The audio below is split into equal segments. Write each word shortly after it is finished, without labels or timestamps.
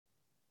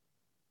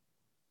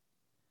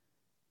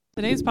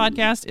Today's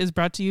podcast is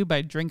brought to you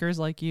by drinkers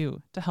like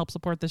you. To help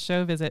support the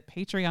show, visit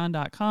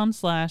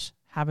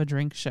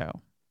patreon.com/haveadrinkshow.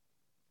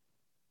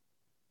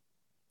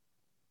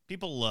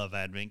 People love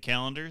advent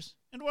calendars,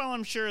 and while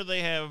I'm sure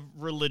they have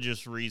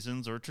religious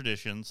reasons or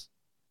traditions,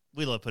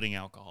 we love putting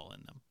alcohol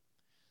in them.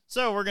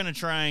 So we're going to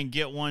try and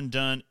get one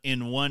done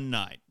in one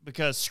night,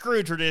 because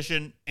screw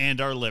tradition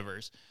and our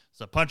livers.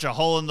 So punch a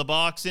hole in the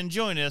box and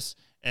join us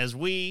as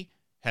we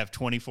have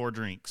 24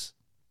 drinks.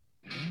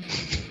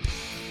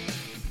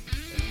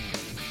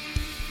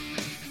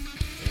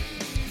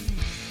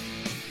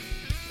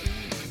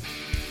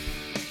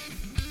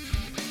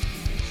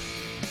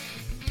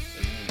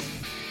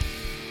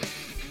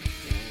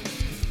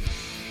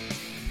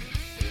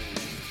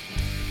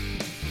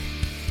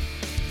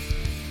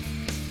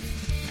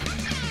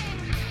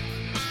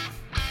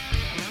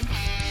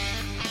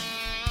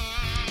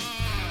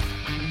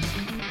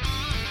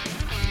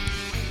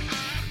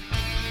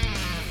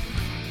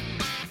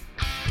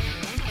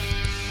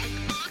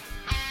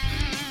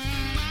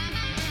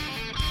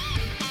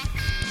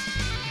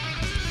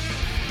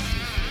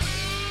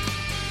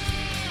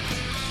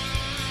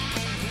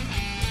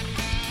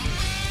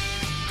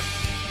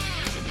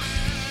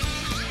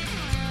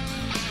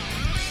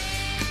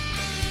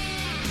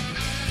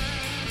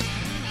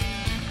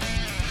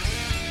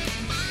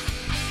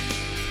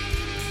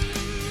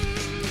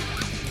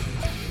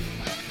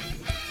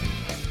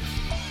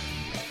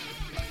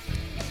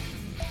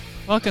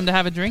 Welcome to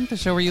Have a Drink, the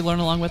show where you learn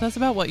along with us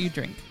about what you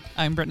drink.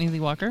 I'm Brittany Lee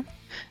Walker.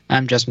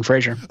 I'm Justin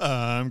Frazier.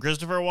 I'm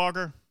Christopher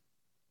Walker.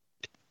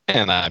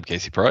 And I'm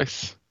Casey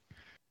Price.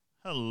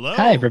 Hello.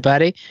 Hi,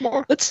 everybody.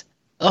 Let's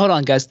hold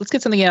on, guys. Let's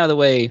get something out of the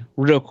way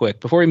real quick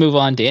before we move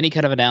on to any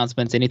kind of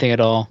announcements, anything at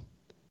all.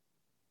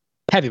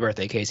 Happy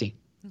birthday, Casey.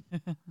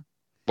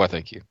 Why,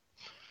 thank you.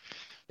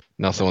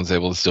 Now someone's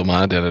able to steal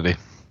my identity.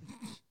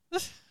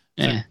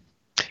 Yeah.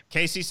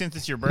 Casey, since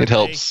it's your birthday,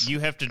 helps. you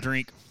have to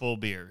drink full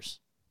beers.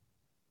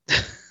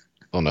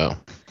 Oh, no.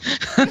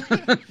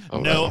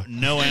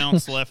 No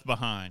ounce left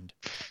behind.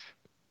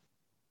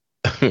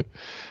 I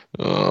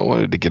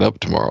wanted to get up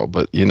tomorrow,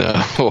 but, you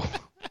know.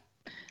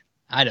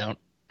 I don't.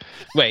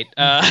 Wait.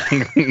 Oh.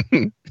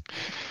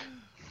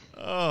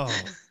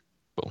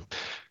 Cool.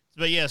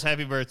 But yes,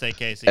 happy birthday,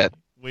 Casey.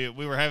 We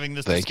were having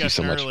this Thank you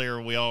discussion so much. earlier.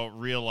 We all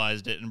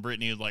realized it, and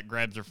Brittany like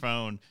grabs her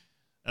phone,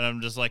 and I'm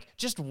just like,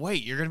 just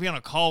wait. You're going to be on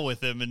a call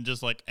with him in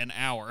just like an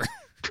hour.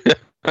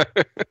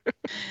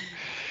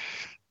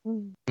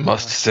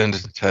 Must send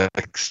a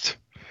text.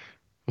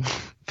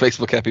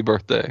 Facebook happy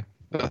birthday.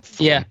 That's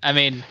the Yeah, one. I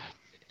mean,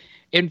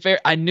 in fair,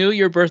 I knew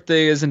your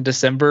birthday is in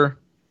December.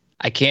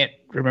 I can't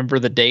remember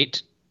the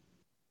date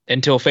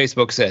until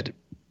Facebook said,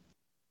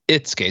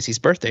 it's Casey's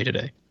birthday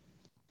today.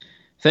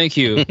 Thank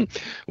you.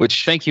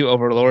 Which Thank you,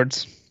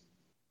 overlords.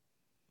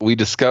 we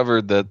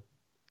discovered that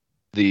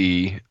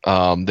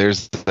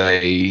there's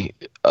a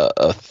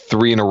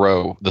 3 in a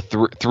row. The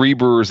three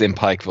brewers in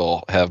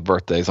Pikeville have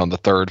birthdays on the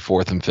 3rd,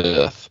 4th, and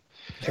 5th.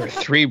 There are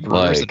 3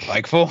 brewers Like-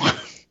 at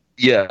Pikeville.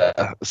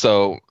 Yeah.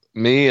 So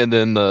me and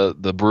then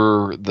the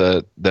brewer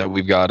that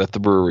we've got at the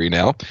brewery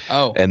now.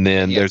 Oh, And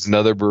then yes. there's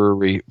another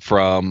brewery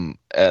from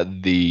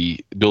the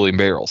Dueling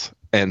Barrels.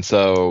 And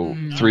so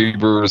 3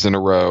 brewers in a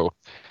row.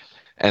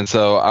 And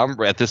so I'm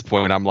at this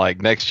point, I'm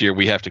like, next year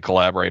we have to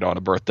collaborate on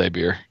a birthday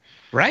beer.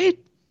 right?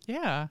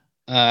 Yeah.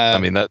 I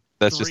mean,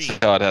 that's 3.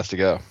 just how it has to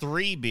go.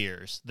 3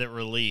 beers that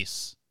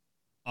release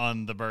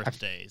on the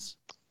birthdays.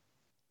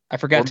 I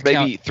forgot Or to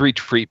maybe count. 3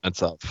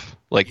 treatments of,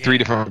 like 3 Yeah.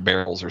 different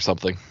barrels or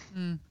something.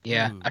 Mm.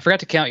 Yeah, Ooh. I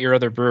forgot to count your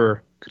other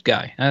brewer. Good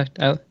guy. I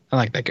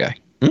like that guy.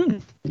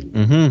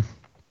 Mm-hmm.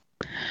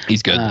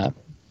 He's good.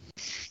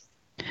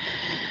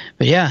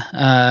 But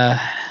yeah,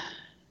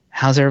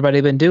 how's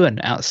everybody been doing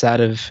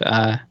outside of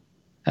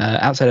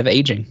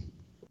aging?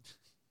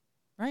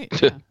 Right.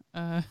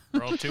 Yeah.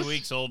 We're all 2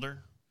 weeks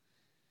older.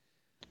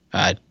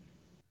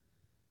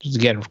 Just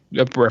again,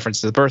 a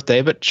reference to the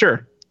birthday, but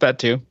sure, that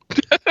too.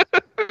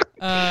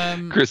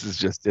 Chris is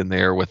just in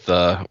there with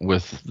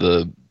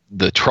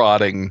the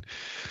trotting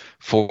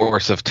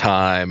force of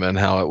time and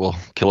how it will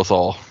kill us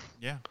all.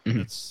 Yeah, Mhm.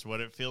 that's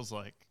what it feels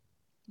like.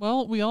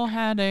 Well, we all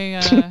had a,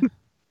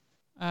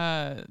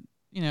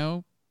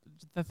 the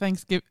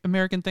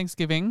American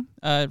Thanksgiving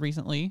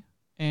recently,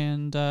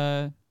 and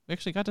we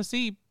actually got to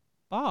see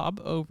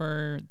Bob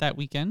over that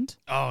weekend.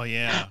 Oh,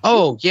 yeah.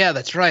 Oh yeah,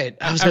 that's right.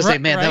 I was gonna say,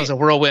 man, right? that was a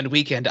whirlwind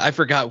weekend. I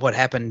forgot what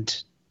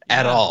happened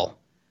at Yeah. all.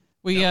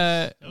 We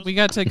That was we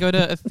got to go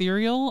to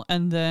Ethereal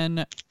and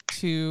then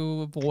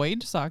to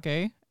Void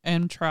Sake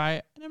and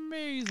try an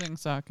amazing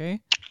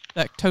sake,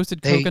 that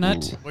toasted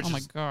coconut. Which Oh my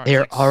is- gosh! They're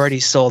like- already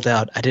sold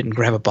out. I didn't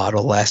grab a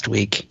bottle last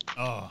week.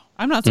 Oh,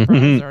 I'm not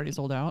surprised they're already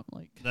sold out.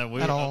 Like that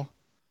we at all.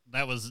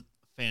 That was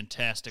a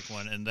fantastic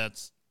one, and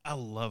I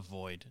love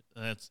Void.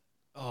 It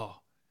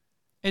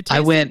I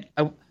tasted- went.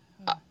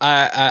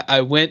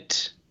 I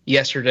went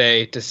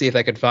yesterday to see if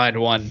I could find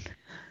one.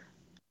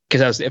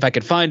 Because if I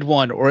could find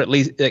one, or at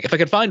least if I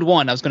could find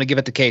one, I was going to give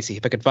it to Casey.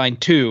 If I could find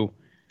 2,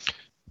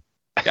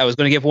 I was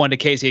going to give one to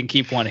Casey and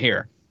keep one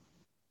here.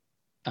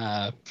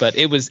 But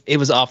it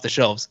was off the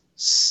shelves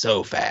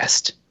so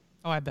fast.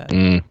 Oh, I bet.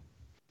 Mm.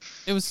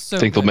 It was so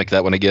Think they'll good. make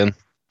that one again?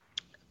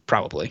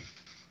 Probably.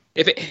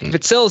 If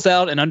it sells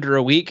out in under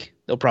a week,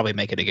 they'll probably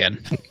make it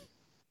again.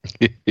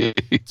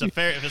 It's a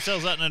fair. If it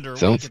sells out in under a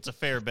Sounds- week, it's a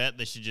fair bet.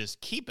 They should just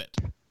keep it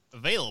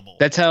available.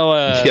 That's how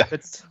Yeah.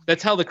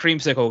 that's how the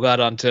creamsicle got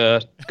onto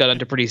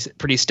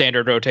pretty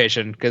standard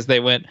rotation, because they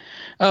went,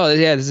 oh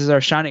yeah, this is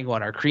our shining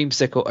one, our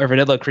creamsicle, our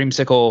vanilla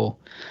creamsicle,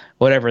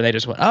 whatever. And they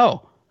just went,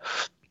 oh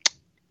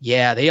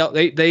yeah,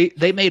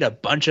 they made a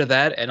bunch of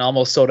that and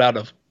almost sold out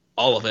of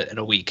all of it in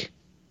a week.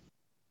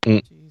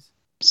 Jeez.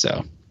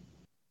 So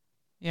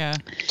Yeah.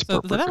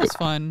 So that was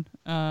fun.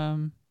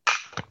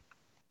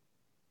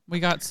 We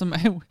got some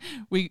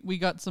we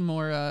got some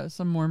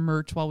more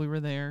merch while we were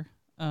there.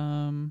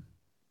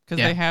 Because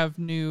Yeah. they have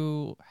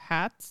new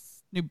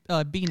hats, new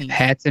beanies.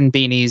 hats and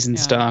beanies in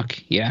Yeah. stock.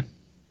 Yeah.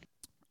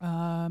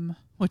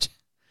 Which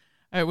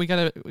we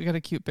got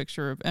a cute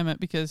picture of Emmett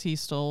because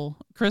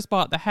Chris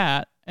bought the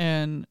hat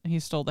and he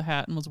stole the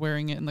hat and was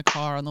wearing it in the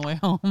car on the way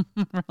home.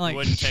 We're like,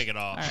 Wouldn't take it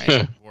off. all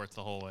right. Worth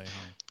the whole way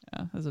home.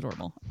 Yeah, that's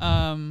adorable.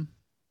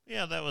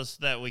 Yeah, that was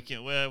that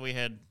weekend. Well, we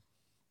had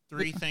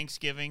 3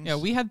 Thanksgivings. Yeah,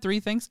 we had 3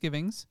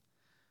 Thanksgivings.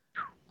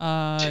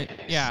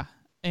 Yeah,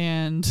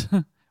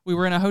 and we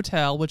were in a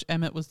hotel, which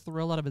Emmett was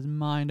thrilled out of his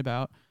mind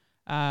about.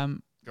 Go right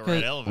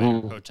Good. elevator,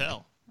 Ooh.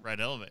 hotel, right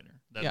elevator.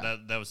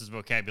 That was his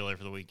vocabulary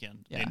for the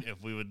weekend. Yeah. And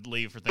if we would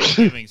leave for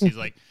Thanksgivings, he's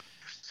like,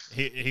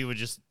 he would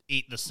just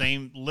eat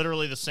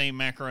literally the same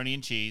macaroni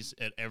and cheese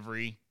at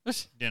every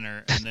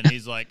dinner, and then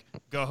he's like,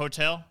 go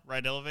hotel,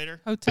 right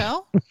elevator,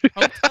 Hotel?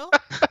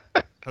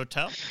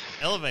 hotel,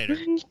 elevator,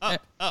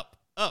 up.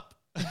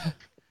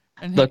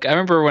 And Look, I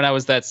remember when I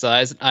was that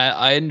size,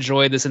 I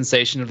enjoyed the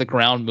sensation of the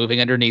ground moving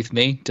underneath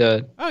me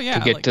to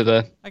get like, to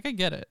the. I could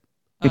get it.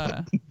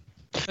 But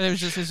it's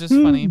just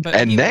funny. But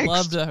And he next-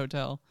 loved the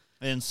hotel.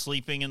 And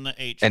sleeping in the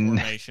H And-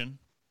 formation.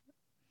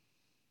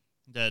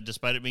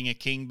 Despite it being a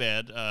king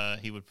bed,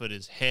 he would put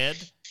his head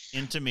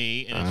into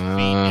me and his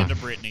feet into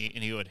Brittany,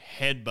 and he would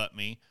headbutt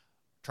me,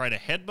 try to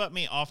headbutt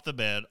me off the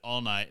bed all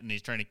night, and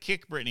he's trying to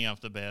kick Brittany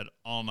off the bed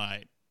all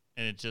night,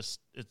 and it's just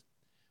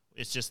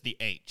the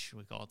H.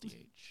 We call it the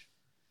H.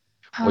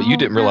 What you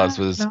didn't realize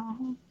was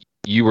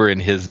you were in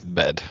his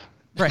bed.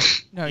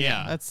 Right. No,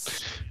 yeah.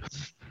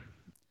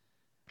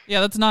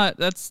 Yeah.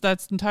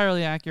 That's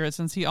entirely accurate,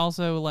 since he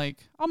also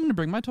like, I'm gonna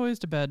bring my toys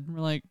to bed. And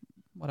we're like,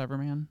 whatever,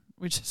 man.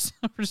 We're just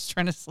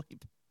trying to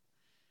sleep.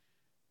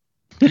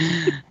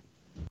 It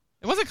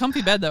was a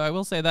comfy bed though, I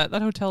will say that.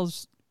 That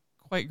hotel's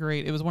quite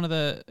great. It was one of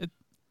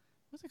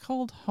what's it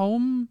called?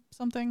 Home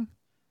something?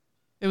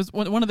 It was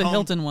one of the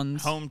Hilton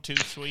ones. Home 2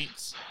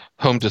 suites.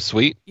 Home to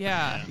suite.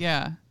 Yeah.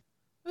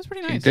 It was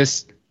pretty nice.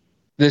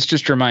 This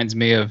just reminds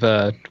me of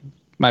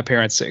my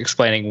parents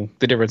explaining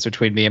the difference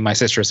between me and my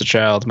sister as a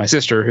child. My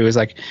sister, who was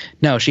like,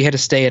 no, she had to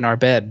stay in our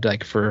bed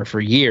like for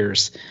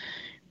years.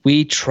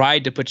 We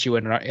tried to put you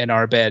in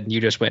our bed, and you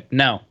just went,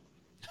 no,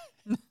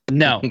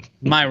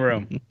 my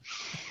room,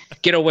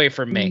 get away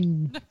from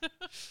me.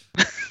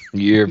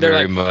 You're They're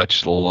very like-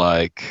 much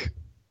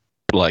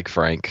like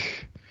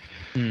Frank.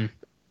 He's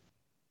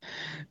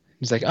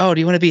like, oh, do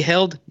you want to be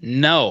held?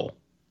 No.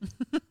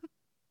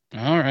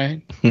 All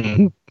right.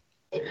 That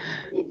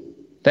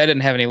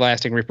didn't have any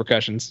lasting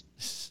repercussions.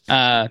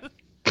 No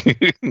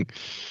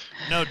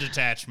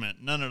detachment,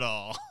 none at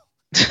all.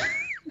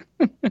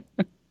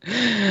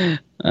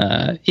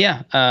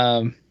 Yeah.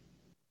 No,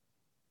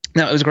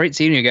 it was great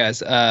seeing you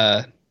guys.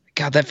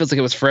 God, that feels like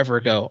it was forever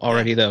ago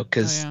already, though, Oh,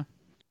 because yeah.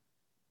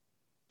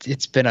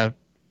 it's been a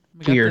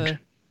We got weird.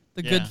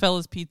 the Yeah.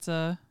 Goodfellas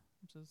pizza,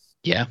 which is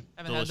Yeah.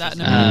 haven't had that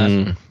in a Delicious.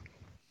 minute.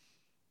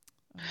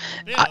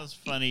 Yeah, it was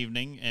a fun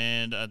evening,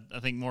 and I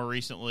think more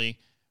recently,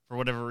 for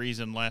whatever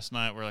reason, last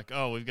night we're like,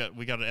 oh, we got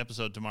an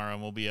episode tomorrow,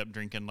 and we'll be up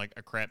drinking like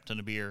a crap ton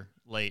of beer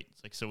late.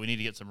 It's like, so we need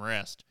to get some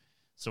rest.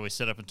 So we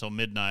sit up until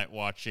midnight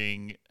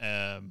watching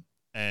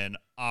an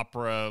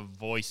opera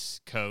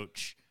voice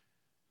coach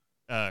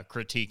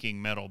critiquing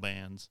metal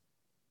bands.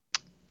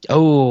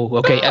 Oh,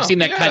 okay. I've Oh, seen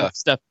that kind yeah. of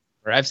stuff.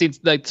 I've seen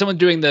like someone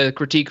doing the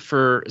critique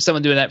for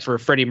someone doing that for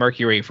Freddie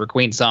Mercury for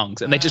Queen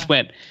songs, and they just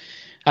went,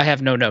 "I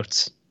have no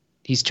notes.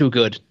 He's too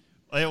good." It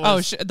Oh,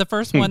 was, the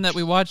first one that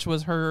we watched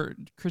was her.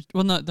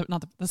 Well, not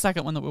the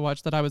second one that we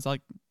watched. That I was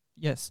like,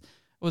 yes,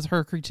 was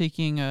her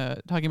critiquing,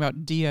 talking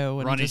about Dio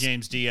and Ronnie just,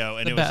 James Dio,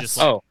 and the it was best. just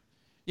like, Oh,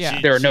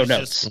 yeah, There are no she's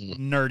notes. just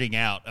nerding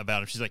out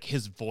about him. She's like,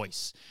 his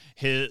voice,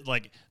 his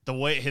like the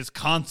way his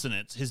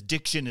consonants, his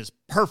diction is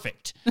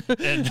perfect.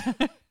 And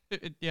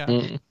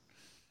yeah.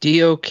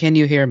 Dio, can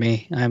you hear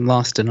me? I'm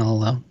lost and all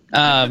alone.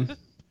 and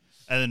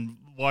then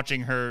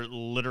watching her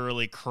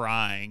literally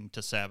crying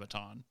to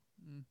Sabaton,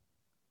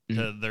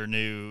 to their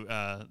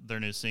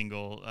new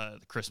single,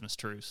 Christmas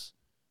Truce.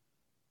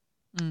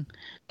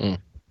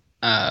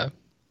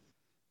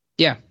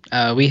 Yeah,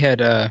 we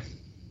had.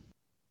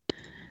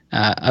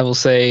 I will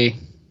say.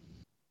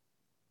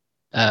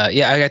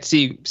 Yeah, I got to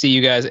see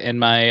you guys in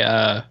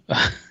my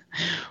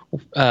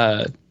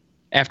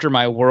after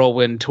my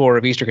whirlwind tour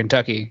of Eastern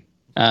Kentucky.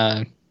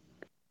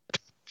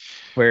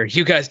 where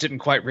you guys didn't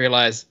quite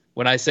realize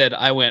when I said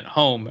I went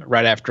home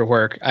right after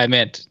work, I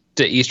meant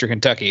to Eastern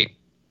Kentucky.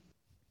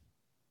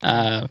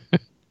 I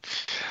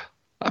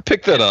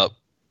picked that up.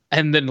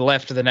 And then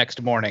left the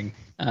next morning,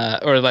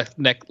 or left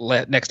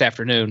next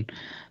afternoon.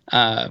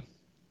 A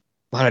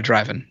lot of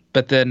driving.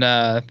 But then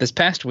this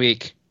past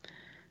week,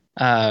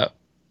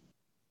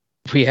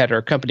 we had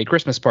our company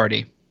Christmas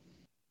party.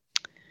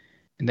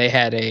 And they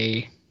had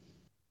a...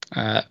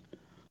 well,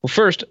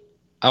 first,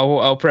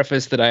 I'll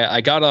preface that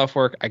I got off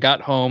work, I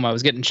got home, I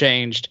was getting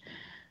changed,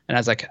 and I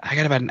was like, I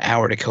got about an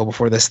hour to kill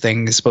before this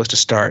thing is supposed to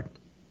start.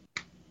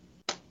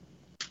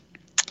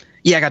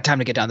 Yeah, I got time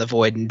to get down the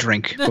void and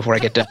drink before I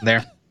get down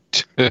there.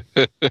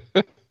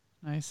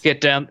 Nice. Get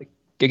down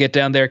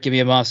there, give me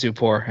a Masu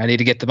pour. I need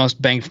to get the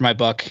most bang for my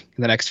buck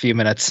in the next few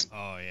minutes.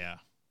 Oh yeah.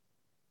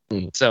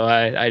 So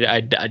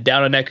I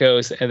down on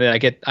Echoes, and then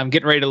I'm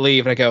getting ready to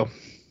leave, and I go,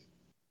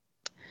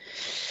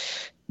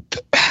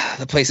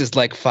 the place is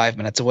like 5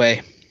 minutes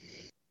away.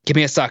 Give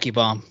me a sake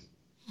bomb.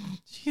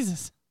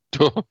 Jesus.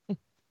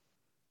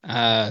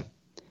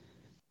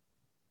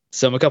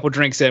 So I'm a couple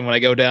drinks in when I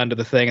go down to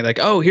the thing, and like,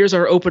 oh, here's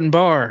our open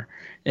bar,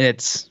 and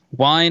it's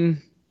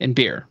wine and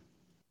beer.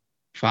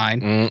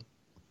 Fine.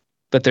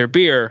 But their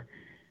beer,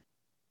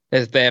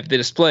 as they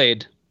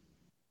displayed,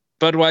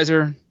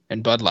 Budweiser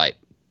and Bud Light.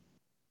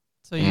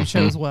 So you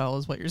chose well,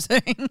 is what you're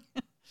saying.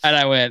 And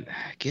I went,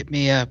 get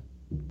me a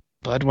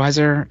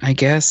Budweiser, I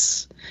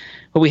guess.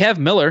 Well, we have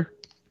Miller.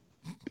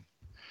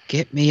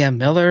 Get me a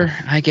Miller,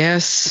 I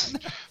guess.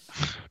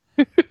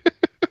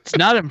 It's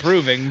not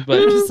improving,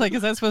 but I'm just like,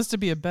 is that supposed to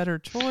be a better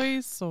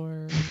choice,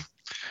 or?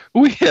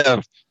 We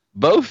have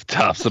both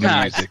types of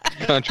music,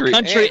 country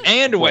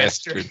and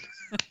Western.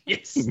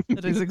 Yes.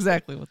 That is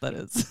exactly what that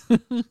is.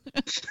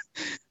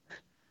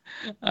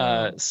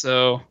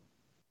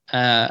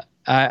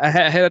 I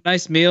had a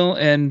nice meal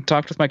and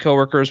talked with my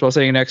coworkers while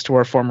sitting next to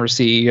our former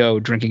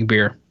CEO drinking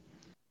beer.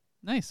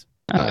 Nice.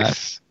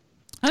 Nice.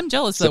 I'm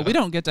jealous though. We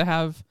don't get to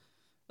have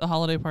the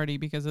holiday party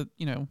because of,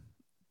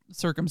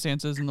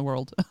 circumstances in the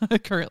world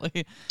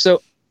currently.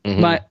 So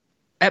Mhm.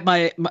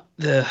 my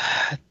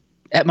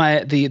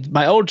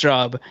old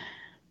job,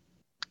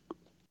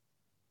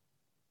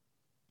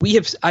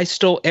 I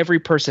stole every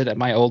person at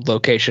my old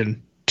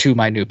location to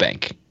my new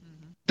bank.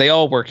 They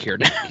all work here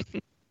now.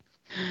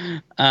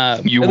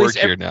 You work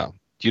here now.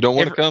 You don't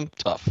want to come?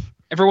 Tough.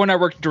 Everyone I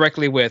worked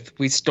directly with,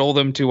 we stole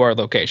them to our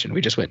location.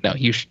 We just went, no,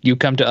 you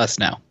come to us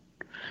now.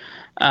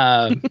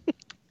 And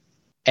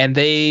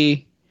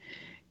they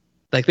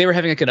were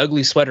having like an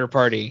ugly sweater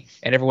party,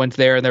 and everyone's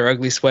there in their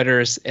ugly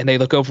sweaters, and they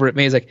look over at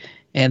me. It's like,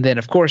 and then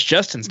of course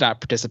Justin's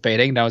not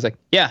participating. And I was like,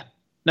 yeah,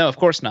 no, of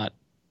course not.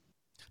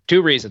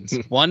 2 reasons.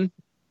 One,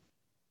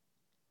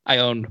 I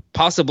own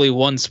possibly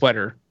one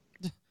sweater.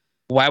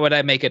 Why would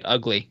I make it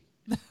ugly?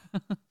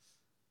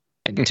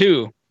 And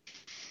 2,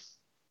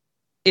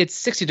 it's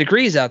 60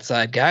 degrees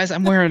outside, guys.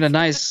 I'm wearing a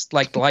nice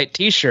light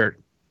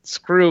t-shirt.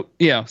 Screw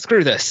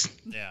this.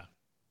 Yeah.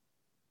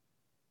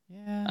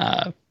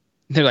 Yeah.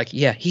 They're like,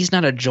 yeah, he's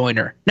not a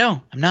joiner.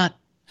 No, I'm not.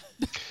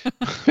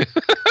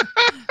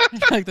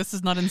 Like, this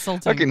is not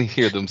insulting. I can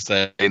hear them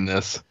saying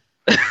this.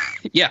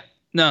 Yeah.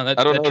 No, I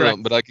don't know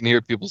them, but I can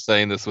hear people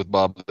saying this with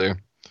Bob there.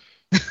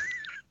 All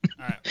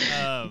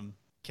right.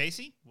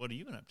 Casey, what have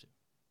you been up to?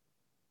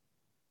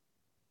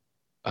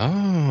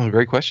 Oh,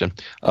 great question.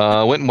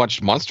 Went and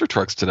watched Monster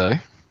Trucks today.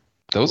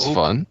 That was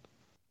fun.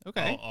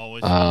 Okay.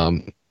 Always.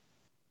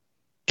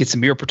 Get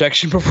some ear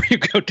protection before you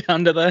go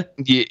down to the.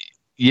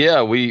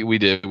 Yeah, we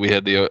did. We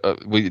had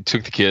we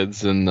took the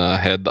kids and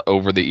had the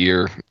over the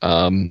ear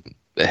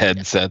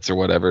headsets or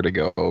whatever to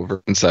go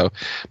over, and so,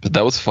 but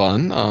that was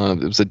fun.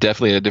 It was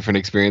definitely a different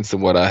experience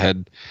than what I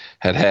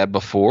had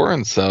before,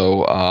 and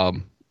so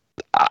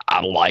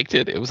I liked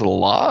it. It was a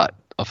lot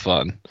of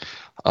fun.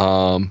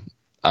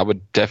 I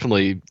would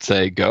definitely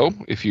say go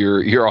if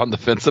you're on the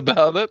fence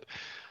about it.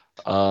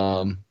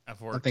 I've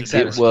worked.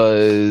 It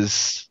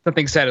was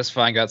something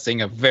satisfying about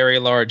seeing a very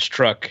large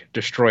truck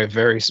destroy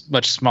very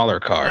much smaller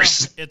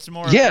cars. Well, it's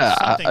more. Yeah,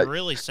 something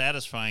really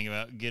satisfying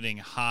about getting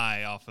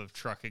high off of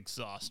truck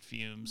exhaust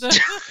fumes.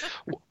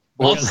 well,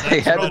 Because they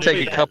that's had to what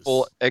take it a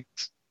couple. is.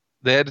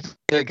 They had to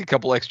take a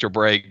couple extra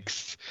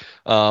breaks,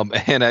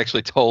 and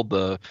actually told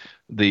the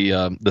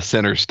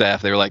center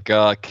staff, they were like,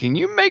 "Can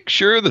you make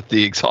sure that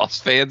the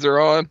exhaust fans are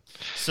on?"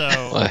 So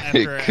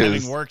after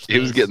having worked, it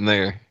was this, getting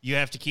there. you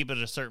have to keep it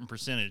at a certain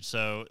percentage.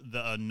 So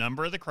a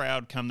number of the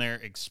crowd come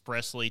there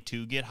expressly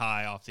to get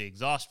high off the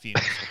exhaust fumes,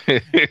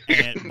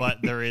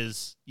 but there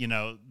is,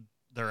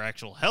 there are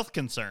actual health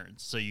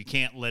concerns, so you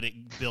can't let it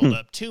build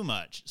up too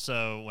much.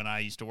 So when I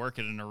used to work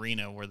at an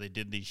arena where they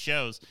did these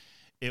shows,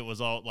 it was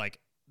all like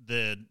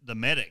the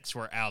medics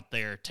were out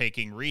there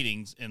taking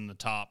readings in the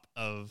top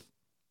of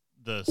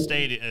the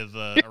stadium of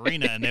the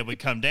arena, and they would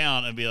come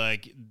down and be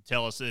like,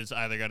 tell us it's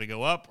either got to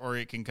go up or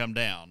it can come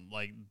down,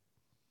 like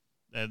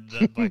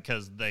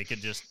because they could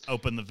just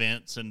open the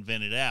vents and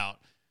vent it out.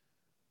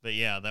 But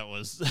yeah, that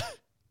was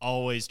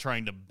always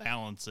trying to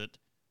balance it.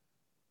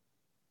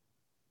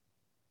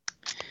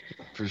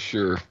 For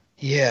sure.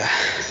 Yeah.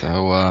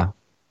 So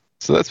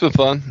that's been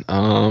fun.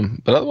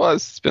 But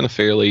otherwise, it's been a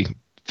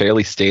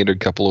fairly standard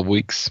couple of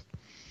weeks.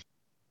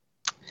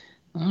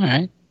 All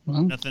right.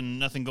 Well,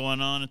 Nothing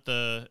going on at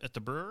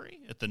the brewery,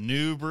 at the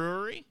new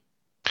brewery.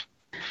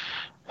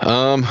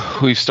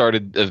 We've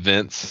started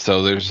events,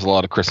 so there's a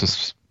lot of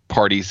Christmas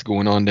parties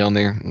going on down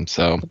there, and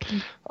so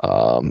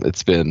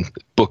it's been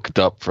booked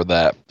up for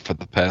that for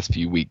the past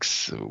few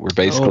weeks. We're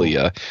basically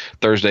a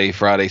Thursday,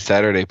 Friday,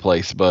 Saturday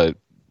place, but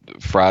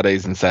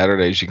Fridays and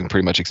Saturdays you can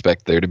pretty much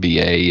expect there to be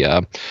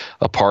a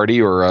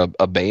party or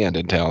a band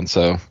in town.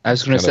 So I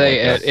was going to kinda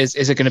say, like that.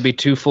 is it going to be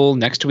too full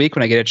next week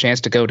when I get a chance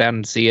to go down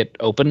and see it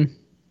open?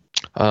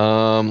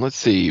 Let's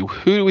see. Who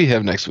do we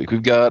have next week?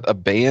 We've got a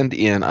band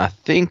in, I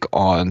think,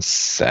 on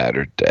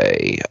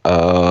Saturday.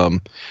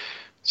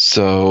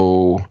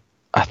 So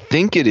I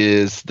think it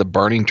is the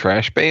Burning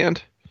Trash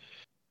Band.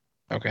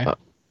 Okay.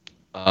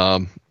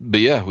 But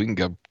yeah, we can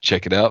go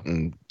check it out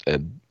and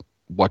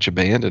watch a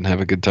band and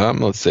have a good time.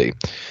 Let's see.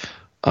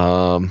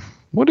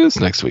 What is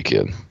next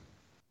weekend?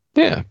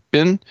 Yeah,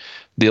 Ben,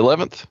 the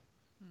 11th.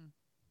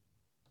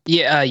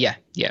 Yeah.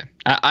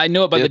 I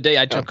know it by Yeah, the day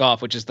I took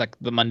off, which is like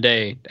the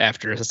Monday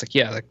after. It's like,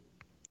 yeah, like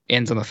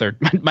ends on the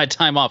 3rd. My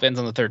time off ends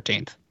on the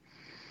 13th.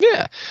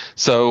 Yeah.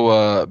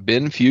 So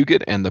Ben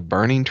Fugit and the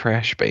Burning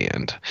Trash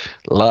Band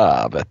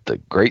live at the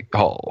Great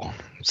Hall.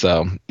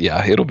 So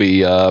yeah, it'll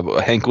be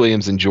Hank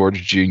Williams and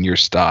George Jr.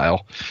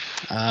 style,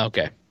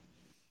 Okay.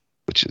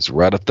 which is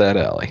right up that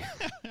alley.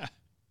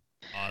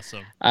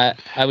 Awesome.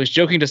 I was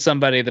joking to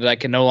somebody that I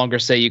can no longer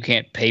say you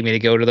can't pay me to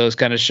go to those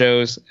kind of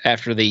shows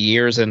after the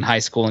years in high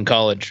school and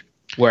college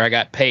where I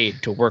got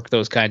paid to work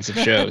those kinds of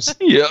shows.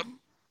 Yep.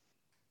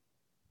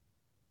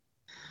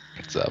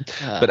 So,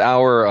 Uh, but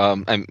our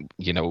on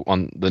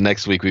the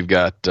next week we've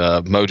got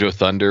Mojo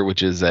Thunder,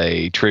 which is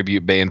a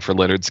tribute band for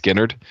Leonard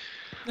Skinner.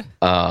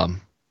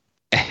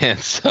 And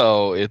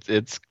so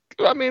it's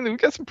I mean, we've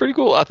got some pretty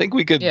cool. I think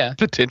we could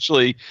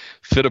potentially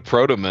fit a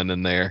Protoman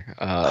in there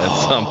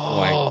at some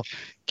point.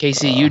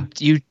 Casey, you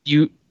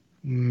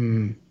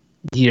need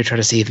to try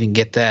to see if you can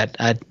get that.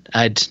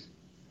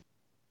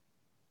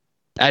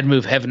 I'd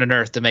move heaven and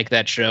earth to make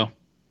that show.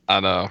 I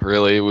know,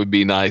 really, it would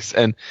be nice.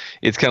 And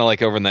it's kind of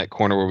like over in that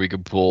corner where we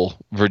could pull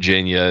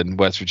Virginia and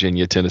West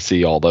Virginia,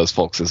 Tennessee, all those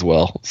folks as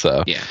well.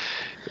 So yeah,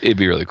 it'd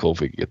be really cool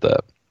if we could get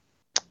that.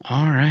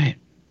 All right.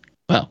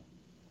 Well,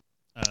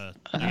 I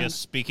guess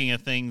speaking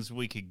of things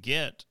we could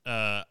get,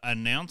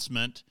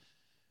 announcement,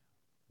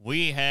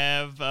 we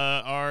have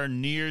our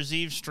New Year's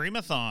Eve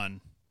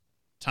Streamathon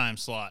time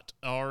slot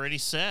already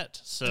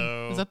set.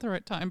 So Is that the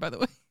right time, by the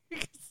way?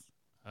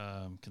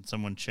 can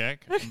someone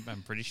check?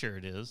 I'm pretty sure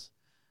it is.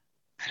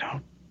 I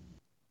don't.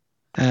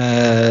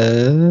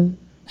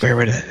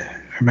 Where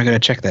am I going to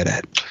check that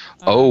at?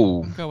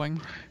 I'm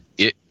going.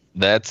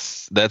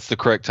 That's the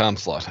correct time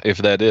slot, if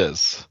that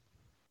is.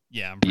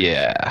 Yeah. I'm pretty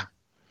Yeah.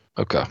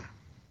 Okay.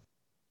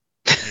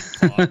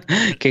 sure. 8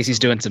 o'clock. Casey's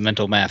doing some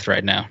mental math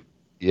right now.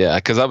 Yeah,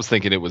 because I was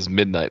thinking it was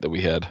midnight that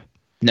we had.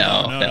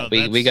 No,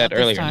 we got This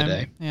earlier time,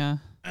 today. Yeah.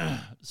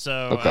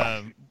 So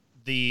Okay.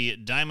 the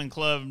Diamond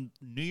Club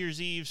New Year's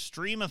Eve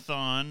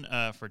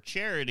Streamathon for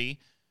charity,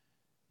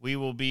 we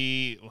will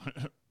be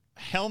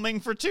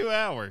helming for 2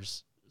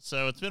 hours.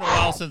 So it's been a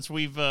while since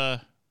we've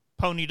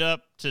ponied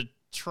up to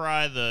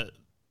try the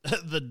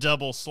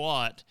double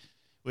slot.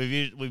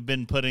 We've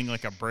been putting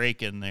like a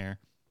break in there.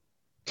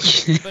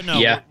 But no,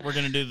 Yeah. we're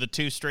going to do the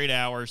 2 straight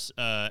hours,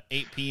 8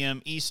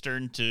 p.m.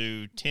 Eastern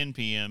to 10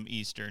 p.m.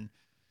 Eastern.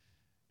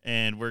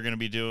 And we're going to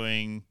be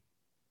doing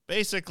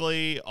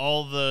basically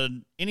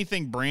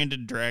anything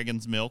branded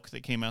Dragon's Milk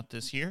that came out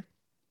this year.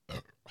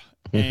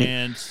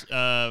 And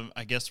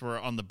I guess we're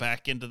on the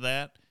back end of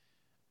that.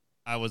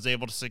 I was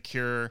able to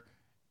secure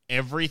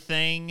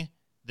everything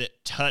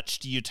that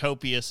touched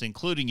Utopias,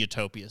 including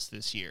Utopias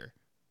this year.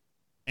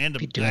 And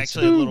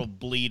actually a little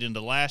bleed into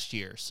last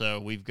year. So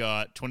we've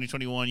got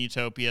 2021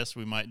 Utopias.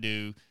 We might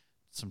do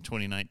some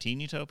 2019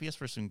 Utopias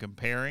for some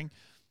comparing.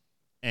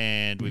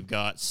 And we've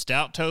got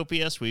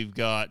Stouttopias. We've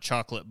got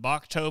Chocolate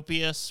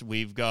Bachtopias.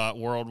 We've got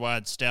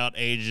Worldwide Stout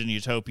Aged in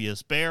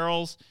Utopias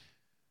barrels.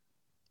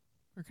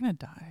 We're going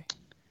to die.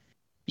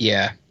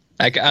 Yeah.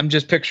 I'm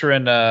just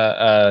picturing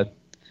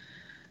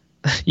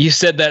you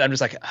said that, I'm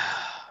just like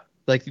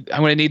I'm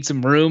going to need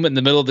some room in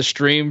the middle of the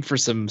stream for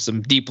some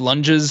deep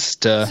lunges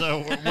to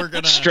So we're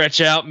going to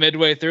stretch out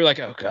midway through, like,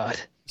 oh God.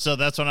 So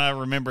that's when I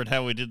remembered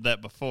how we did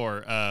that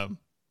before.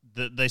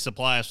 They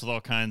supply us with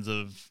all kinds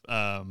of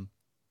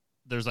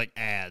there's like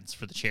ads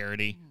for the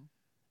charity,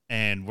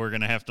 and we're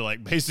gonna have to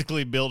like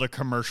basically build a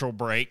commercial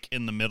break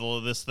in the middle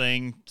of this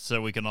thing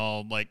so we can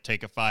all like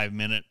take a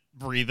 5-minute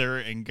breather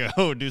and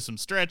go do some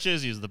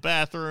stretches, use the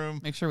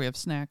bathroom. Make sure we have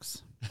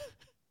snacks.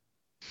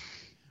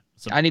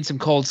 I need some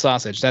cold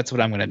sausage. That's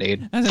what I'm going to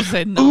need. I was going to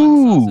say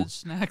Ooh,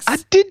 non-sausage snacks. I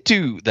did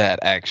do that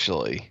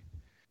actually.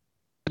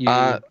 You-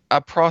 I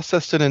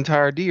processed an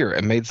entire deer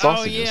and made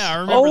sausages. Oh yeah, I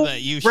remember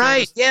that. You showed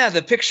right. us- Yeah,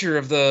 the picture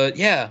of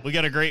We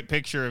got a great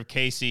picture of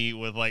Casey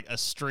with like a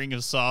string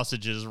of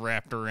sausages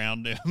wrapped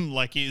around him,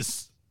 like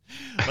he's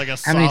Like a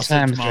How many sausage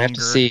times do I have to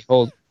monger. see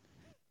Hold? How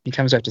many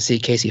times do I have to see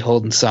Casey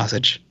Holden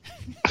sausage?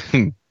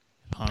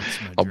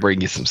 Haunts my I'll bring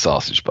you dreams. some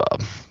sausage,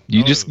 Bob.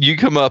 You Oh. you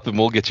come up and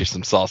we'll get you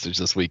some sausage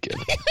this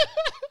weekend.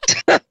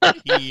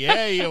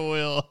 Yeah, you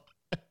will.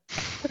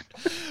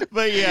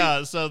 But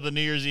yeah, so the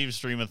New Year's Eve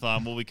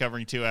streamathon, we'll be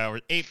covering 2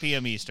 hours, 8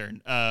 p.m.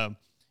 Eastern.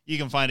 You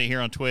can find it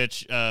here on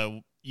Twitch.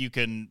 You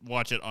can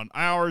watch it on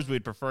ours.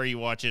 We'd prefer you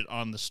watch it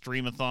on the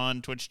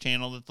Streamathon Twitch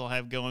channel that they'll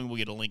have going. We'll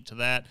get a link to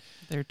that.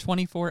 Their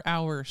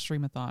 24-hour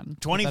streamathon. Keep that in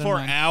 24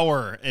 mind.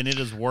 hour, and it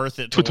is worth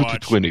it to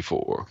watch.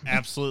 24.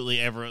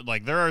 Absolutely ever.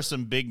 Like, there are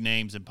some big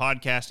names in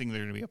podcasting that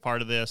are going to be a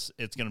part of this.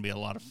 It's going to be a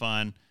lot of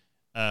fun.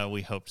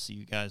 We hope to see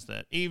you guys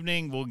that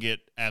evening. We'll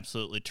get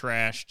absolutely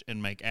trashed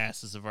and make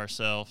asses of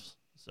ourselves.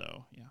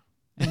 So,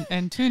 yeah.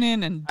 And tune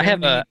in and I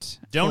have a-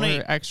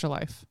 Donate. for Extra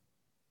Life.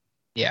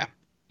 Yeah.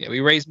 Yeah, we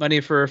raise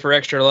money for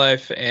Extra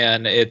Life,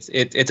 and it's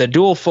a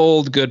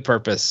dual-fold good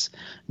purpose.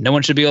 No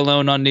one should be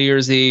alone on New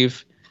Year's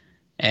Eve,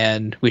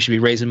 and we should be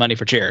raising money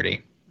for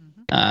charity.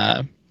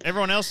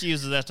 Everyone else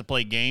uses that to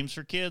play games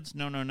for kids.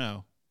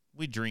 No.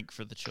 We drink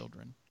for the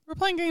children. We're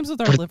playing games with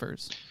our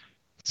livers.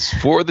 It's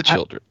for the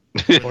children.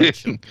 For the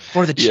children.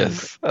 For the children.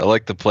 Yes, I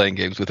like the playing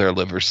games with our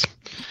livers.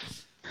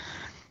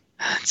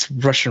 It's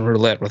Russian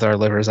roulette with our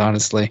livers,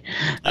 honestly.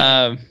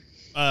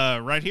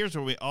 Right here's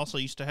where we also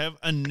used to have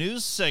a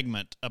news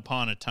segment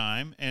upon a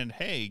time. And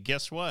hey,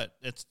 guess what?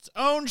 It's its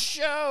own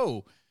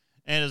show.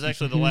 And it's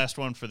actually the last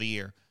one for the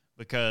year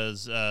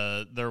because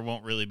there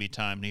won't really be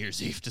time New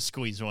Year's Eve to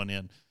squeeze one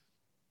in.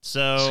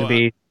 So Should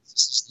be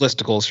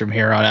listicles from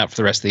here on out for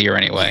the rest of the year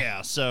anyway.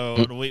 yeah,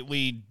 so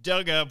we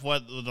dug up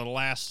what the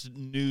last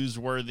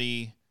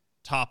newsworthy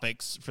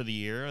topics for the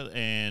year,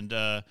 and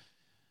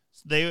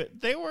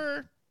they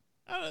weren't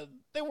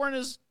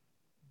as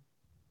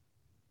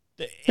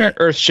They're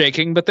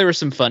earth-shaking, but there was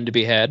some fun to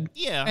be had.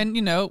 yeah. And,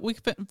 we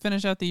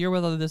finish out the year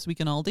with This Week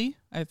in Aldi.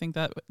 I think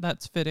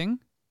that's fitting.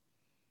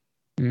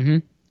 Mm-hmm.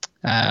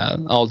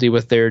 Aldi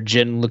with their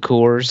gin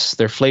liqueurs,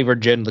 their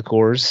flavored gin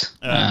liqueurs.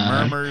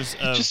 Murmurs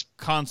of just-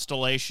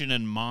 Constellation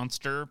and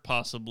Monster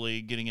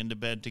possibly getting into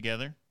bed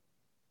together.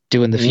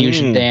 Doing the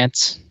fusion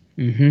dance.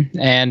 Mm-hmm.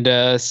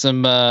 And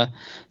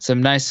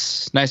some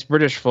nice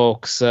British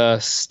folks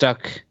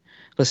stuck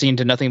listening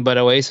to nothing but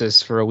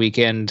Oasis for a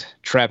weekend,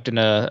 trapped in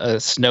a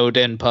snowed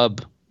in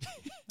pub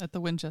At the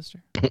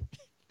Winchester.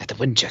 at the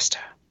Winchester.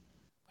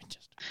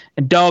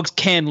 And dogs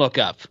can look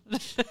up.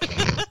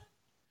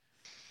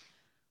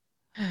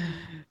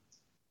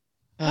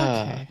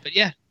 Okay. But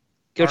yeah,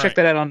 go All check right.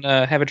 that out on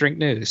Have a Drink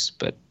News.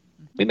 But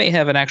we may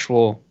have an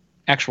actual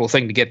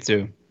thing to get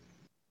to.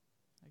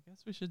 I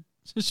guess we should.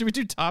 Should we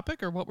do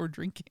topic or what we're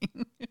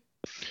drinking?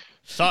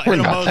 So, We're hit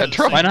 'em not both that at the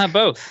drunk. same- Why not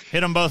both?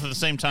 Hit them both at the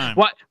same time.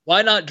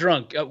 Why not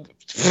drunk? Why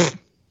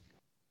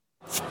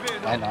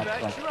not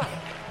drunk?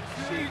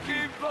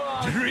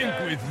 Drink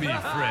with me,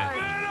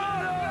 friend.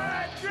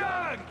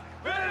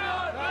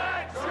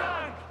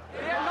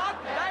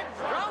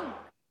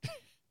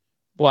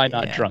 Why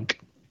not Yeah. drunk?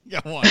 Yeah,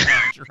 why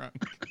not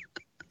drunk?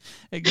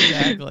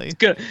 Exactly.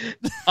 Good.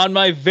 On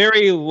my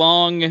very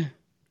long,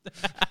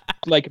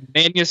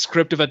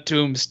 manuscript of a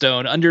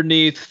tombstone,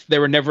 underneath there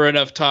were never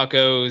enough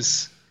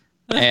tacos,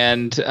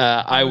 and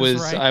I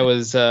was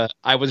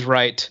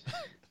right.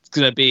 It's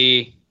gonna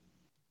be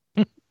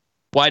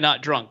why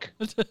not drunk?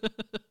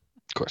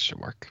 Question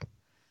mark.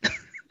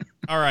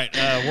 All right,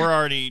 we're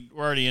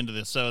already into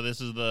this. So this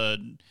is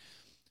the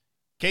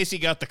Casey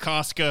got the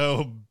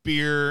Costco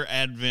beer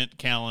advent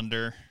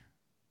calendar,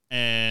 I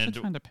and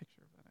should find a picture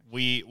of that.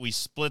 we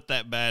split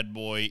that bad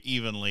boy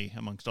evenly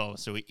amongst all of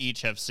us. So we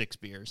each have 6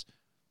 beers.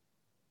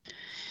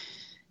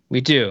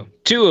 We do.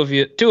 Two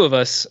of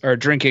us are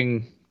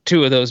drinking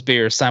 2 of those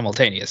beers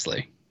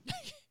simultaneously.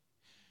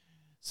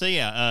 So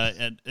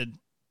yeah,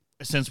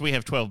 since we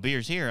have 12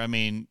 beers here, I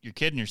mean, you're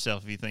kidding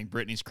yourself if you think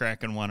Brittany's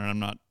cracking one and I'm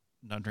not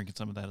drinking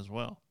some of that as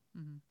well.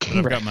 Mhm. But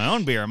I've got my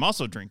own beer I'm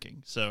also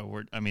drinking.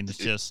 So it's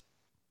just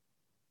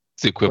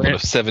It's the equivalent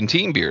of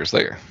 17 beers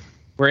there.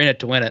 We're in it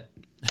to win it.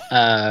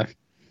 Yeah.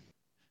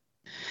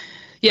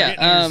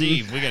 New Year's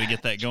Eve. We got to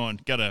get that going.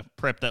 Got to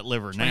prep that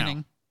liver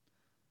Training.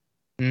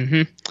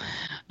 Mm-hmm.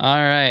 All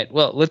right.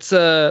 Well,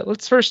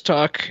 let's first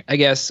talk, I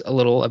guess, a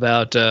little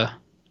about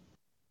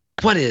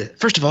what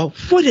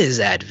is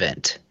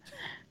Advent?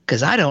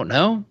 Because I don't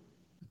know.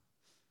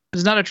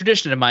 It's not a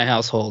tradition in my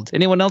household.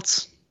 Anyone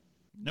else?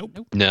 now.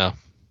 Nope. No.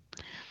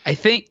 I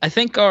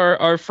think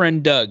our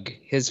friend Doug,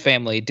 his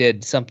family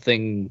did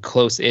something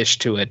close-ish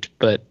to it,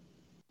 but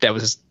that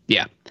was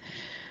yeah.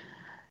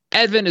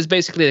 Advent is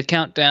basically the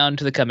countdown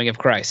to the coming of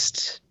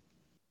Christ.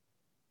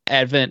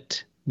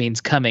 Advent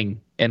means coming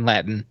in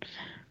Latin.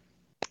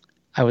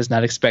 I was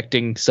not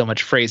expecting so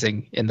much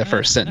phrasing in the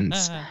first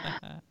sentence. I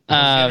was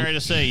getting ready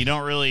to say, you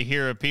don't really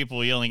hear of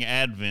people yelling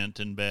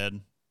Advent in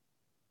bed.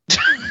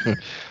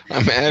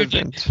 I'm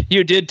Advent.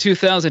 You did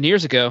 2,000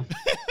 years ago.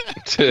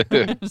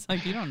 It's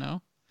like you don't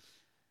know.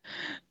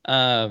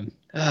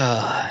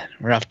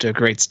 We're off to a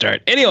great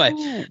start. Anyway,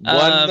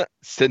 One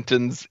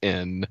sentence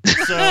in.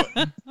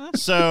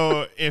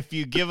 So if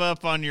you give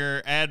up on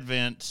your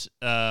Advent,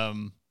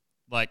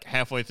 like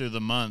halfway through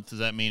the month, does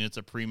that mean it's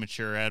a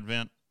premature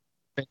Advent?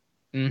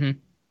 Mm-hmm.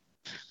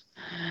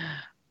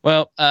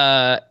 Well,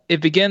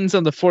 it begins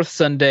on the fourth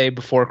Sunday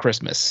before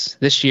Christmas.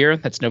 This year,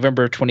 that's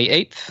November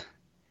 28th,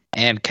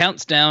 and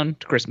counts down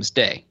to Christmas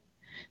Day.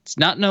 It's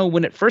not known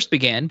when it first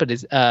began, but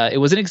it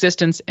was in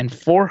existence in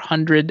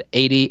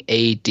 480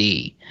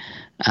 A.D.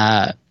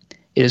 It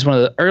is one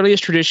of the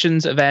earliest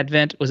traditions of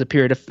Advent. Was a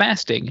period of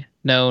fasting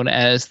known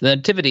as the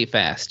Nativity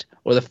Fast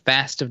or the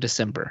Fast of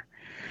December.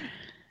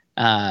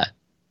 I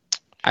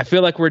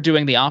feel like we're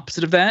doing the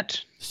opposite of that.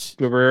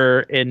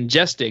 We're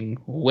ingesting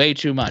way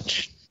too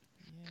much.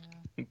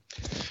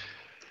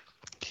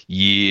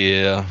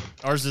 Yeah.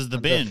 Ours is the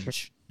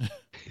binge.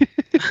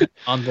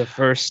 On the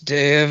first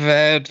day of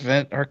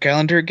Advent, our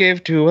calendar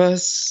gave to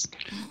us.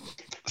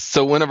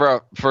 So whenever I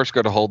first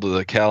got a hold of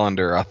the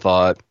calendar, I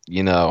thought,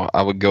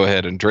 I would go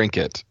ahead and drink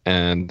it.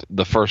 And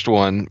the first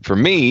one for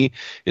me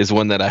is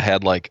one that I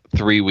had like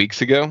 3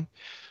 weeks ago,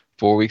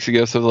 4 weeks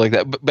ago, something like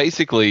that. But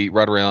basically,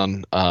 right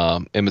around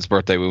Emma's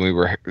birthday when we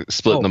were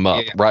splitting them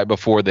up, right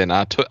before then,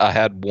 I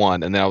had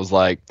one, and then I was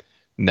like,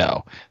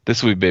 no,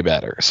 this would be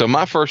better. So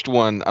my first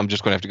one, I'm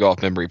just going to have to go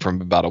off memory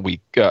from about a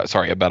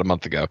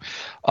month ago.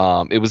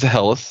 It was a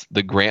Helles,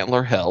 the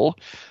Grantler Hell.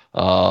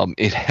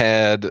 It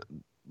had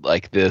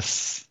like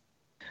this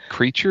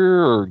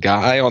creature or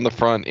guy on the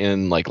front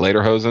in like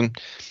lederhosen.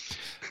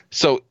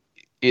 So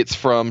it's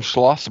from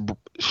Schloss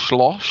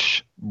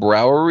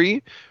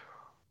Brewery.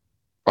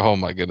 Oh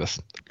my goodness,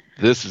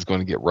 this is going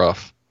to get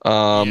rough.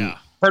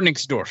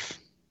 Hermingsdorf.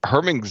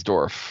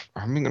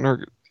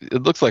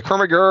 It looks like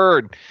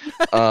Hermigerd.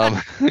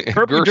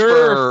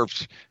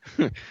 Hermigerd.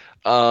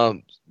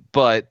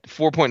 But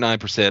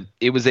 4.9%.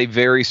 It was a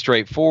very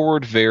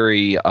straightforward,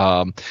 very.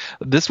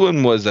 This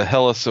one was a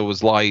Helles, so it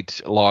was light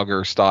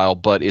lager style,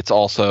 but it's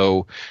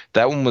also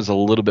that one was a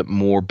little bit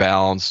more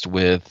balanced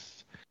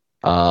with.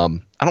 I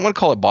don't want to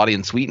call it body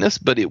and sweetness,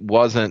 but it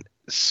wasn't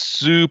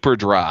super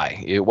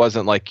dry. It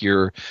wasn't like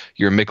your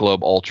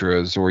Michelob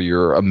Ultras or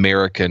your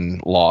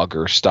American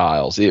lager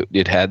styles.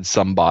 It had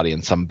some body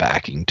and some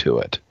backing to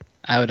it.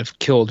 I would have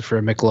killed for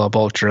a Michelob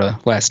Ultra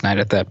last night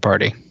at that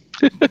party.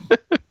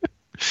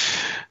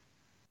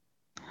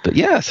 But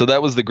yeah, so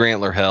that was the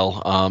Grantler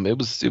Hell. It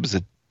was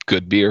a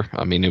good beer.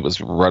 I mean, it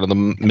was run of the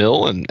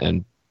mill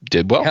and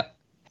did well.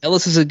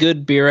 Helles is a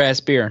good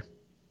beer-ass beer.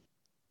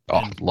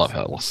 Oh, love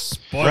Helles.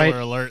 Spoiler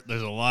alert,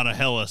 there's a lot of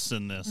Helles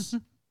in this.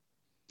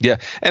 Yeah,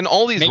 and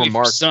all these Maybe were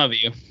marked. For some of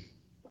you.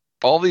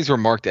 All these were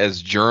marked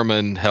as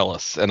German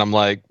Helles, and I'm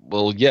like,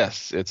 well,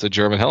 yes, it's a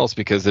German Helles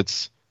because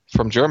it's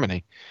from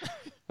Germany.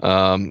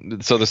 So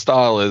the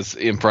style is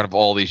in front of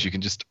all these. You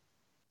can just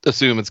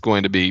assume it's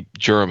going to be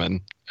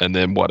German, and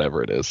then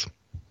whatever it is.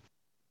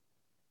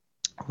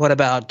 What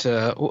about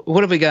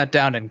what have we got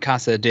down in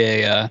Casa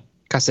de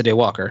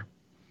Walker?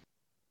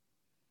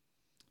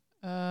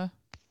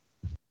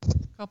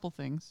 Couple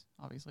things,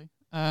 obviously.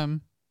 I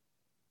don't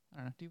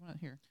know. Do you want to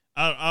hear?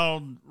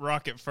 I'll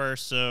rock it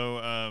first.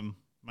 So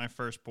my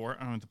first pour,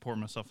 I have to pour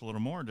myself a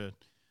little more to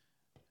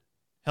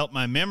help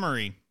my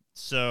memory.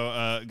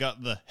 So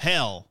got the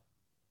Hell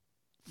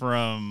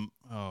from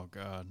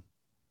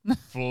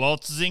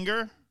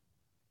Flotzinger.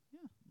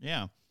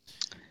 Yeah.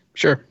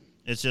 Sure.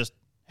 It's just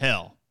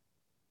Hell.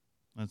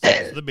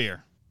 That's the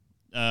beer.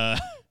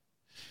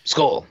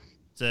 Skull.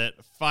 It's at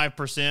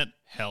 5%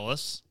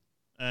 Helles,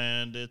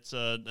 and it's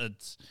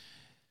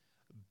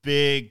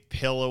big,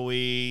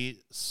 pillowy,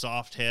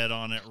 soft head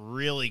on it,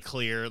 really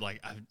clear. Like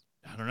I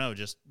don't know,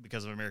 just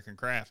because of American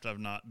craft, I've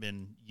not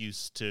been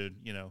used to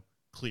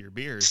clear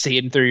beers.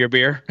 Seeing through your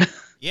beer.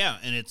 Yeah,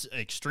 and it's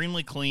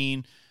extremely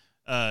clean,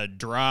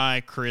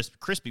 dry,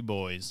 crispy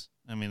boys.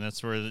 I mean,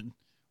 that's where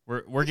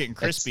we're getting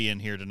crispy in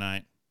here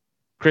tonight.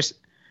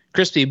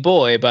 Crispy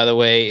Boy, by the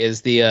way,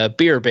 is the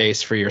beer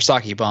base for your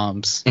sake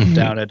bombs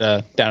down at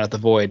the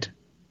Void.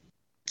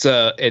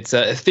 It's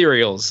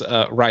Ethereal's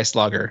rice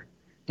lager.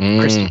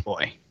 Crispy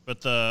Boy.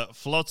 But the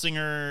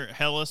Flotzinger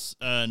Helles,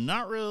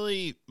 not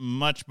really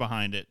much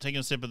behind it.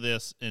 Taking a sip of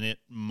this, and it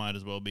might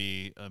as well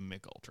be a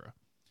Mich Ultra.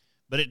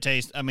 But it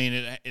tastes, I mean,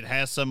 it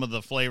has some of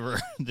the flavor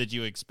that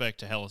you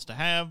expect a Helles to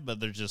have, but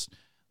there's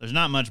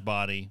not much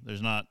body.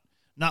 There's not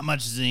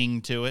much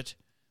zing to it,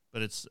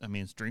 but it's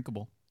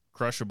drinkable.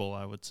 Crushable,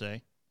 I would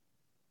say.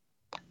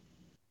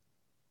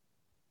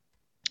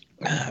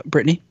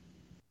 Brittany?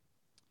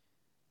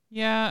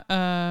 Yeah,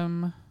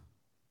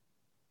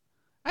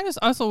 I just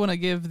also want to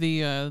give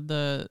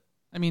the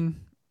I mean,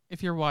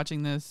 if you're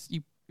watching this,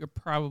 you're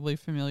probably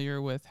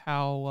familiar with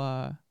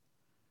how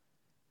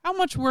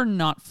much we're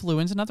not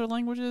fluent in other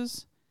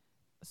languages.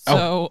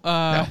 So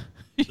no.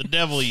 The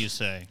devil, you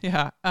say.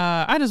 Yeah.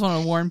 I just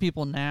want to warn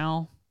people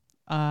now.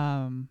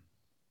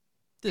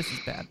 This is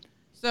bad.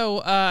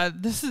 So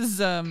this is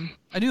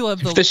I do love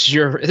If the this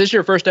is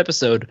your first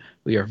episode,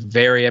 we are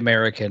very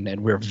American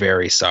and we're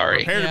very sorry.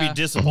 Prepare to Yeah. be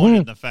disappointed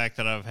in the fact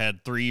that I've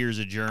had 3 years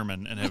of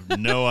German and have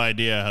no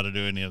idea how to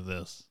do any of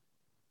this.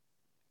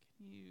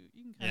 you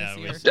can kind Yeah, of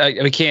we- see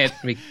her. We can't.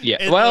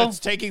 It- Well, it's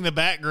taking the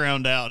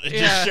background out and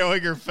Yeah. just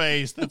showing her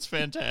face. That's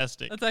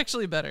fantastic. That's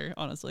actually better,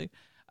 honestly.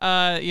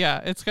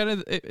 Yeah, it's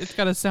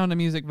got a Sound of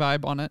Music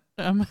vibe on it.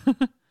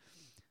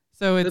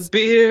 So the it's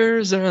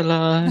beers are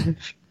alive.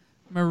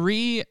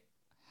 Marie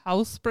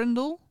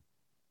Hausbrindel,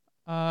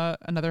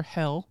 another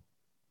hell.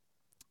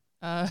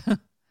 Yeah.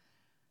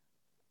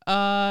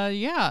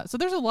 So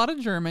there's a lot of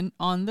German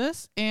on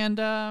this, and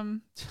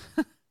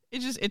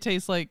it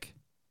tastes like,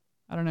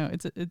 I don't know.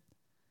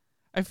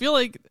 I feel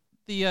like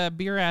the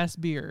beer ass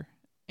beer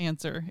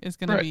answer is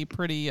going Right. to be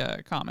pretty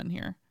common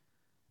here.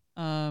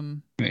 I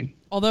mean,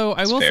 Although I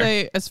That's will fair.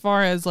 say, as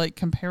far as like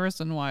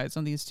comparison wise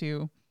on these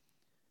two,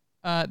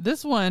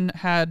 this one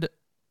had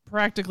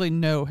practically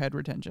no head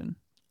retention.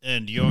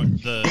 And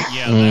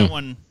that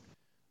one,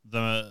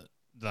 the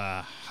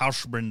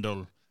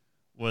Hausbrindel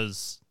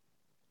was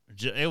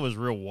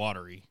real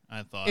watery.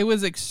 I thought It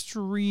was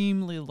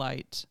extremely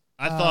light.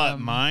 I thought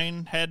um,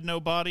 mine had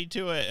no body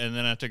to it, and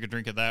then I took a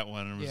drink of that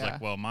one and was Yeah.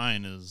 like, well,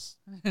 mine is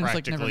It's like, never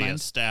practically a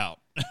mind. stout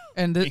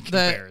And in the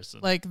comparison.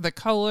 like the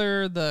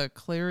color, the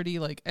clarity,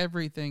 like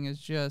everything is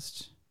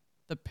just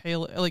the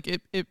pale. Like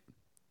it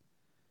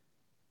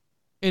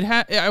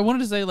had. I wanted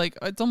to say like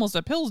it's almost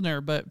a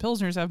pilsner, but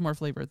pilsners have more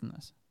flavor than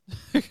this.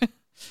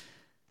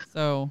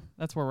 So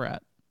that's where we're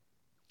at.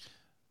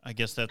 I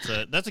guess that's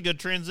a good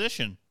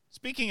transition.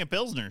 Speaking of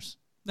pilsners,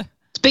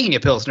 speaking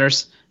of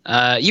pilsners,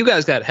 you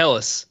guys got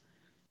Hellas.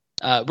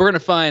 We're gonna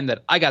find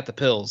that I got the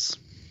pills.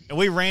 and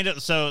we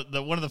so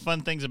one of the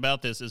fun things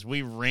about this is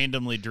we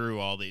randomly drew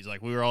all these.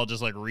 Like we were all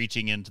just like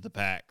reaching into the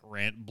pack,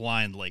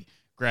 blindly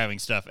grabbing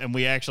stuff, and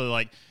we actually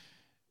like.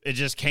 It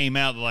just came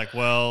out like,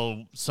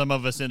 well, some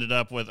of us ended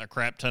up with a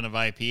crap ton of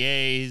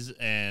IPAs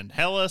and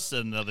Hellas,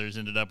 and others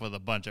ended up with a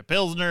bunch of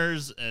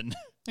Pilsners. And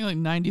I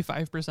think like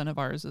 95% of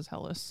ours is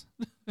Hellas.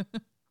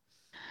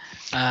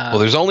 Well,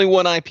 there's only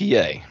one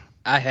IPA.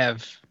 I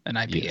have an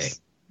IPA. Yes.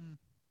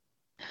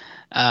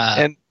 Uh,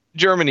 And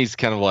Germany's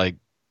kind of like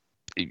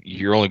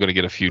you're only going to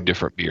get a few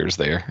different beers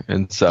there,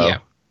 and so Yeah.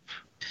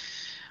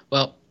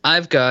 Well,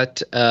 I've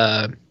got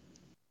the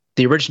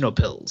original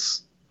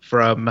pills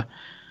from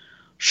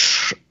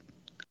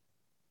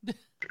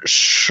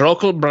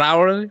Schlockel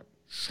Brauerei.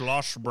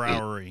 Schloss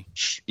Brewery.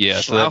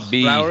 yeah, so that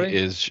B Brauerei?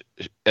 is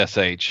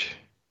SH.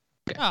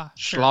 Ah,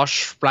 sure.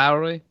 Schloss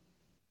Brauerei.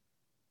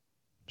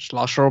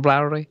 Schlosser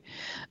Brauerei.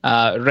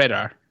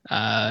 Radar.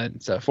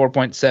 It's a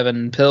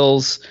 4.7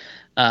 pills.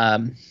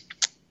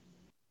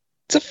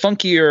 It's a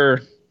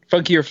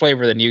funkier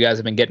flavor than you guys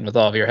have been getting with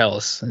all of your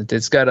Hellas.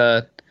 It's got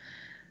a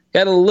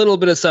little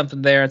bit of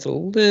something there. It's a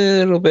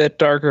little bit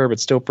darker, but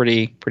still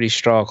pretty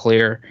straw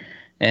clear.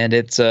 And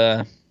it's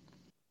been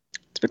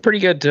pretty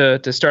good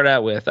to start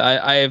out with.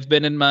 I have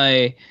been in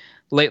my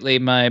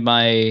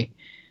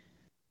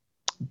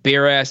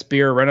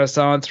beer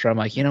renaissance where I'm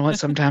like, you know what?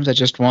 Sometimes I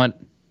just want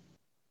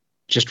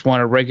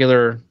a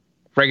regular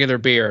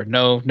beer,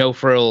 no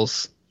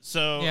frills.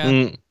 So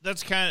Yeah.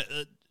 that's kind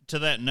of to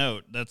that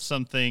note. That's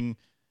something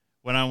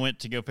when I went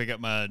to go pick up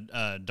my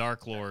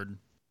Dark Lord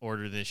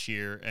order this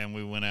year, and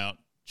we went out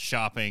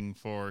shopping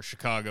for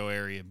Chicago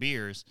area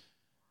beers.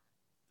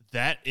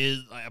 That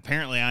is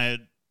apparently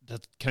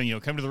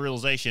come to the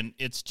realization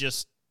it's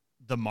just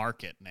the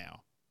market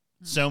now.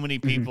 So many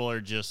people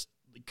are just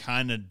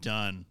kind of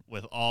done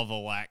with all the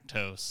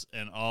lactose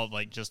and all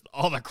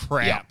the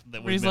crap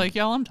that Where he's like,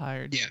 y'all, I'm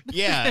tired.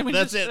 yeah, We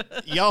that's just-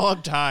 it. Y'all,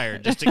 I'm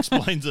tired. Just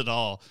explains it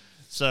all.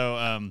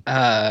 So,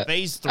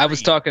 phase 3. I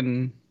was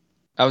talking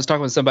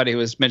with somebody who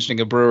was mentioning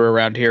a brewer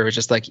around here who was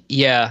just like,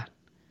 yeah,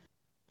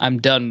 I'm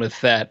done with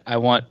that. I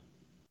want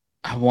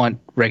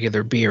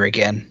regular beer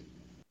again.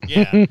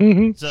 Yeah.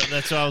 So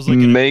that's what I was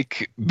looking at.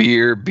 Make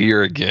beer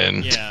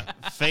again. Yeah.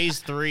 Phase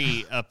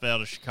 3 up out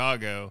of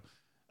Chicago.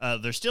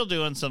 They're still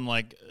doing some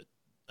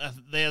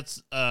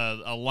that's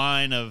a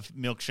line of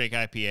milkshake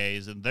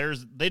IPAs, and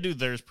they do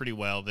theirs pretty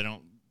well. They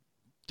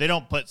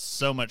don't put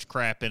so much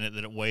crap in it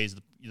that it weighs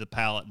the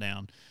palate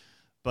down.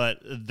 But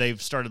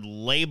they've started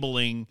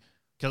labeling,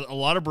 because a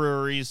lot of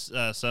breweries,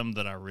 some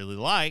that I really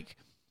like,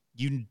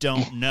 you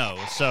don't know.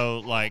 So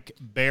like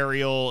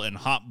Burial and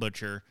Hop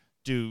Butcher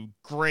do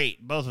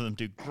great. Both of them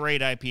do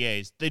great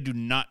IPAs. They do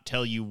not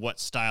tell you what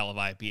style of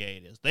IPA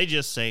it is. They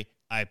just say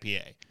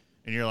IPA.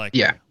 And you're like,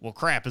 Yeah. well,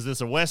 crap, is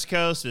this a West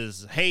Coast?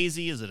 Is it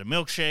hazy? Is it a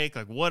milkshake?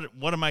 Like,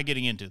 what am I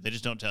getting into? They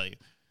just don't tell you.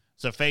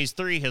 So Phase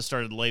 3 has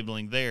started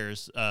labeling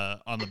theirs.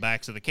 On the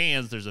backs of the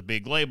cans, there's a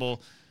big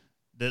label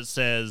that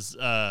says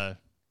no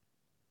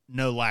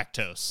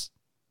lactose.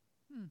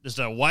 Just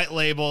a white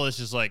label. It's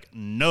just like,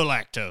 no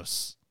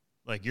lactose.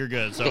 Like, you're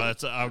good. So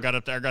I got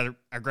up there.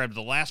 I grabbed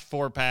the last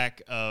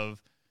 4-pack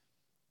of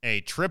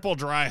a triple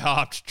dry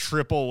hopped,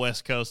 triple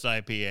West Coast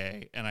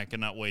IPA, and I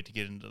cannot wait to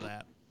get into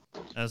that.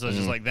 And so it's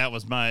just like, that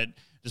was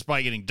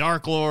despite getting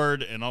Dark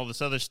Lord and all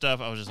this other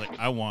stuff, I was just like,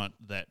 I want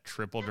that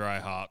triple dry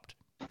hopped,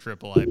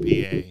 triple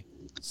IPA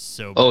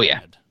so bad. Oh, yeah.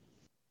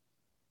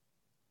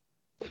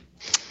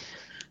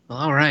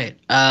 All right.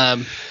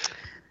 Back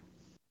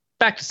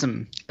to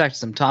some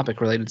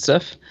topic related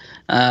stuff.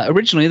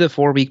 Originally, the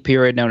 4-week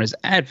period known as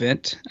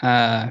Advent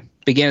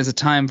began as a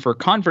time for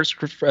converts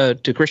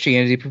to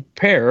Christianity to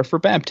prepare for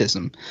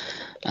baptism.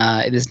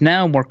 It is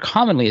now more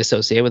commonly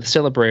associated with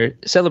the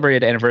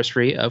celebrated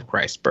anniversary of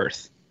Christ's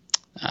birth.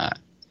 I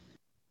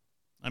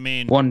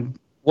mean, one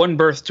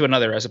birth to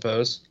another, I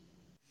suppose.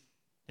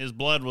 His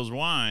blood was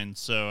wine,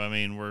 so I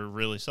mean, we're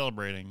really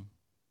celebrating.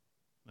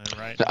 That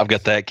right? I've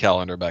got that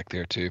calendar back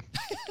there too.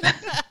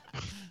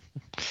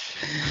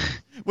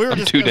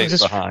 I'm 2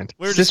 days behind.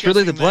 Is this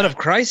really the blood of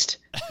Christ?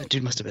 That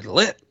dude must have been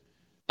lit.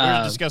 We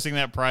were discussing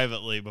that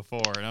privately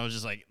before, and I was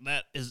just like,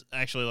 that is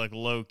actually like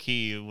low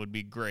key. It would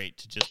be great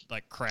to just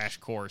like crash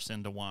course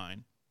into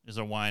wine. Is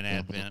a wine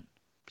advent.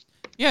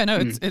 Yeah, no,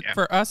 it's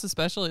for us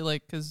especially,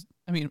 like, because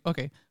I mean,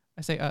 okay,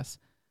 I say us,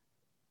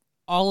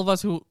 all of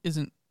us who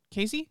isn't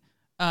Casey,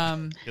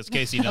 because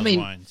Casey knows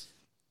wines.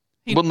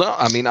 Well, no,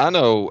 I mean, I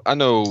know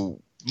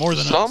more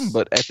than some, us.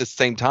 but at the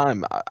same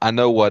time, I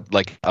know what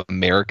like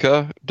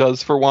America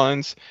does for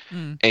wines,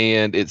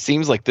 and it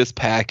seems like this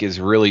pack is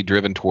really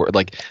driven toward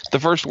like the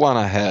first one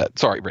I had.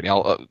 Sorry, Brittany,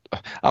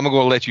 I'm going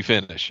to let you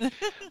finish.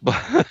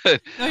 But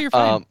no, you're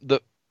fine.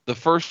 The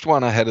first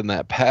one I had in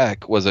that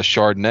pack was a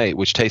Chardonnay,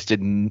 which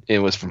it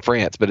was from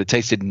France, but it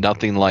tasted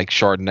nothing like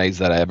Chardonnays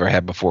that I ever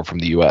had before from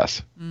the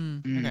U.S.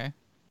 Okay.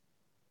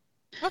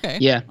 Okay.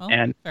 Yeah, well,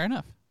 and fair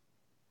enough.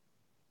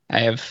 I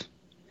have.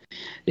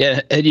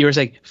 Yeah, and you were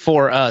saying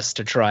for us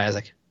to try. I was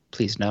like,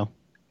 please no,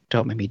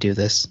 don't make me do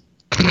this.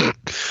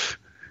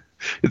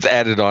 It's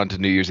added on to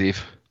New Year's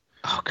Eve.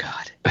 Oh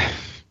God,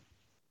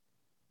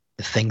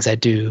 the things I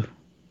do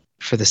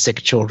for the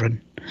sick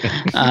children.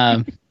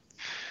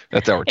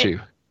 That's our two.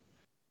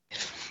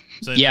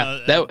 So, yeah,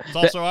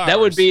 that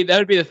would be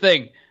the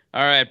thing.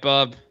 All right,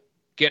 Bob,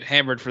 get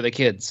hammered for the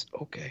kids.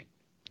 Okay.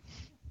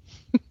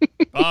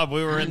 Bob,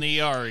 we were in the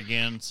ER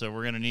again, so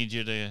we're gonna need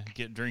you to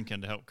get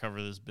drinking to help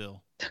cover this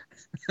bill.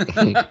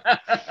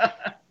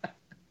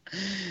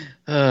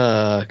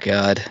 Oh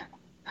God,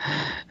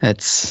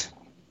 that's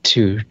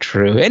too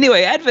true.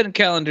 Anyway, Advent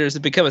calendars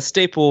have become a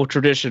staple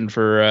tradition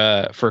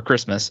for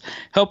Christmas,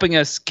 helping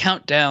us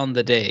count down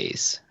the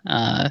days.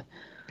 Well,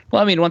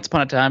 I mean, once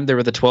upon a time there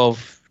were the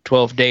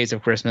 12 days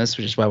of Christmas,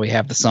 which is why we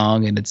have the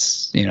song, and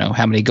it's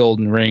how many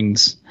golden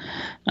rings.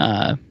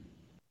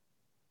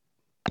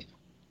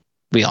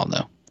 We all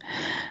know.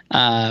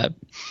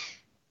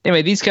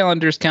 Anyway, these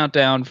calendars count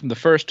down from the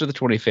 1st to the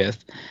 25th.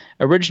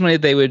 Originally,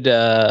 they would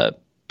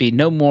be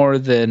no more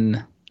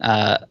than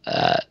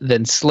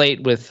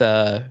slate with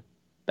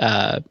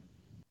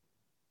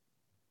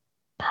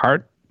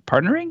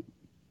partnering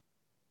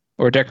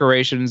or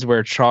decorations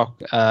where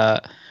chalk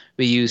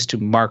we used to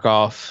mark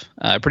off,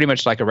 pretty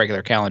much like a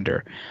regular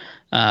calendar.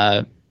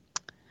 They've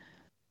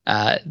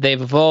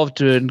evolved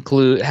to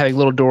include having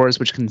little doors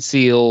which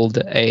concealed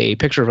a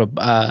picture of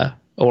a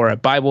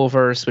Bible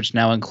verse, which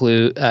now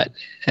include such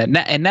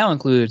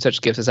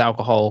gifts as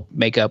alcohol,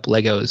 makeup,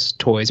 Legos,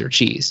 toys, or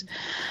cheese.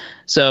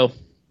 So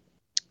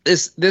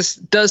this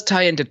does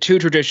tie into two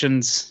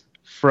traditions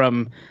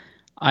from,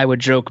 I would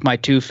joke, my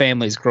two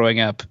families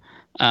growing up.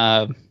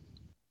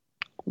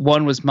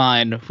 One was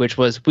mine, which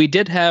was we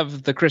did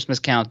have the Christmas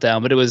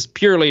countdown, but it was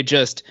purely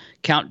just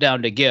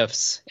countdown to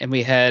gifts, and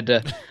we had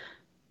a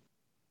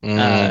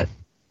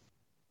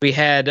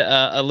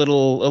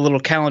little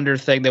calendar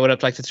thing that went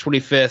up like the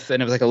 25th,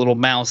 and it was like a little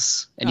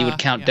mouse, and you would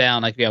count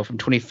down from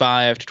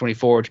 25 to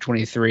 24 to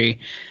 23,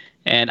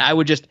 and I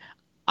would just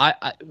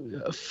I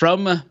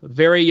from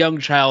very young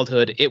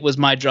childhood, it was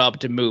my job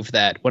to move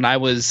that. When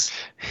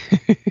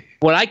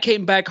I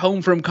came back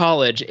home from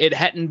college, it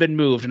hadn't been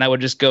moved, and I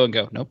would just go,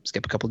 nope,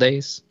 skip a couple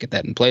days, get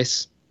that in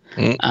place.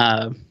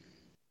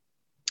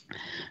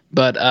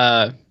 But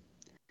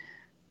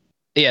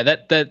yeah,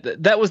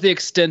 that was the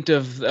extent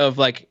of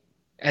like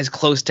as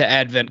close to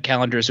Advent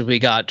calendars as we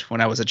got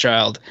when I was a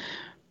child.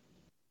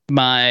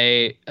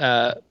 My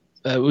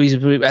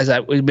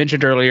we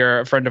mentioned earlier,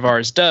 a friend of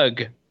ours,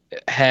 Doug,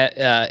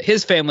 had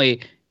his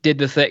family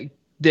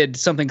did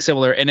something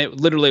similar, and it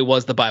literally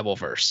was the Bible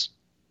verse.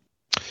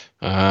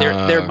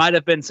 There might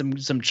have been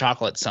some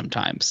chocolate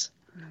sometimes,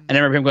 and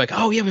I remember him going,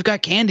 "Oh yeah, we've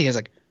got candy." I was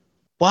like,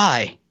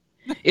 "Why?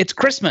 It's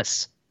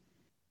Christmas.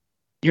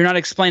 You're not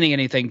explaining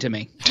anything to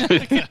me.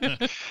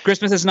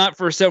 Christmas is not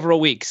for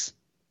several weeks."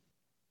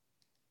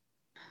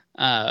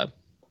 But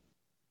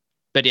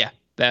yeah,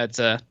 that's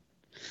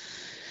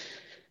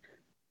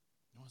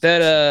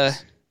that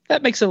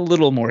makes a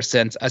little more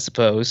sense, I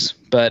suppose.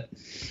 But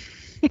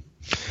all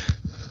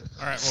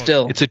right, well,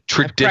 still, it's a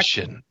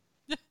tradition.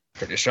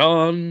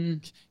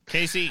 Tradition.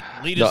 Casey,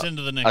 lead us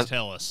into the next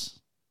Hellas.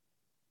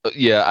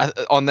 Yeah,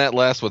 on that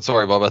last one,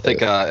 sorry, Bob. I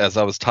think as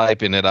I was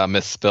typing it, I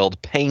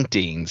misspelled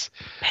paintings.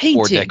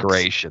 Or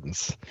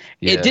decorations.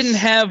 Yes. It didn't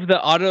have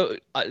the auto,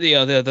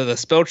 the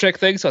spell check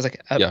thing. So I was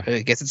like, I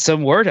guess it's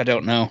some word I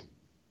don't know.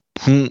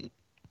 It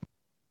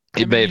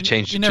may have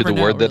changed you it to never the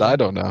know, word that really. I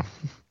don't know.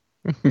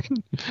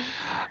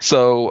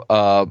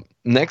 So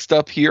next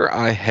up here,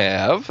 I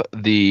have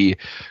the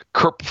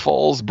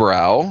Kirpfalls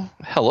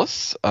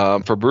Helles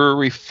for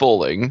Brewery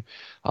Fulling.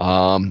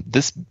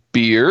 This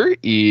beer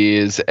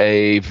is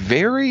a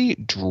very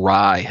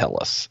dry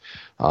Helles,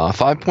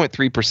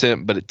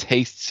 5.3%, but it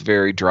tastes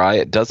very dry.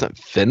 It doesn't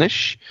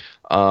finish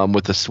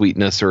with the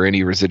sweetness or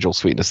any residual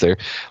sweetness there.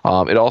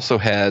 It also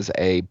has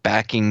a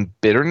backing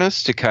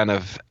bitterness to kind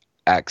of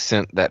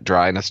accent that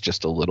dryness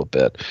just a little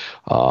bit.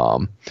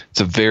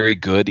 It's a very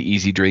good,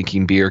 easy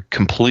drinking beer,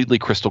 completely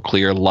crystal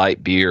clear,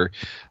 light beer.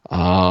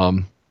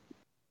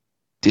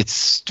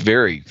 It's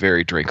very,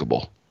 very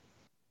drinkable.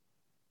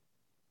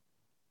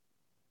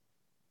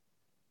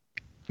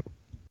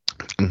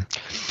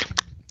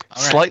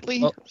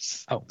 Slightly,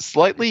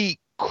 slightly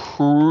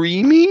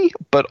creamy,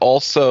 but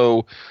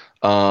also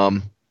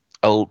the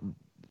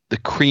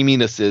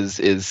creaminess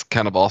is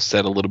kind of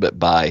offset a little bit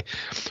by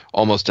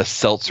almost a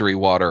seltzery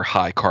water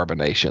high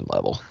carbonation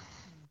level.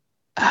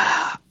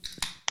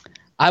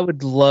 I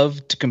would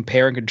love to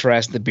compare and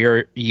contrast the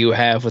beer you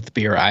have with the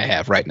beer I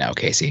have right now,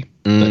 Casey.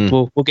 But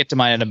we'll get to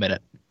mine in a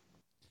minute.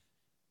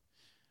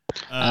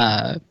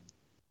 So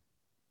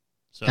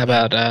how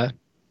about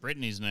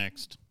Brittany's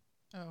next?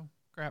 Oh,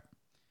 crap.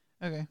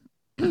 Okay.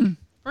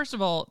 First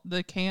of all,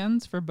 the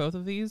cans for both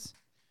of these,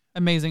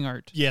 amazing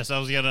art. Yes, I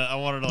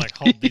wanted to like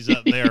hold these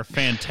up. They are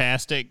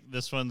fantastic.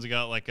 This one's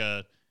got like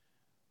a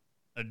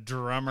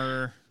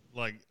drummer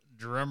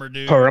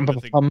dude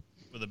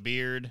with a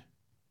beard.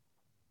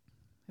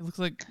 It looks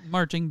like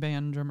marching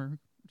band drummer.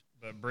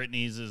 But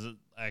Brittany's is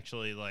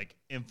actually like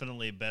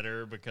infinitely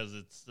better because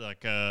it's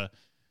like I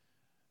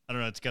don't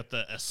know, it's got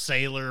a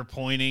sailor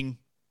pointing.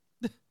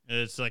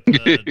 It's like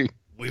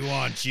we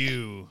want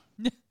you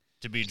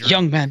to be drunk.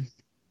 Young man.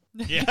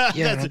 Yeah,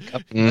 Yeah,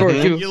 for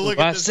you look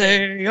at this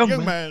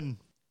young man.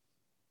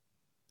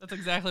 That's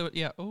exactly what.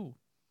 Yeah. Oh,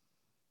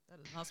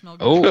 that does not smell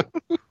good.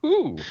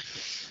 Oh.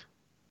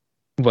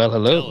 Well,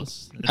 hello.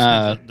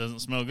 It doesn't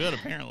smell good,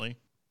 apparently.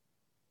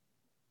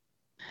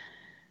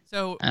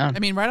 So, I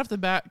mean, right off the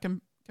bat,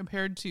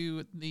 compared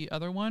to the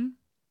other one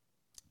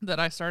that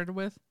I started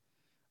with,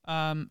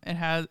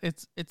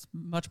 it's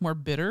much more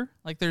bitter.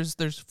 Like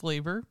there's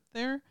flavor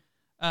there,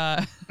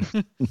 as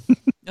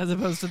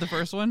opposed to the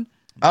first one.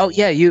 Oh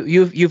yeah,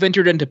 you've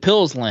entered into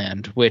Pils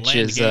land, which Landgang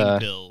is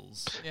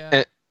Pils.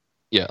 Yeah.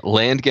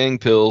 Landgang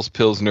Pils,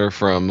 Pilsner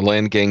from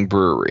Landgang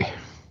Brewery.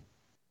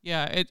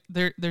 Yeah,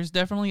 there's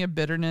definitely a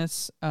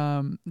bitterness.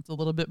 It's a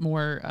little bit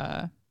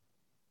more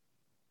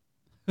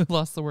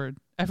lost the word.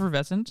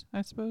 Effervescent,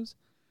 I suppose.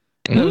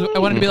 I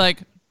wanted to be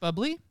like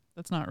bubbly.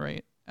 That's not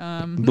right.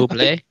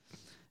 Bubbly.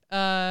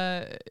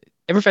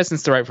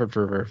 Effervescent's the right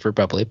word for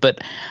bubbly,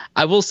 but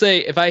I will say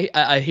if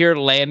I hear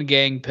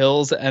Landgang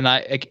Pils and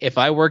if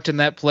I worked in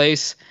that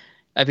place,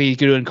 I'd be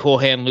doing Cool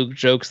Hand Luke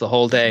jokes the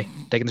whole day.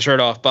 Taking the shirt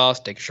off,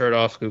 boss. Take your shirt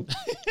off.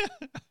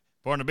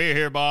 Pouring a beer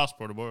here, boss.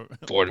 Pour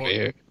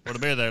the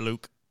beer there,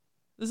 Luke.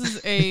 This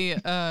is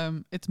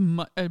it's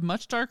a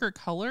much darker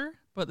color,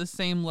 but the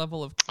same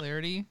level of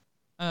clarity.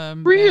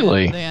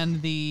 Really?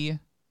 Than the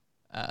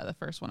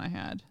first one I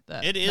had.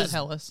 That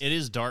Helles. It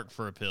is dark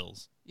for a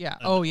Pils. Yeah.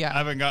 I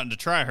haven't gotten to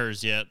try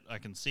hers yet. I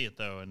can see it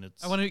though, and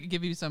it's. I want to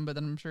give you some, but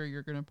then I'm sure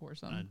you're gonna pour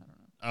some. I don't know.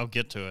 I'll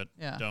get to it.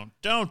 Yeah.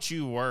 Don't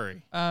you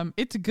worry.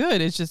 It's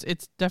good.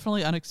 It's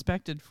definitely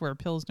unexpected for a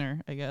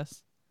Pilsner, I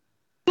guess.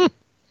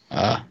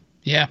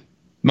 Yeah.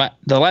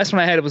 The last one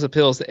I had was a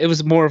Pils. It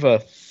was more of a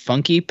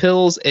funky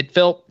Pils. It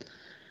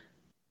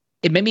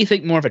made me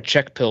think more of a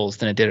Czech Pils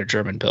than it did a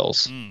German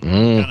Pils.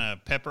 Kind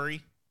of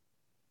peppery.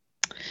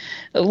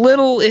 A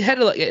little. It had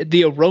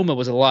the aroma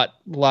was a lot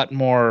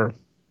more.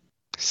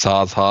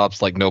 Saaz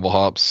hops, like noble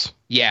hops.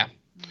 Yeah.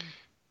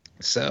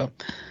 So,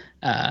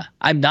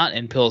 I'm not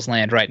in Pils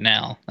land right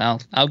now.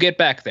 I'll get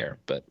back there,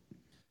 but.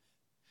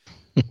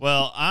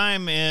 Well,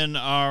 I'm in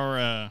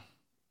our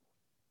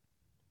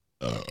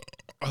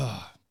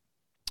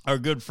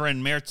good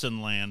friend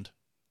Märzen land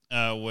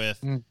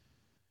with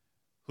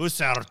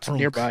Husartrunk.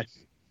 Nearby.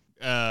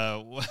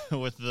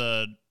 With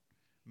the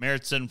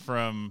Märzen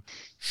from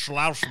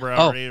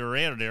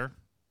Schlausbrauerei.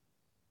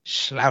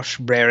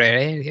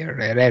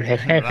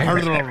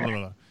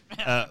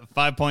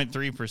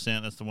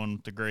 5.3%. That's the one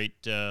with the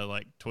great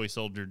like toy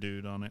soldier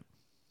dude on it.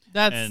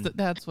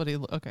 That's what he.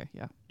 Okay,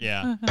 yeah.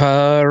 Yeah.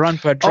 Run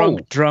for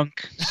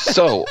drunk.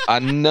 So I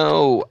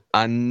know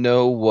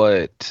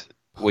what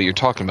you're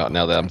talking about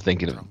now that I'm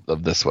thinking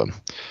of this one.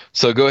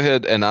 So go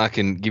ahead and I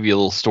can give you a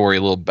little story,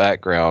 a little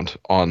background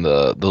on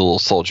the little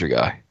soldier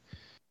guy.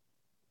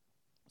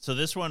 So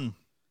this one,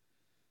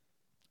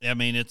 I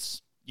mean, I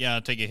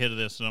take a hit of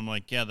this and I'm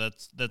like, yeah,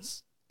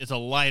 it's a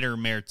lighter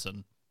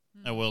Märzen,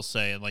 I will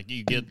say. Like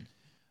you get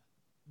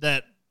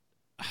that.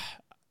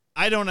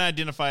 I don't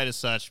identify it as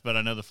such, but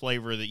I know the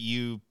flavor that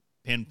you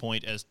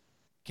pinpoint as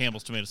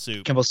Campbell's tomato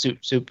soup. Campbell's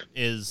soup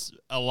is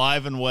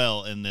alive and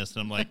well in this,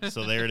 and I'm like,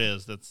 so there it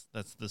is. That's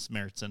this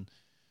Märzen.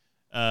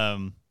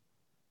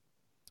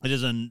 It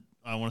is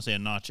I want to say a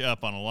notch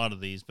up on a lot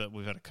of these, but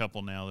we've had a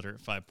couple now that are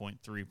at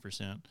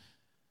 5.3%.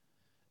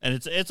 And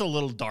it's a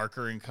little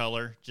darker in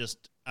color,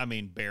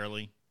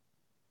 barely.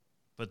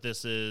 But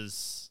this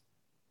is,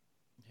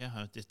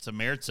 it's a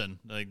Märzen.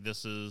 Like,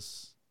 this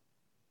is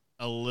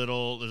there's a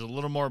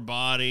little more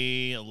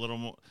body, a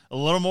little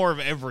more of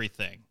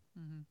everything.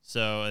 Mm-hmm.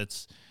 So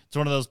it's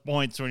one of those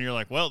points when you're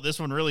like, well, this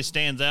one really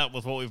stands out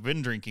with what we've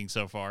been drinking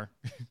so far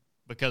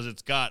because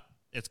it's got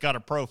a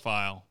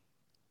profile.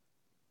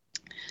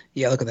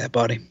 Yeah, look at that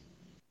body.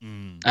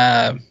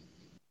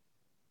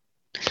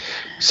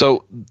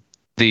 So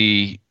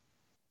the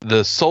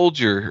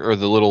soldier or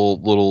the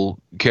little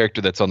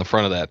character that's on the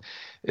front of that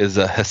is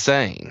a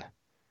Hussein.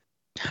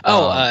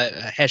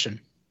 Hessian.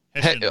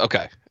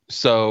 Okay,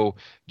 so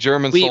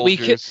German We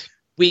soldiers.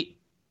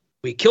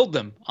 we killed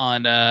them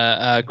on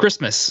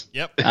Christmas.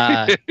 Yep.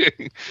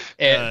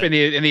 In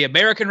the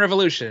American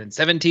Revolution,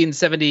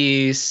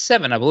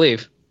 1777, I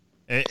believe.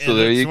 So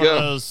there you one go.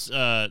 Of those,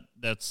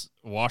 that's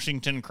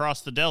Washington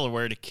crossed the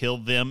Delaware to kill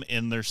them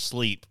in their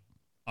sleep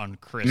on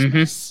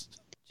Christmas.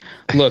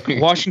 Look,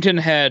 Washington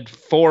had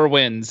 4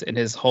 wins in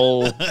his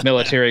whole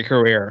military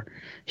career.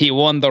 He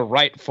won the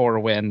right 4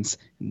 wins.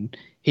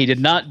 He did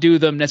not do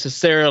them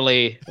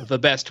necessarily the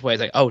best ways.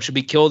 Like, oh, should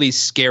we kill these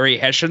scary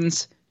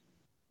Hessians?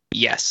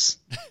 Yes.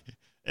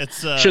 It's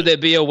Should they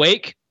be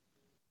awake?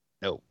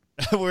 No.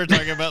 we were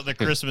talking about the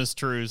Christmas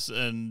truce,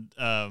 and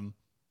when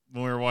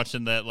we were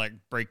watching that like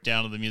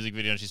breakdown of the music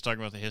video, and she's talking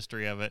about the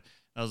history of it,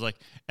 I was like,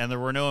 and there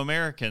were no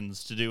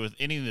Americans to do with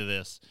any of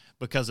this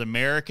because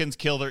Americans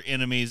kill their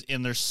enemies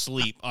in their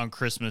sleep on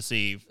Christmas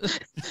Eve.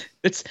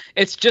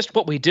 It's just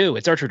what we do.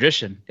 It's our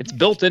tradition. It's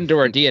built into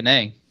our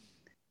DNA.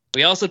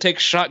 We also take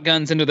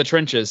shotguns into the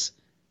trenches.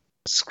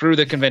 Screw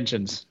the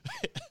conventions.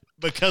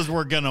 Because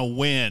we're gonna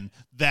win.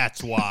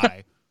 That's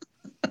why.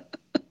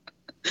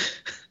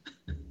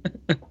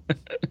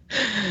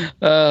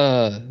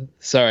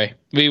 Sorry,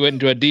 we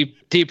went into a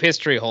deep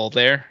history hole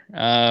there.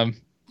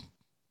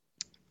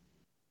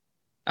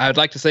 I would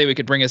like to say we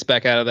could bring us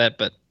back out of that,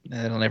 but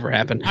that'll never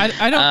happen. I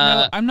don't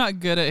know. I'm not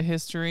good at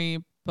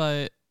history,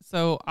 but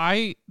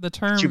the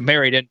term You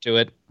married into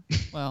it.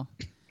 well,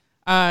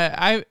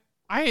 I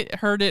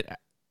heard it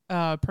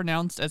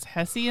pronounced as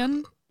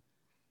Hessian,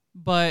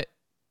 but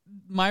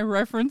my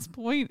reference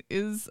point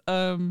is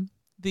as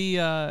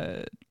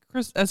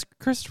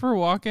Christopher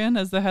Walken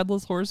as the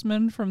Headless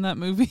Horseman from that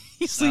movie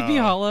Sleepy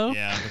Hollow.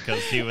 Yeah,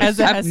 because he was As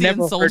a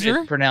Hessian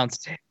soldier.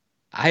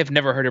 I have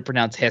never heard it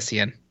pronounced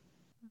Hessian.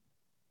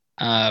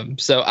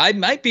 So I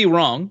might be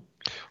wrong.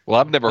 Well,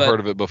 I've never heard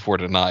of it before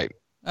tonight.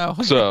 Oh,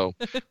 okay. So,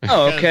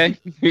 okay.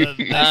 They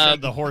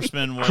said the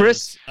horseman was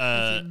Chris-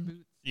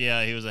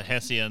 yeah, he was a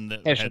Hessian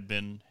that Hessian. had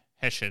been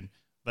Hessian,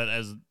 but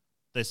as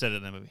they said it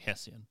in the movie,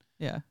 Hessian.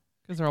 Yeah,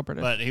 because they're all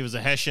British. But he was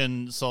a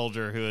Hessian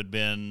soldier who had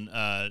been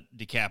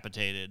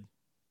decapitated.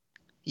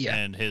 Yeah.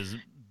 And his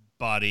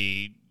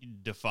body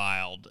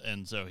defiled,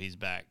 and so he's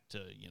back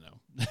to,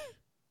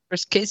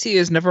 Chris Casey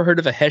has never heard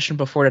of a Hessian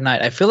before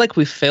tonight. I feel like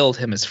we failed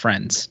him as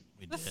friends.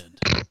 we did.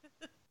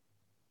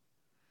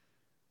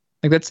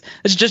 Like that's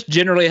just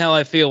generally how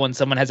I feel when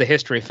someone has a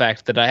history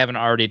fact that I haven't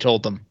already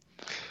told them.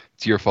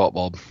 it's your fault,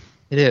 Bob.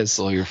 It is. It's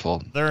all your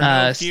fault. There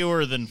are no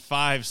fewer than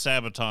 5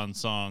 Sabaton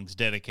songs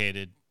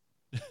dedicated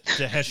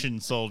to Hessian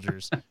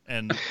soldiers.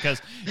 And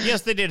because,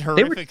 yes, they did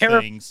horrific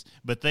things,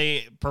 but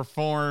they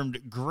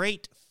performed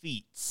great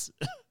feats.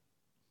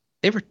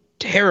 They were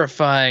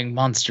terrifying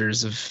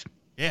monsters of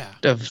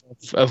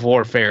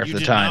warfare You at the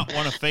did time. not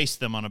want to face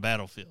them on a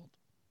battlefield.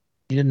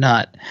 You did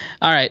not.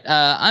 All right,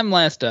 I'm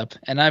last up,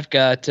 and I've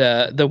got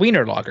the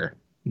Wiener Lager.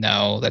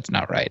 No, that's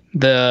not right.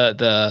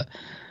 The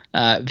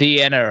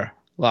Vienna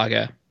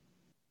Lager.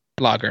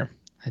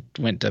 I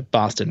went to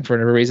Boston for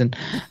whatever reason,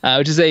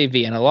 which is a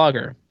Vienna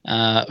Lager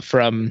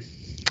from.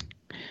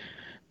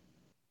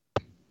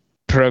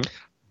 Good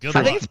I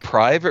luck. think it's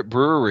Private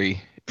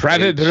Brewery.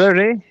 Private H.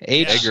 Brewery.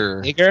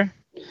 Egger.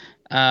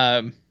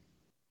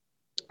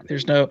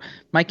 There's no.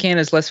 My can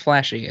is less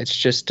flashy. It's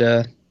just.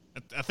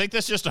 I think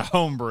that's just a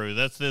homebrew.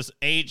 That's this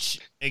H.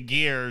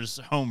 Aguirre's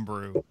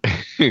homebrew.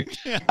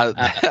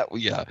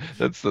 Yeah,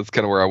 that's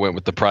kind of where I went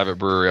with the Private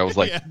Brewery. I was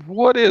like, Yeah.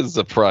 What is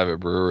a private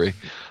brewery?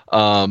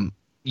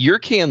 Your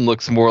can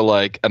looks more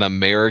like an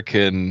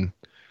American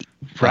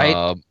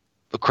Right.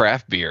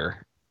 Craft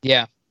beer.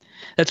 Yeah,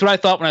 that's what I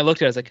thought when I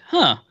looked at it. I was like,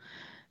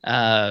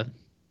 huh.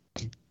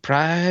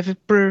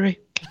 Private Brewery.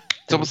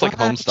 It's almost like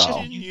home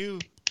style. You.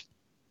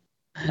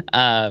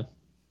 Now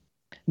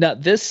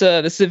this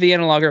is a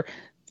Vienna Lager.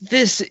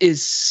 This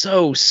is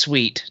so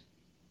sweet.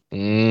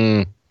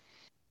 Mm.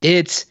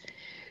 It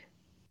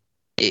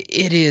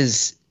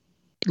is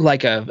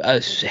like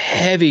a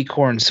heavy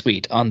corn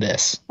sweet on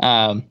this.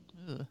 Ugh.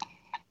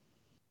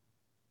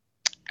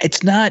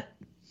 It's not.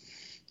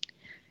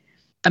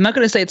 I'm not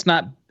going to say it's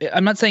not.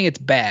 I'm not saying it's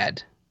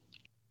bad,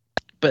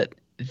 but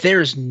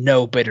there's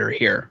no bitter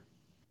here.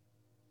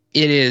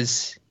 It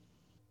is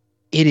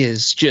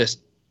just.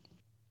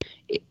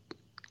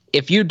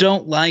 If you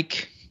don't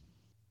like,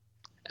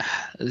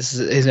 this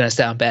is going to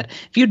sound bad.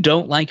 If you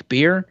don't like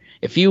beer,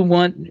 if you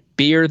want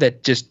beer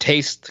that just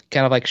tastes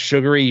kind of like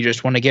sugary, you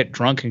just want to get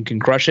drunk and can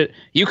crush it,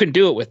 you can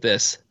do it with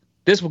this.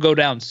 This will go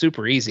down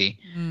super easy,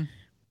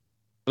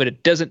 but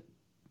it doesn't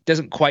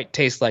quite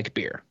taste like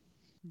beer.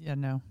 Yeah,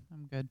 no,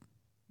 I'm good.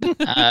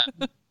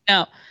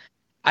 Now,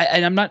 I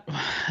don't want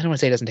to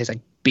say it doesn't taste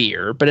like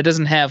beer, but it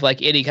doesn't have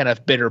like any kind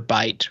of bitter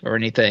bite or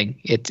anything.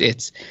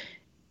 It's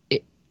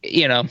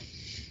you know.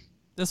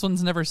 This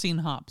one's never seen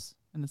hops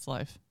in its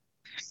life.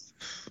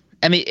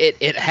 I mean,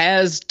 it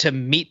has to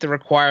meet the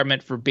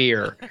requirement for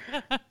beer,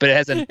 but it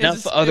has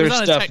enough other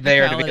stuff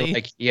there to be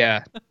like,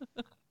 yeah.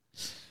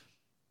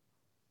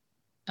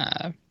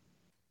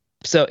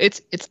 So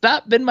it's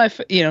not been my,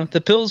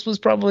 the Pils was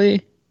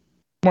probably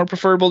more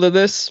preferable to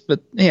this,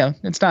 but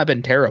it's not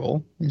been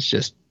terrible. It's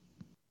just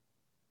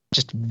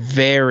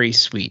very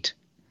sweet.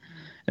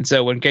 And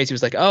so when Casey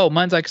was like, "Oh,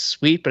 mine's like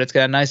sweet, but it's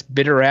got a nice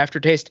bitter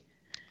aftertaste,"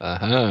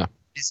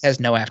 this has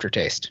no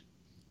aftertaste.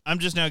 I'm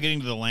just now getting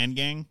to the Land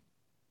Gang.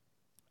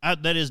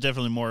 That is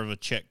definitely more of a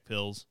Czech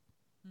Pils.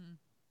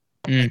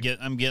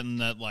 I'm getting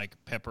that like the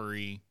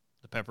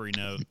peppery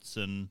notes,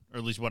 or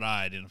at least what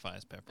I identify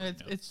as peppery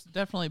notes. It's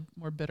definitely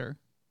more bitter.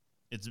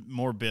 It's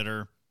more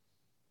bitter.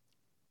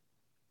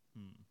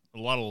 A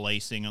lot of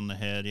lacing on the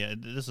head. Yeah,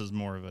 this is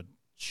more of a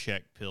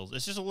Czech Pils.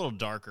 It's just a little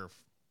darker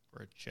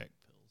for a Czech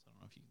Pils. I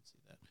don't know if you can see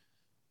that.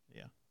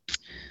 Yeah.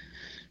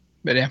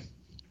 But yeah.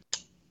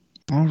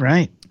 All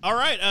right.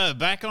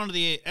 Back onto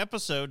the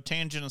episode.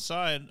 Tangent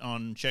aside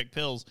on Czech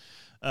Pils.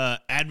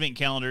 Advent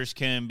calendars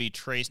can be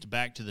traced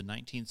back to the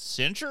 19th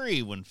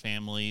century when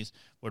families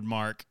would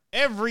mark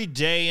every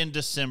day in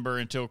December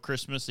until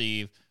Christmas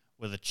Eve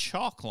with a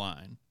chalk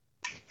line.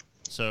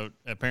 So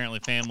apparently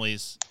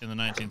families in the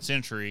 19th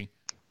century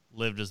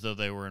lived as though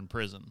they were in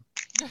prison.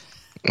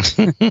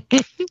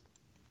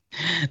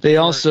 They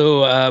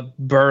also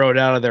burrowed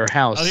out of their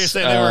house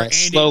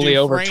slowly Dufresne.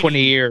 Over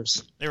 20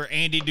 years. They were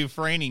Andy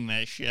Dufresneing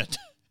that shit.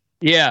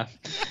 Yeah.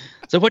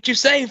 So what you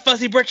say,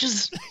 fuzzy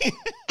britches?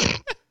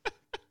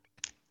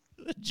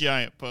 The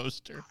giant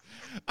poster.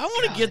 I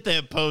want to get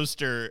that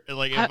poster.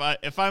 Like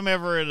if I'm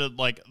ever at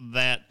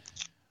that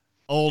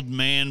old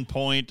man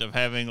point of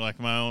having like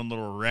my own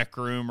little rec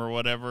room or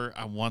whatever,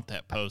 I want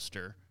that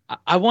poster.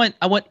 I want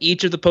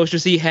each of the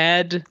posters he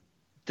had.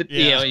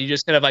 You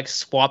just kind of like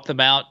swap them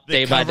out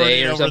day by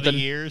day or something. The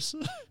years.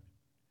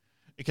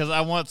 Because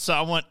I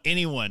want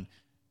anyone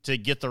to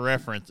get the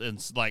reference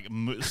and like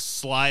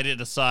slide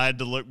it aside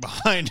to look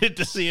behind it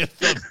to see if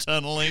they're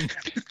tunneling.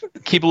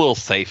 Keep a little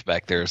safe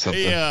back there or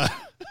something. Yeah.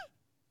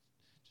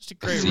 Just a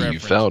great reference. You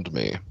found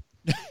me.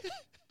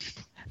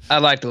 I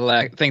like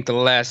to think the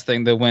last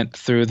thing that went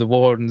through the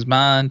warden's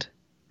mind,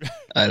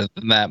 other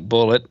than that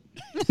bullet.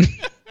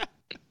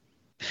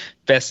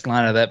 Best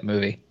line of that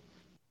movie.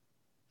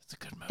 It's a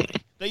good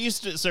movie. They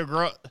used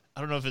to I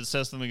don't know if it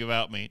says something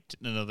about me.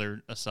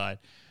 Another aside.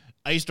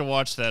 I used to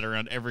watch that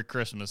around every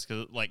Christmas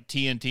because like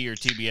TNT or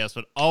TBS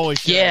would always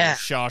show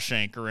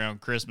Shawshank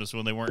around Christmas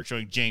when they weren't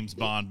showing James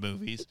Bond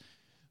movies.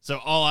 So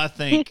all I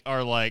think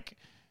are like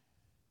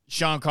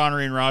Sean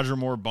Connery and Roger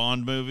Moore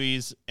Bond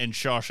movies and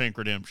Shawshank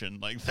Redemption,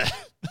 like that.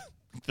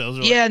 Those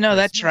are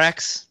that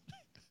tracks.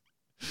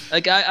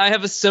 Like I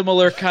have a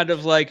similar kind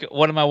of like,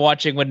 what am I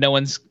watching when no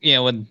one's,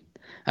 when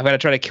I've got to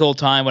try to kill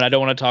time when I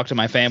don't want to talk to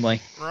my family.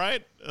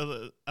 Right?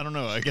 I don't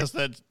know. I guess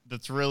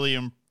that's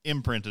really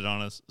imprinted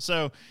on us.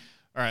 So,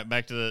 all right,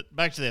 back to the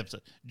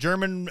episode.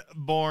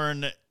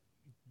 German-born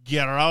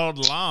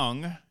Gerald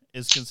Lang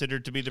is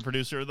considered to be the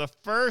producer of the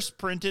first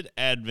printed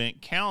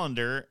Advent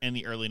calendar in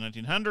the early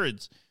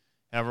 1900s.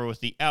 However, with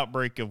the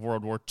outbreak of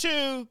World War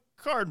II,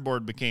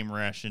 cardboard became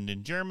rationed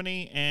in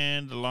Germany,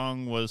 and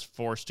Lang was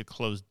forced to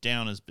close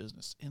down his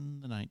business in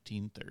the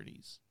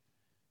 1930s.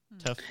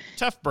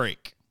 Tough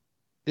break.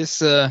 This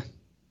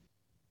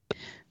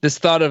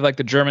thought of like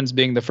the Germans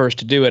being the first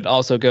to do it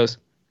also goes,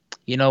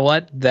 you know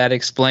what? That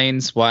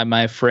explains why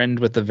my friend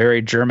with the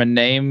very German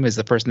name is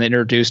the person that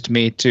introduced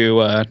me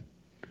to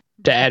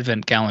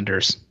Advent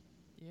calendars.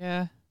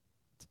 Yeah.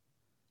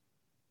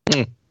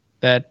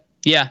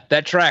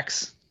 That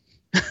tracks.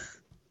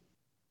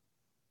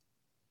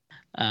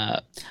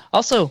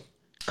 Also,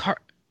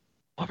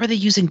 what were they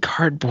using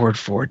cardboard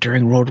for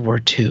during World War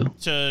II?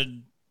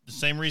 The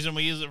same reason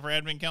we use it for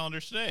Advent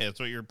calendars today. That's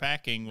what you're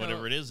packing,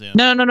 whatever it is in.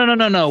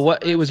 No.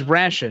 What it was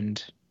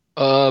rationed.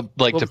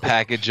 To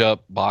package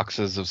up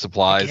boxes of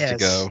supplies to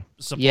go.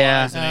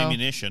 Supplies and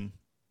ammunition.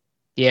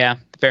 Yeah,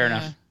 fair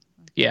enough.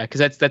 Yeah,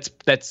 because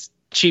that's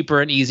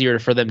cheaper and easier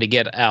for them to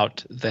get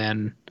out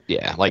than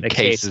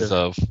cases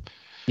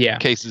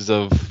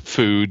of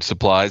food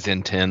supplies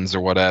in tins or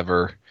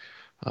whatever.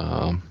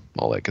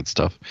 All that good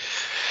stuff.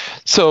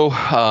 So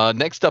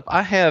next up,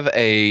 I have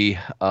a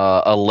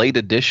late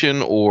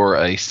addition or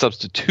a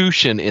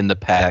substitution in the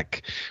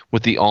pack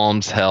with the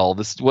Alms Hell.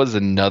 This was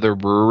another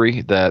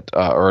brewery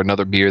or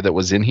another beer that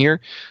was in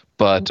here,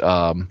 but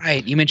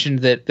right. You mentioned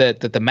that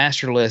the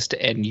master list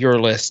and your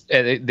list,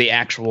 the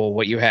actual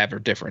what you have, are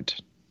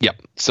different.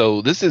 Yep.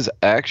 So this is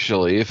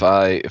actually, if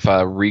I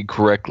read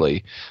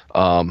correctly,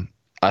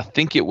 I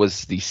think it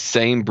was the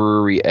same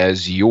brewery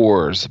as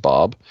yours,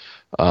 Bob.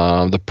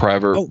 The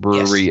private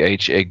brewery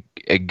H.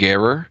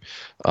 Aguirre,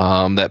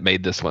 that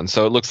made this one.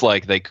 So it looks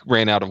like they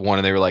ran out of one,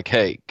 and they were like,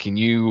 "Hey, can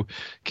you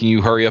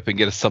hurry up and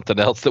get us something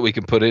else that we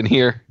can put in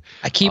here?"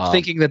 I keep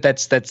thinking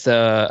that's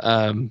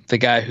the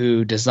guy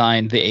who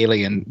designed the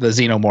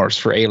xenomorphs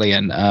for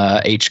Alien,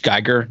 H.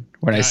 Geiger.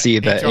 When I see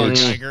the H.R. H.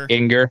 Geiger.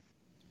 Giger.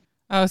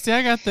 Oh, see,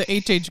 I got the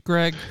H.H.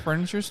 Gregg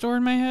furniture store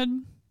in my head.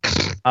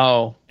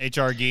 Oh,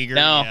 H.R. Giger.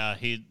 No.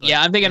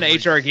 Yeah, I'm thinking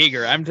H.R.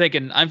 Giger. I'm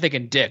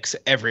thinking dicks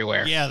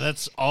everywhere. Yeah,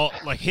 that's all.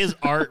 Like his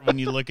art. When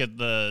you look at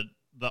the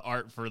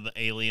art for the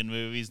Alien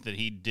movies that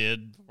he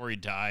did before he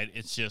died,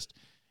 it's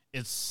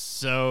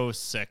so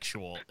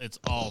sexual. It's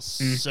all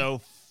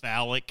so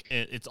phallic.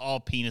 It's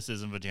all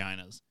penises and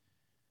vaginas.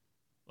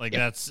 Like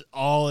that's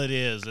all it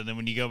is. And then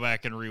when you go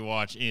back and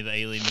rewatch any of the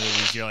Alien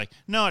movies, you're like,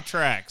 no, it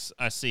tracks.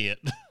 I see it.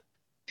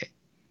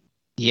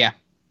 Yeah.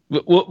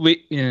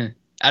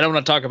 I don't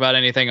want to talk about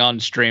anything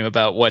on stream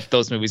about what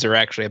those movies are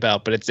actually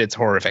about, but it's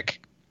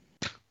horrific.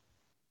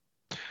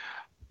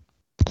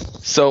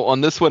 So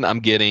on this one, I'm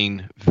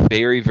getting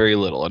very, very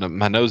little, and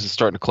my nose is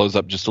starting to close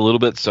up just a little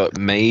bit. So it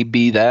may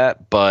be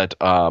that, but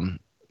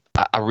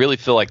I really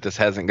feel like this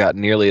hasn't got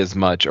nearly as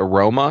much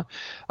aroma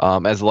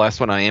as the last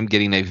one. I am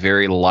getting a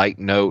very light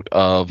note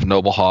of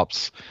noble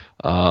hops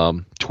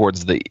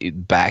towards the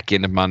back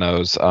end of my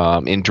nose.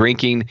 In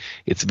drinking,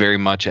 it's very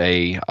much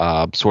a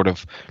sort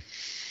of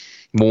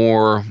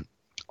more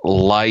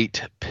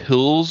light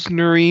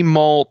pilsnery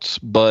malt,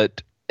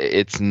 but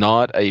it's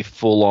not a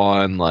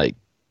full-on, like,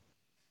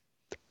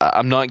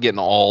 I'm not getting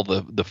all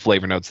the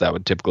flavor notes that I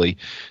would typically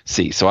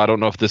see. So I don't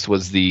know if this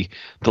was the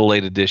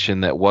late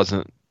edition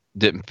that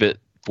didn't fit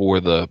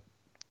for the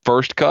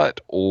first cut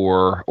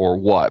or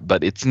what,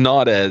 but it's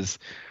not as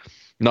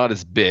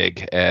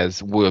big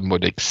as one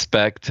would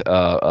expect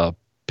a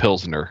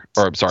Pilsner,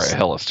 or I'm sorry, a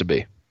Helles to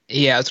be.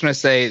 Yeah, I was going to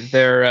say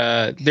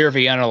their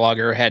Vienna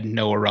lager had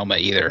no aroma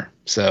either.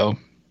 So,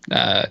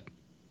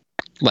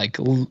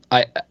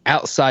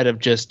 outside of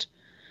just,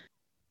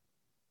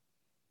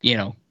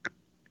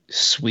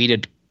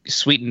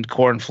 sweetened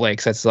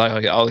cornflakes, that's all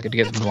I could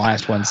get from the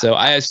last one. So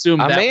I assume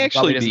that one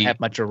probably doesn't have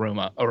much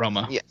aroma.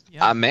 Yeah,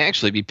 I may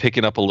actually be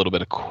picking up a little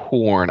bit of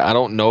corn. I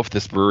don't know if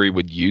this brewery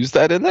would use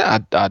that in there.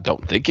 I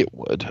don't think it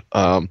would.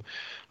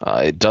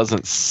 It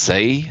doesn't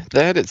say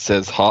that. It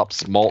says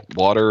hops, malt,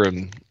 water,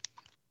 and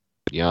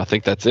I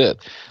think that's it.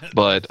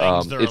 But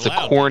it's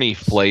a corny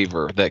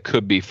flavor that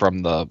could be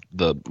from the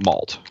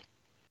malt.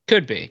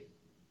 Could be.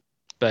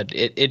 But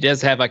it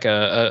does have like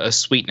a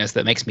sweetness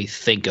that makes me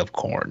think of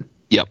corn.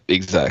 Yep,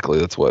 exactly.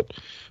 That's what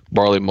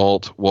barley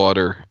malt,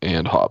 water,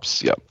 and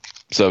hops. Yep.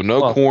 So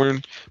no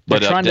corn,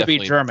 but they're trying to be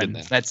definitely German.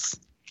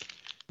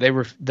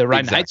 The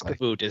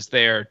Reinheitsgebot is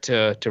there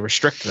to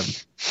restrict them.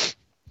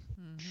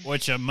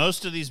 Which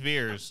most of these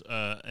beers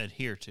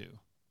adhere to.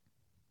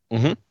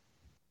 Mm-hmm.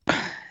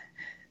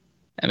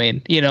 I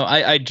mean,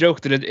 I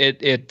joke that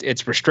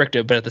it's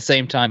restrictive, but at the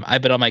same time,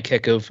 I've been on my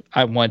kick of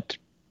I want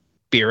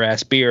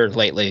beer-ass beer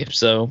lately,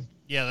 so...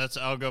 Yeah,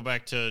 I'll go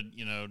back to,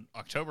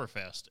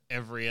 Oktoberfest.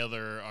 Every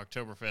other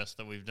Oktoberfest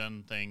that we've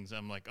done things,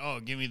 I'm like,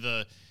 oh, give me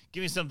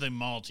something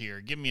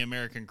maltier. Give me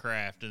American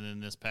Craft. And then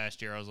this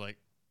past year, I was like,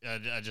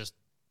 I just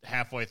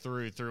halfway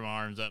threw my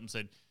arms up and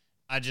said,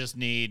 I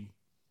need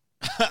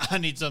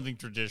something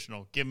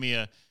traditional. Give me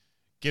a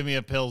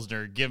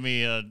Pilsner.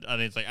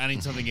 I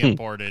need something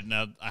imported.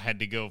 Now I had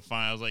to go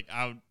find, I was like,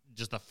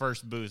 just the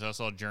first booth I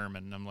saw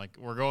German. And I'm like,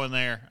 we're going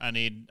there. I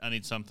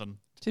need something.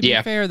 To be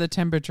fair, the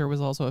temperature was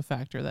also a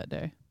factor that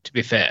day. To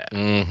be fair.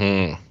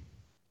 Mm-hmm.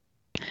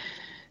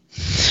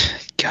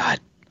 God,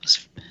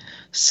 those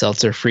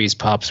seltzer freeze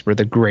pops were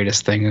the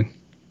greatest thing.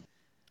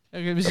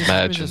 It was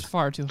just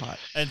far too hot.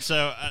 And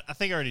so I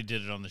think I already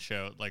did it on the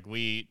show. Like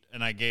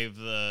I gave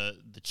the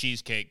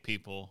cheesecake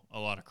people a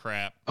lot of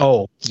crap.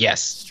 Oh,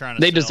 yes.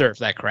 They deserve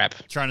that crap.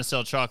 Trying to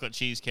sell chocolate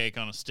cheesecake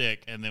on a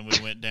stick, and then we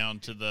went down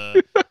to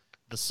the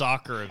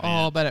soccer event.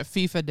 Oh, but at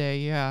FIFA Day,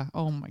 yeah.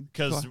 Oh my god.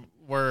 Because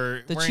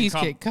we're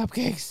cheesecake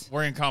cupcakes.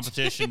 We're in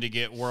competition to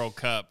get World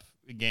Cup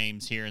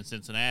games here in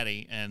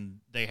Cincinnati, and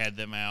they had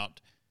them out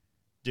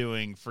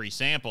doing free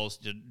samples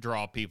to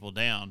draw people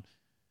down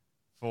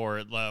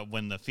for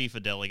when the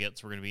FIFA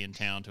delegates were going to be in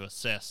town to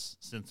assess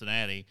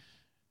Cincinnati.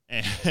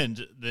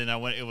 And then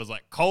it was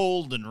like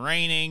cold and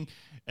raining,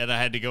 and I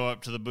had to go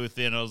up to the booth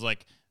then. I was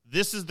like,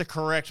 this is the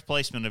correct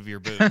placement of your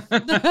booth. I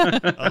went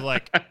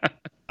up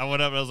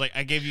and I was like,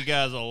 I gave you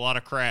guys a lot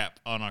of crap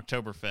on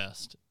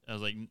Oktoberfest. I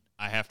was like,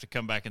 I have to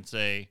come back and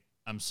say,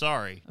 I'm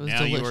sorry. Now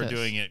delicious. You are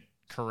doing it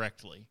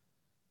correctly.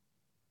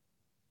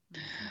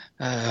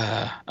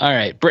 All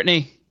right,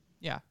 Brittany.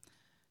 Yeah.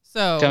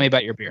 So tell me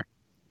about your beer.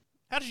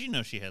 How did you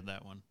know she had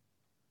that one?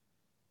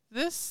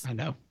 I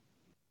know.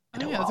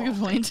 Oh, yeah, that's a good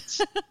point.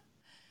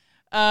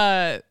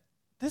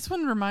 This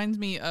one reminds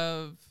me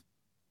of.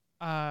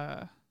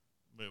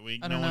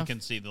 No one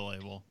can see the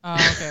label. Oh,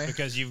 okay.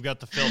 Because you've got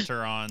the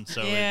filter on,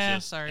 so yeah,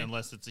 it's just,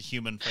 unless it's a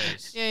human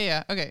face.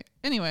 Yeah. Okay.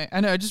 Anyway, I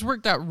know it just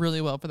worked out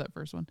really well for that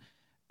first one.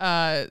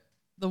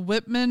 the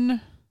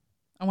Whitman,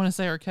 I want to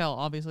say Urquell.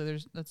 Obviously,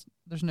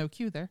 there's no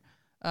Q there.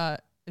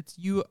 It's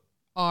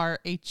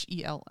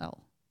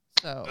URHELL.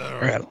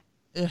 So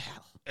Ugh.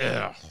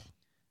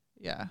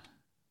 yeah.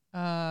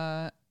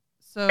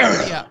 So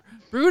yeah,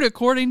 brewed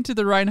according to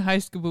the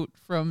Reinheitsgebot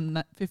from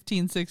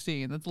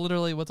 1516. That's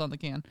literally what's on the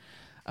can.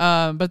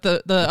 But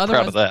the other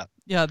Proud of that.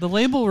 yeah, the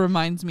label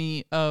reminds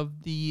me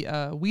of the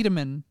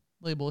Wiedemann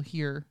label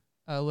here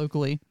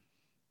locally.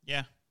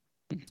 Yeah.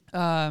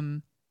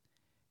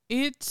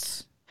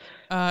 It's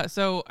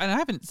so, and I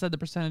haven't said the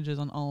percentages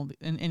on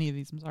in any of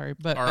these. I'm sorry,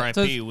 but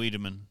R.I.P.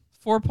 Wiedemann.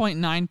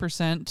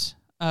 4.9%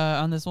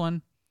 on this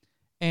one,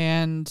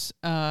 and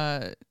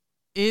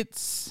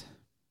it's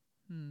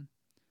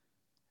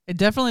it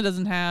definitely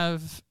doesn't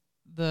have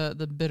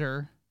the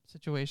bitter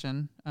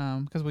situation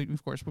because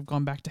we've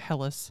gone back to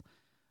Helles,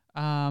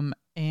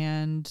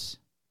 and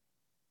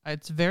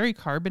it's very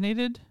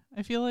carbonated.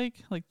 I feel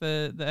like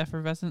the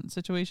effervescent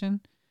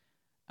situation,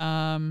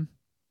 and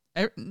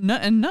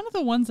none of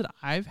the ones that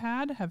I've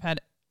had have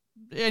had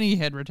any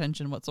head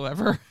retention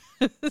whatsoever.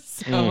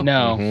 So,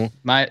 No,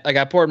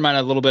 I poured mine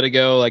a little bit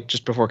ago, like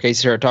just before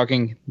Casey started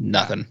talking.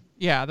 Nothing.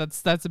 Yeah,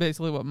 that's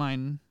basically what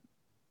mine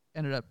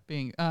ended up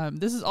being.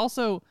 This is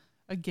also,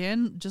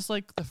 again, just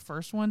like the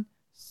first one,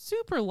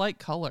 super light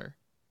color.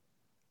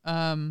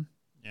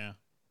 Yeah.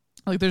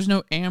 Like there's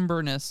no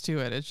amberness to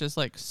it. It's just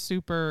like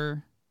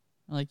super,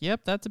 like,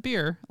 yep, that's a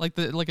beer. Like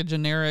a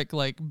generic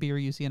like beer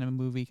you see in a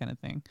movie kind of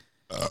thing.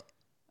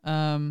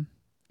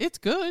 It's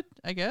good,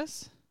 I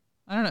guess.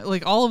 I don't know.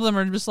 Like all of them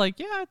are just like,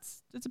 yeah,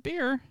 it's a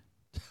beer.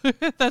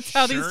 That's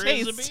how these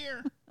taste. Is a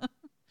beer.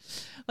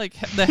 Like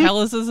the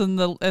Helleses and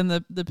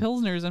the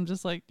Pilsners, I'm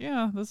just like,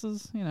 yeah, this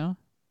is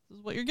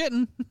what you're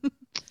getting.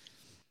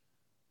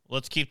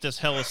 Let's keep this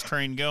Helles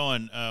train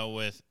going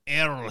with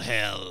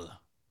Erlhell.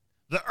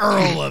 The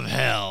Earl of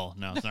Hell.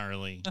 No, it's not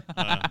really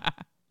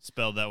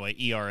spelled that way.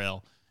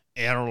 ERL.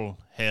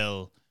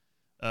 Erlhell.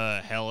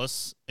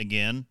 Helles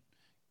again.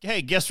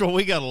 Hey, guess what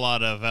we got a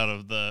lot of out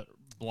of the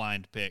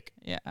blind pick?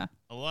 Yeah.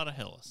 A lot of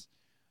Helles.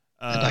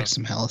 I'd like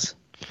some Helles.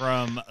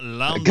 From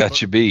I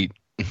got you beat.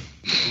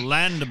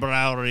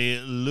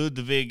 Landbrauerei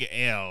Ludwig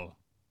L.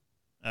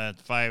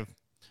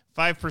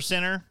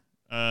 5%er.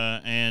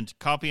 And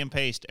copy and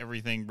paste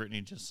everything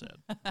Brittany just said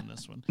on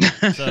this one.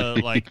 So,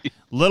 like,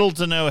 little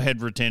to no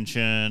head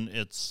retention.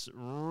 It's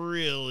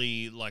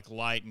really, like,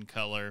 light in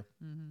color.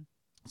 Mm-hmm.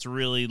 It's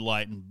really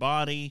light in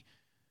body.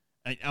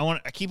 I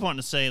keep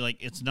wanting to say, like,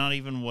 it's not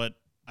even what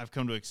I've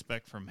come to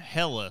expect from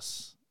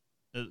Helles.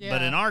 Yeah.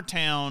 But in our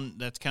town,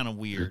 that's kind of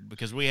weird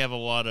because we have a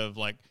lot of,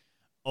 like,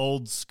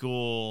 old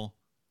school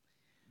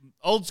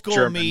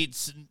German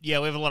meats. Yeah,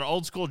 we have a lot of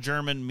old school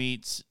German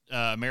meats,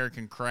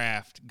 American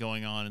craft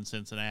going on in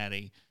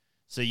Cincinnati.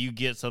 So you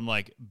get some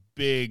like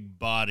big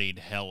bodied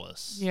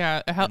Helles.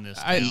 Yeah, in this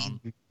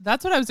town.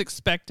 That's what I was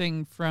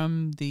expecting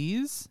from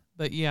these.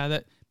 But yeah,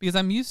 because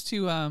I'm used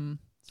to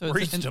We're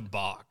used to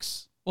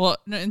box. Well,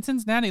 no, in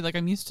Cincinnati, like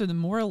I'm used to the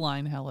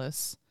Moorline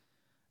Helles,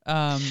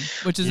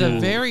 which is a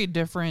very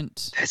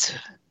different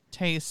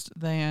taste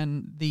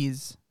than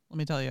these. Let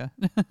me tell you.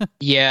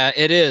 Yeah,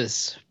 it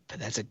is. But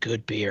that's a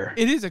good beer.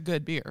 It is a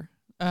good beer.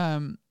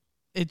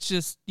 It's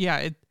just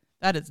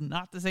that is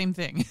not the same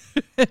thing.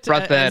 I think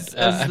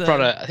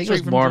it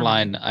was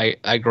Moorline.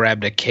 I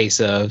grabbed a case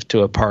of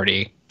to a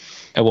party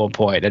at one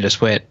point.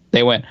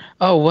 They went,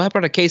 oh, well, I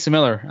brought a case of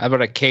Miller. I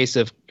brought a case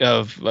of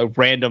a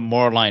random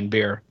Moorline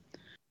beer.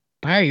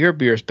 Why are your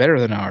beers better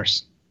than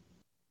ours?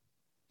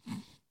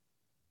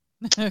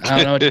 I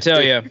don't know what to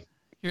tell you.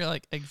 You're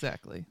like,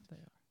 exactly. They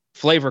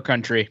Flavor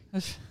country.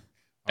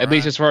 At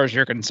least as far as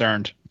you're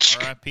concerned.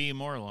 R.I.P.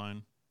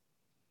 Moorline.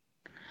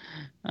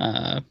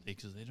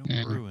 Because they don't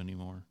brew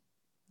anymore.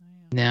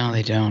 No,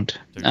 they don't.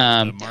 They're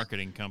just a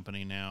marketing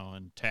company now,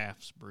 and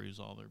Taft's brews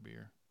all their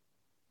beer.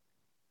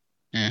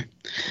 Yeah.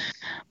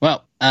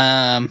 Well,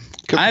 I've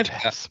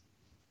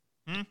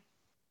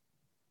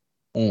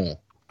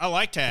I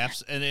like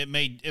Taft's, and it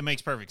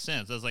makes perfect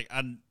sense. I was like,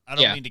 I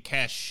don't mean to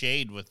cast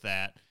shade with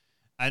that.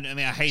 I mean,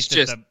 I hate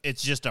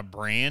it's just a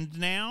brand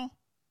now.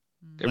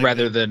 Like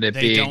rather than it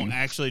they being... don't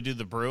actually do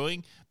the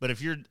brewing, but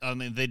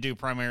they do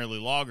primarily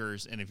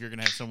lagers, and if you're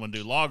gonna have someone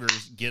do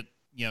lagers, get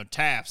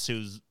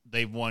Taft's,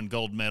 they've won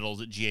gold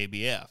medals at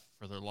GABF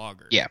for their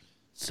lagers. Yeah.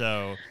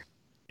 So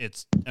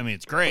it's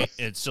great.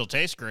 It still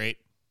tastes great,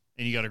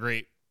 and you got a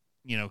great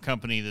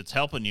company that's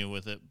helping you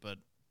with it. But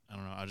I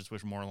don't know. I just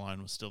wish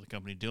Moorline was still the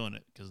company doing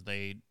it because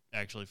they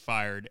actually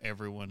fired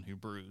everyone who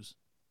brews.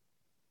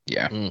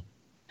 Yeah.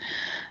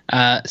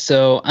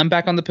 So I'm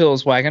back on the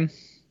pills wagon.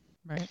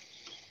 Right.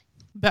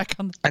 Back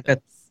on the pills.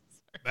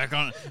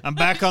 I'm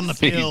back on the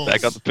pills.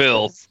 Back on the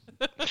pills.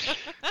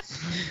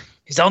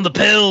 He's on the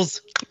pills.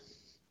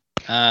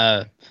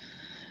 No,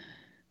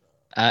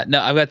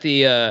 I've got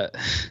the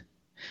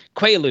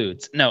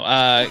Quaaludes. No,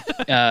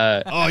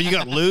 oh, you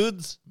got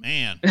Ludes?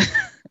 Man.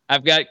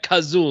 I've got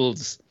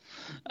Kazuls.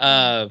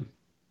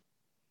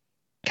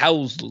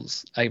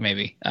 Kauzels,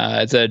 maybe.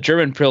 It's a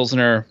German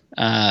Pilsner.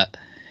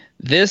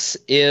 This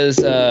is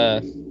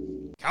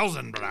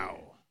Kausenbrau.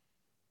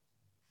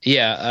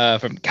 Yeah,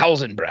 from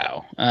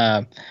Kausenbrau.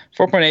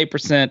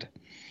 4.8%.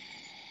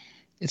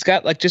 It's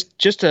got like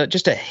just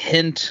a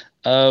hint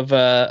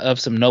of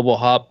some noble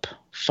hop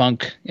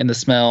funk in the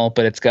smell,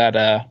 but it's got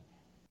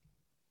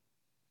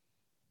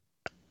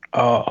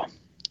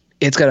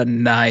it's got a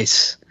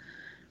nice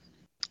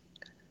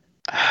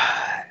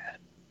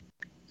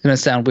it's gonna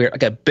sound weird,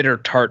 like a bitter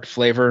tart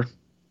flavor.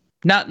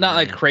 Not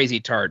like crazy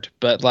tart,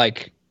 but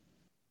like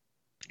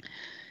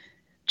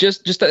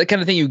just the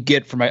kind of thing you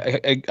get from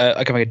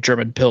a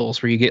German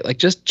Pils, where you get like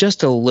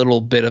just a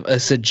little bit of a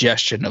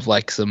suggestion of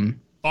like some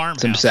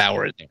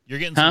sour in there. You're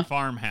getting some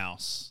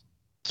farmhouse.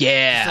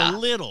 Yeah. Just a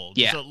little.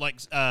 Yeah. Just like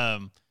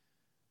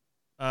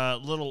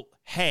little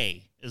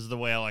hay is the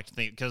way I like to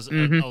think, because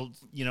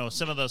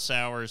some of those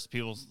sours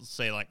people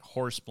say like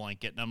horse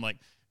blanket, and I'm like,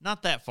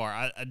 not that far.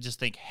 I just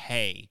think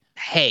hay.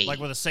 Hay. Like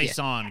with a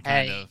saison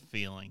kind of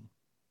feeling.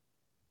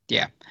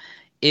 Yeah.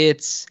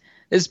 It's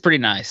pretty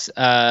nice.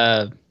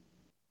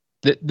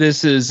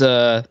 This is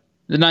the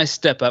nice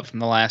step up from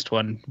the last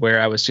one,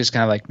 where I was just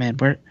kind of like, man,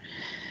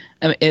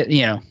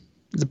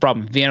 the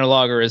problem. Vienna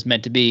Lager is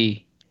meant to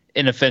be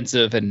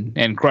inoffensive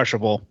and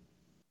crushable.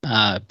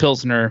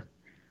 Pilsner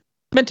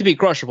meant to be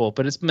crushable,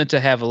 but it's meant to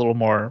have a little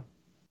more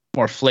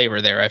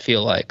flavor there, I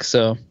feel like.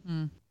 So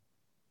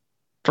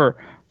for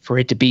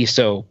it to be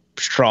so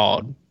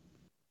strong,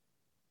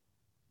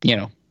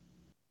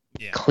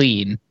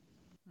 clean,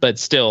 but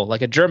still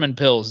like a German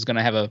Pils is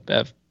gonna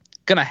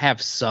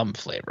have some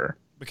flavor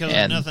because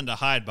there's nothing to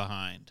hide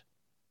behind.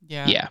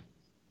 Yeah.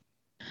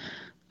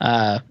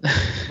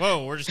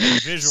 Whoa, we're just getting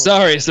visual.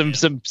 Sorry, some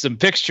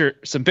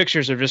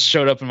pictures have just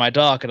showed up in my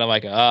dock, and I'm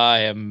like, I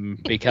am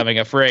becoming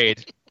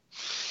afraid.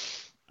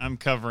 I'm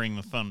covering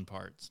the fun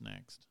parts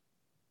next.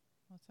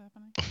 What's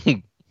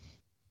happening?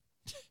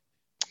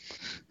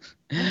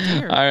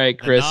 All right,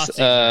 Chris. The Nazis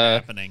are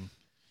happening.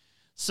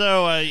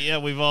 So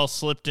we've all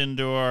slipped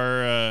into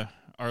our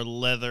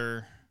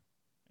leather,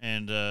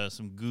 and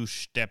some goose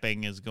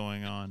stepping is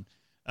going on.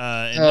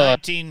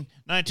 In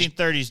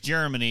 1930s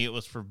Germany, it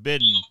was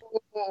forbidden.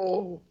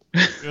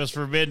 It was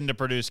forbidden to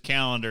produce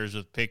calendars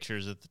with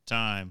pictures at the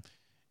time.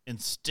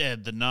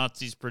 Instead, the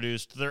Nazis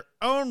produced their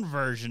own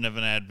version of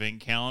an advent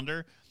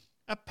calendar,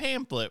 a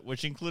pamphlet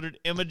which included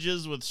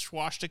images with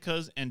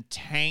swastikas and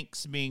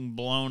tanks being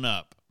blown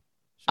up.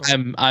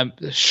 I'm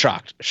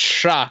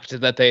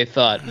shocked that they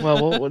thought,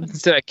 well,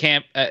 instead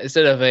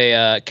of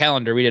a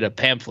calendar, we did a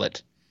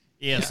pamphlet.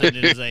 Yes, and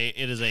it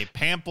is a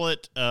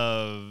pamphlet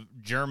of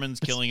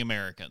Germans killing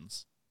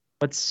Americans.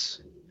 What's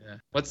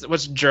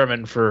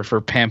German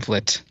for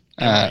pamphlet?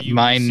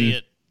 You see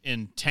it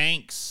in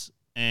tanks,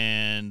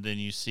 and then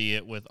you see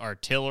it with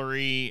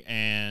artillery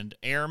and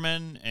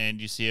airmen,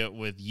 and you see it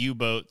with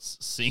U-boats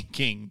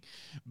sinking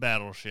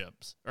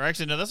battleships. Or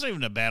actually, no, that's not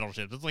even a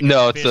battleship. That's like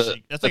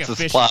it's a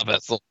supply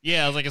vessel.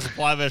 Yeah, it's like a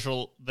supply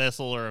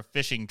vessel or a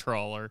fishing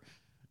trawler,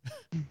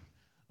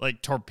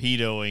 like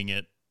torpedoing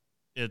it.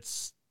 It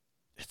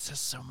says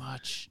so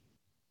much.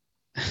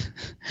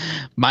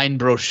 Mine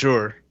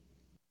brochure.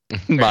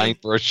 Mine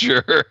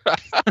brochure.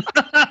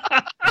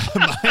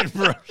 Mine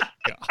brochure.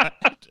 God.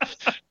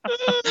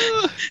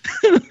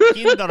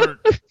 Kindermalen.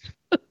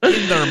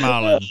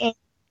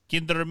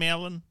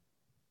 Kindermalen?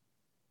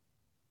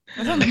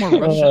 That sounds more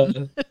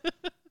Russian.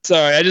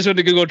 Sorry, I just went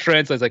to Google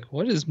Translate. Like,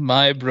 what is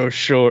my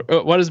brochure?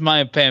 What is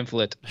my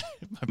pamphlet?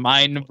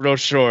 Mine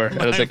brochure.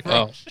 And I was like,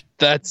 oh,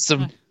 that's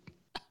some.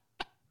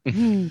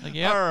 Like,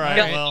 yeah, all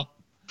right. Well,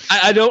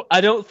 I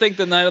don't think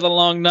the Night of the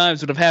Long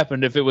Knives would have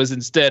happened if it was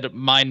instead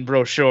mine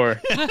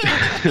brochure.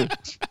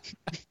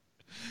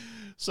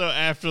 So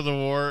after the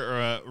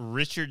war,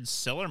 Richard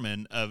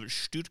Sellerman of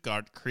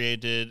Stuttgart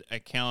created a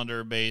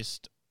calendar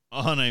based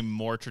on a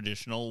more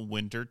traditional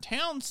winter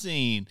town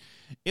scene.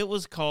 It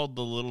was called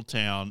The Little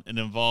Town and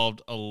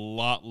involved a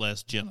lot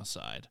less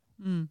genocide.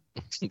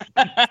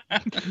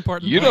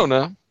 Important. You don't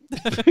know.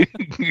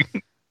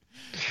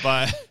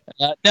 But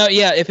no,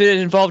 yeah, if it had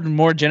involved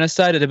more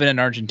genocide, it'd have been in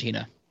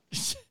Argentina.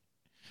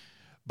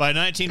 By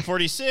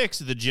 1946,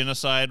 the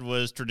genocide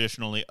was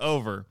traditionally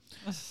over.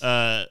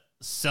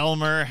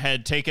 Selmer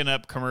had taken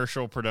up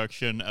commercial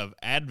production of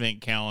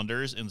advent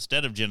calendars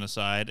instead of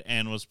genocide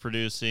and was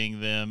producing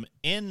them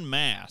en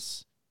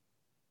masse,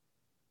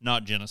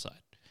 not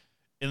genocide.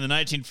 In the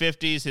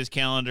 1950s, his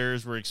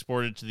calendars were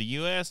exported to the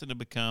U.S. and had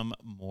become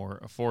more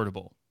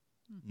affordable,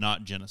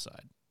 not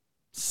genocide.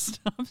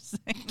 Stop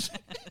saying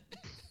that.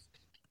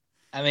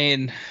 I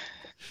mean,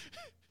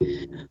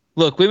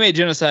 look, we made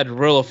genocide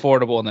real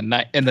affordable in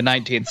the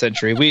 19th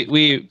century.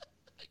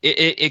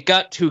 It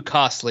got too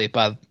costly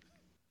by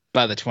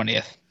the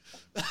 20th.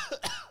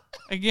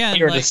 Again,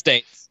 here in the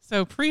States.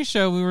 So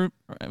pre-show,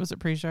 was it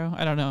pre-show?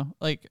 I don't know.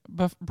 Like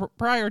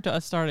prior to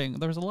us starting,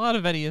 there was a lot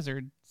of Eddie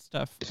Izzard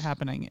stuff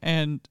happening,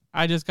 and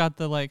I just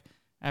got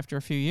after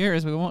a few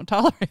years, we won't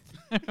tolerate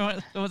it.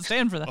 We won't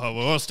stand for that. Oh, we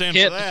won't stand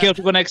for that. Kill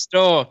people next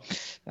door.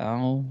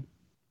 Oh,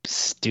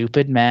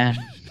 stupid man.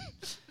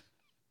 Which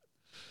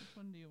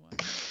one do you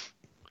want?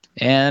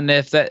 And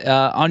if that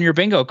on your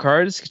bingo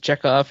cards,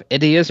 check off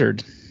Eddie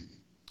Izzard.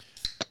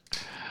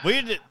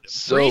 We did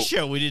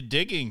pre-show. We did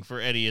digging for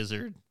Eddie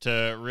Izzard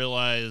to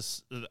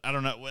realize. I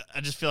don't know.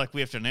 I just feel like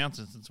we have to announce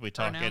it since we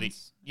talk Eddie.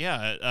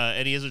 Yeah,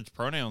 Eddie Izzard's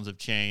pronouns have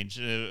changed.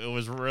 It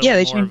was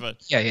really more of a.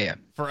 Yeah.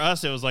 For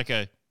us, it was like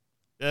a.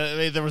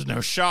 There was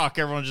no shock.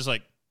 Everyone was just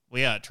like,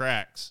 well, yeah, it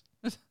tracks.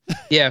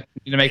 Yeah,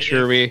 need to make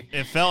sure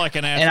It felt like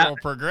a natural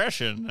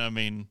progression. I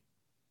mean,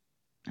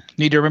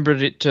 need to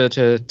remember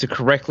to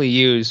correctly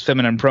use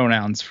feminine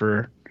pronouns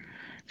for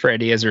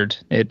Eddie Izzard.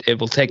 It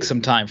will take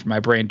some time for my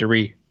brain to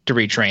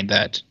retrain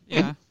that.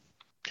 Yeah.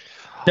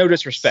 No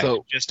disrespect.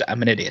 Just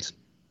I'm an idiot.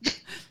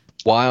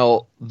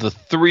 While the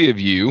three of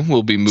you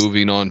will be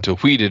moving on to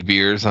wheated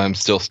beers, I'm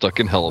still stuck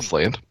in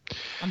Hellasland.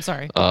 I'm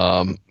sorry.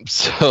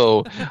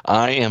 So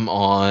I am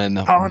on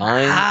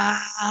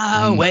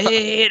Highway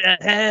to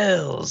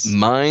Hells.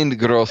 Mein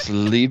Grosse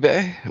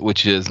Liebe,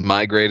 which is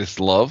My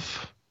Greatest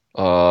Love,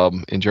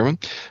 in German.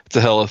 It's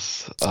a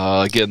Helles.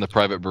 Again, the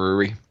private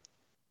brewery.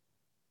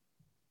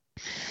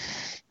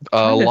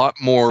 A lot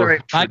more. Sorry,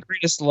 My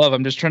Greatest Love.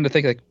 I'm just trying to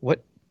think, like,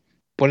 what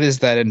is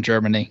that in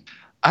Germany?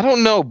 I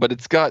don't know, but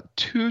it's got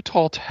two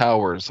tall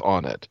towers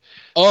on it.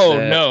 Oh,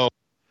 no.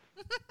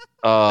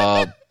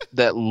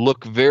 That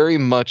look very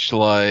much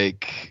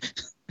like,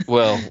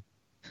 well,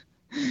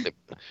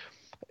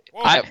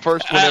 at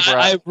first, whenever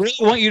I really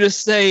want you to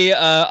say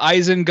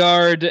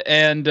Isengard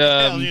and.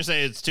 You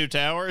say it's two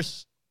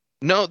towers?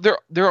 No,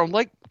 they're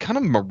like kind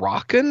of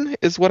Moroccan,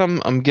 is what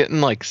I'm getting,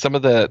 like some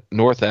of that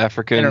North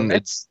African.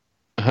 Inuits?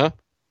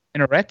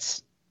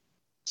 Inuits?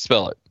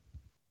 Spell it.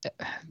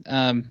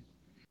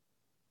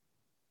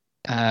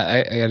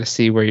 I gotta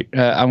see where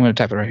I'm gonna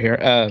type it right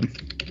here.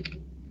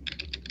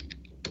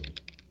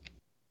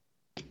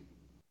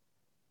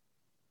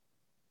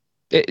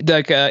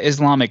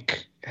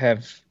 Islamic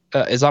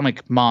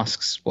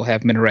mosques will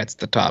have minarets at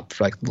the top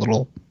for like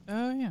little.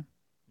 Oh yeah.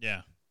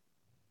 Yeah.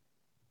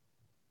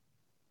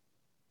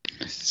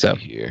 So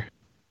here.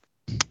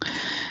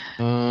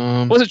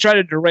 I wasn't trying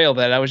to derail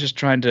that. I was just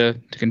trying to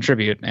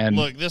contribute. And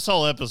look, this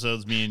whole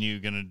episode's me and you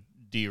gonna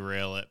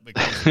derail it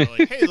because we're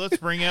like, hey, let's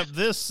bring up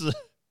this.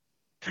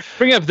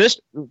 Bring up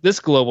this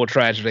global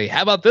tragedy.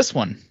 How about this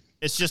one?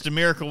 It's just a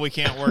miracle we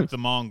can't work the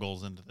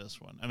Mongols into this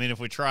one. I mean, if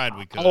we tried,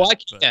 we could. Oh, I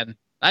can. But...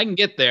 I can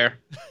get there.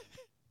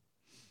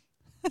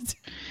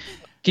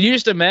 Can you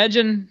just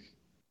imagine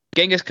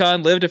Genghis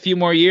Khan lived a few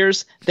more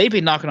years? They'd be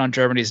knocking on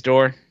Germany's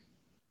door.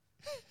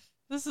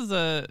 This is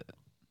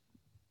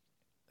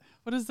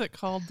what is that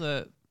called?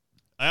 I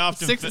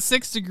often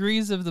 6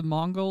 degrees of the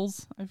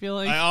Mongols. I feel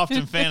like I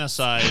often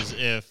fantasize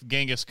if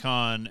Genghis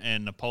Khan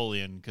and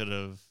Napoleon could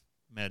have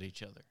met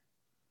each other.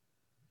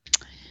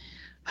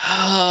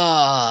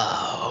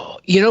 Oh,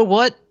 you know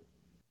what?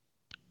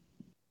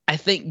 I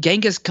think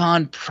Genghis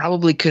Khan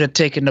probably could have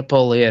taken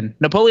Napoleon.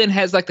 Napoleon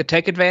has like the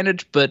tech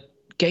advantage, but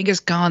Genghis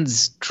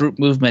Khan's troop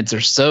movements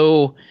are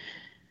so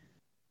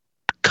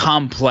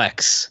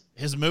complex.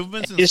 His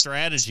movements and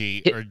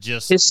strategy are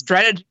just... His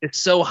strategy is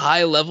so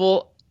high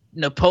level,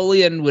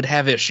 Napoleon would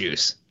have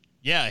issues.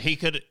 Yeah, he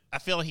could... I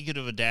feel like he could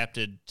have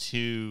adapted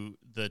to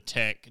the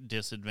tech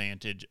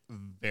disadvantage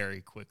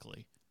very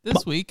quickly.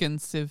 This week in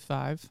Civ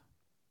 5.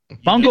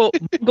 Mongol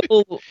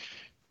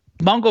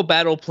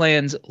battle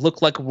plans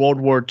look like World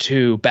War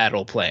II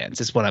battle plans,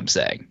 is what I'm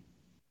saying.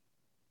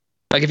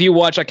 Like, if you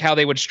watch like how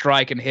they would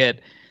strike and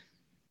hit...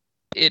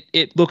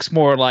 It looks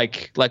more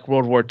like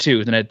World War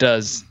II than it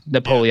does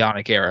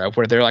Napoleonic era,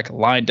 where they're like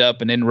lined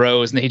up and in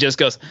rows, and he just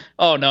goes,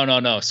 "Oh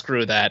no,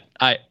 screw that!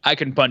 I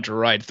can punch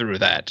right through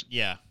that."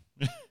 Yeah,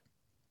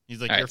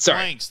 he's like,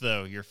 flanks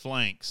though, your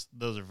flanks,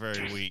 those are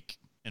very weak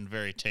and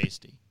very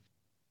tasty.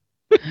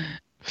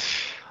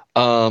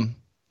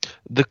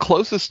 The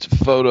closest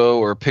photo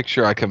or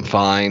picture I can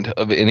find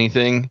of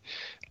anything,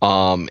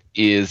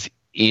 is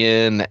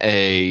in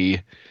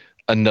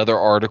another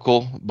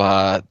article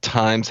by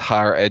Times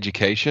Higher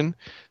Education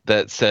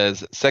that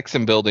says Sex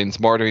in Buildings,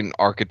 Modern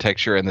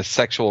Architecture, and the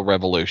Sexual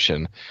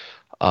Revolution.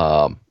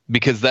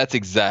 Because that's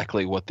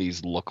exactly what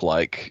these look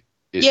like.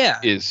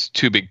 Is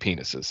two big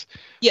penises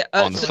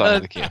on the side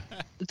of the can.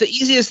 The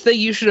easiest thing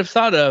you should have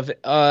thought of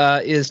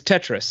is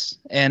Tetris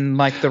and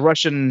like the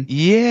Russian...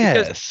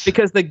 Yes.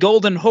 Because the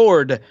Golden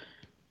Horde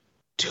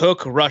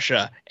took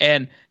Russia.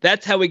 And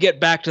that's how we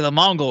get back to the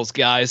Mongols,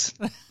 guys.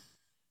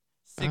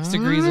 6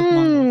 degrees of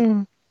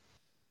Mongol.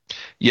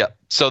 Yeah,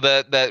 so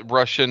that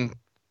Russian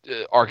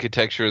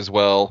architecture as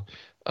well.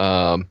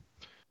 Yeah,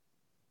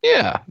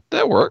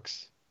 that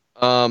works.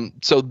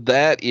 So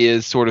that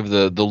is sort of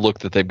the look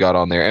that they've got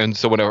on there. And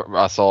so whenever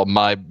I saw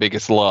My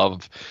Biggest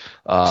Love,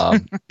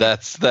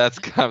 that's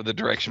kind of the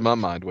direction my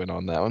mind went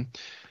on that one.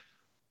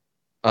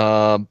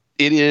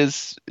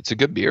 It's a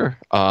good beer.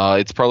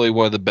 It's probably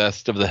one of the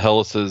best of the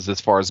Hellas's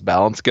as far as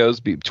balance goes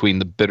between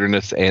the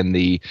bitterness and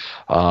the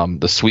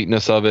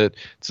sweetness of it.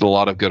 It's a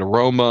lot of good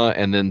aroma,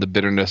 and then the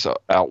bitterness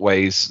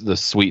outweighs the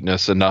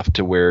sweetness enough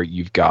to where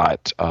you've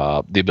got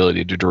the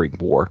ability to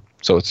drink more.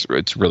 So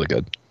it's really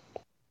good.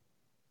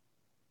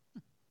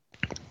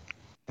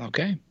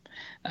 Okay.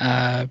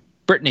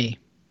 Brittany,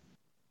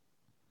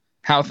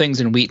 how are things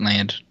in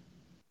Wheatland?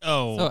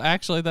 Oh, So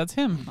actually, that's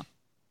him.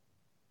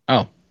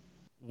 Oh,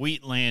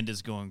 Wheatland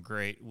is going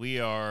great. We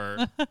are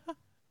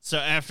so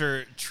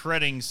after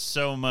treading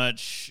so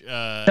much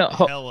no,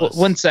 Hellas.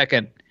 1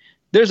 second.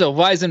 There's a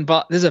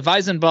Weizenbach. There's a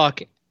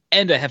Weizenbach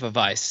and a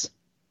Hefeweiss.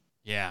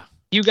 Yeah,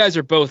 You guys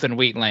are both in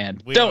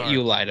Wheatland. We Don't are.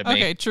 you lie to me.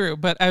 Okay, true.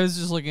 But I was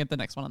just looking at the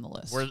next one on the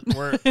list.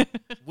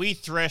 we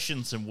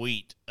threshing some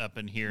wheat up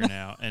in here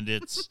now, and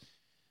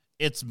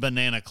it's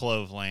banana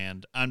clove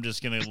land. I'm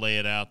just gonna lay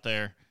it out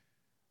there.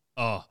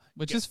 Oh,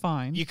 Which is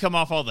fine. you come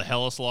off all the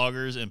Hellas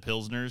lagers and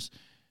pilsners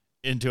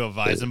into a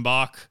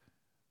Weizenbach.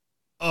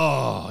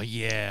 Oh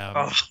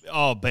yeah.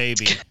 Oh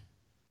baby.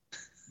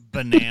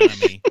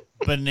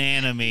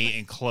 Banana me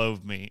and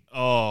clove me.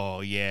 Oh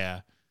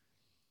yeah.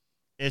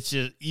 It's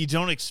just you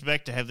don't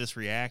expect to have this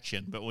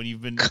reaction, but when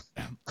you've been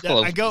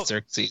I go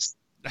Xerxes.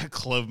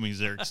 clove me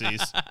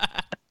Xerxes.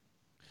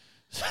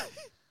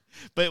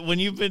 But when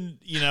you've been,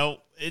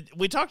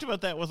 we talked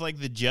about that with like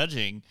the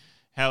judging,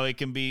 how it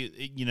can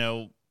be,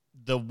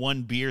 the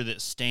one beer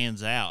that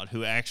stands out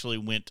who actually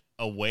went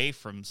away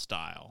from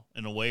style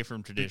and away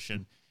from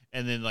tradition.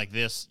 And then like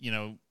this,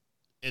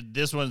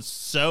 this one's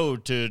so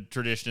to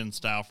tradition and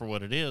style for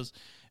what it is,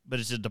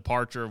 but it's a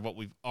departure of what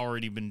we've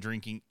already been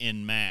drinking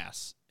en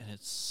masse. And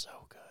it's so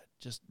good.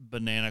 Just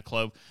banana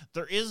clove.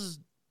 There's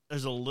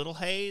a little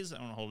haze. I'm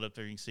going to hold it up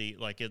there. You can see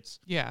like it's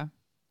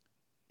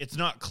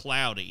not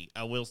cloudy.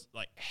 I will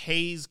like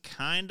haze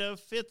kind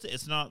of fits.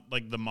 It's not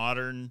like the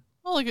modern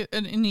like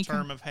any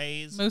term of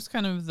haze. Most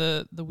kind of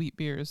the wheat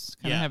beers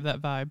kind of have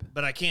that vibe.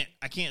 But I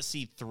can't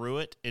see through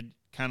it. It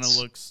kind of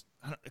looks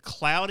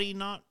cloudy.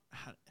 Not.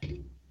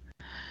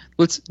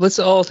 Let's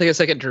all take a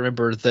second to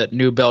remember that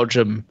New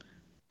Belgium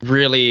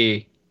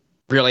really,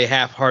 really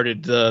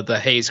half-hearted the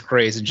haze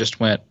craze and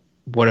just went,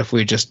 what if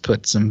we just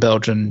put some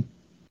Belgian?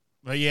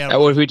 But yeah.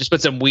 What if we just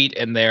put some wheat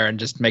in there and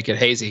just make it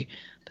hazy?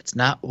 That's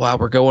not why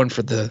we're going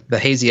for the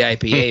hazy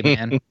IPA,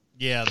 man.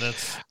 Yeah,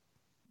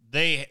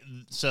 they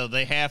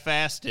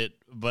half-assed it,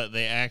 but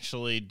they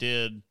actually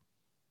did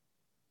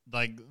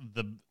like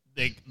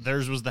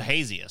theirs was the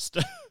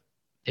haziest.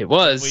 It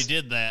was. We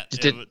did that.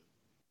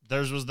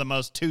 Theirs was the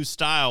most two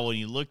style when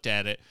you looked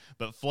at it,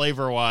 but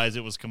flavor-wise,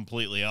 it was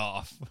completely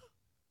off.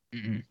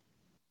 Mm-hmm.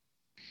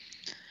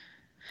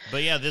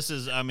 But yeah, this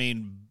is,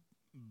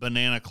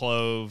 banana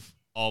clove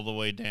all the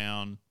way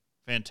down.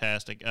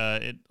 Fantastic.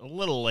 A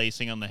little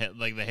lacing on the head.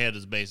 Like the head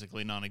is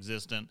basically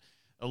non-existent.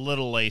 A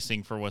little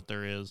lacing for what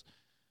there is.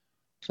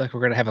 I feel like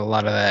we're going to have a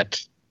lot of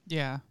that.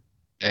 Yeah.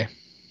 Okay.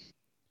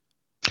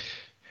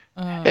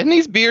 And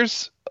these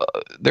beers,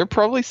 they're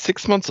probably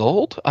 6 months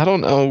old. I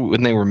don't know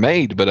when they were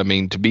made, but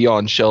to be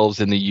on shelves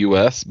in the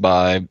U.S.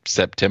 by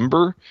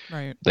September,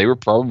 right? They were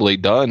probably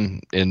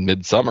done in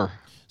midsummer.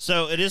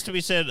 So it is to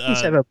be said,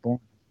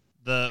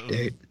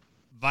 the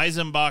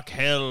Weizenbach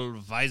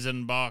Hell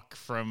Weizenbach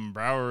from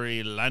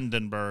Brauerei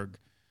Landenberg,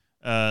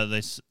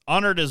 they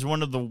honored as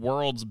one of the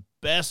world's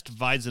best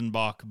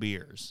Weizenbach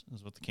beers,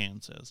 is what the can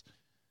says.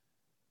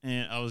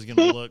 And I was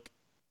gonna look.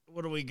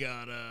 What do we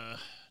got?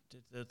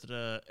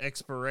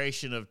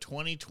 Expiration of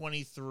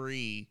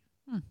 2023.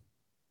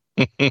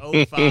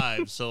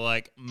 05, so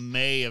like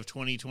May of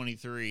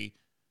 2023.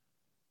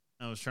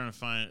 I was trying to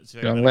find it. It's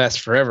gonna last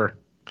forever.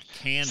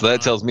 So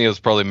that tells me it was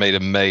probably made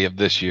in May of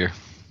this year.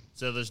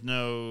 So there's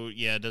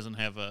it doesn't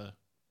have a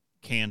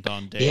canned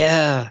on date.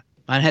 Yeah,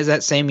 mine has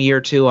that same year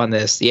too on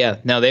this. Yeah,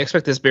 no, they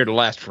expect this beer to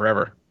last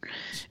forever.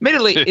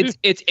 Admittedly,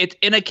 it's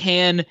in a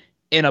can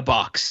in a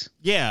box.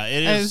 Yeah,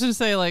 it is. I was gonna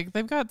say like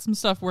they've got some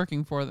stuff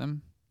working for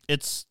them.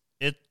 It's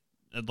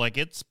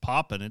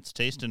popping. It's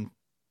tasting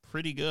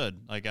pretty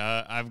good. Like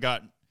I've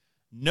got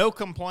no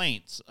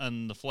complaints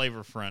on the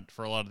flavor front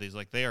for a lot of these.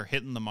 Like they are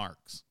hitting the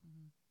marks.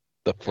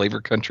 The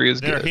flavor country is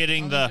They're good.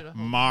 hitting the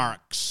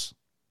marks.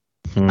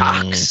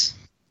 Marks.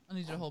 I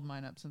need you to hold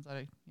mine up since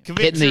I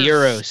hitting the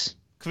Euros.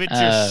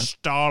 Kvitzer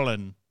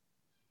Stalin.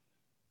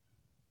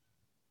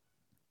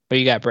 What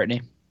you got,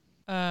 Brittany?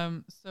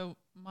 So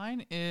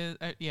mine is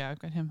I've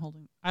got him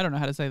holding. I don't know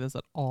how to say this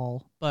at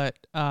all, but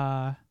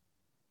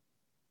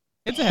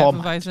it's a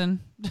Hefeweizen.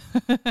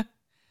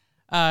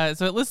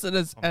 So it listed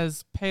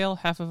as pale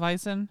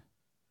Hefeweizen.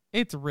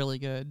 It's really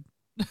good.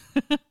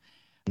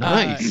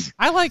 Nice.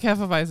 I like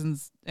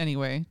Hefeweizens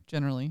anyway,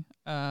 generally.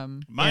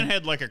 Mine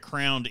had like a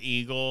crowned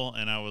eagle,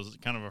 and I was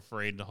kind of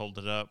afraid to hold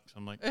it up. So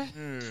I'm like, I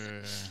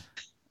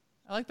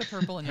like the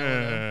purple and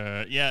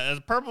yellow. yeah,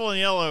 it's purple and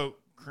yellow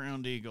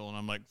crowned eagle, and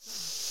I'm like,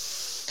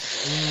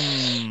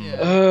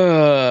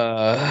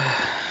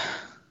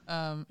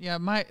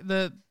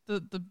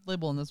 the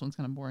label on this one's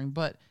kind of boring,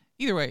 but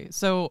either way.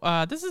 So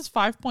this is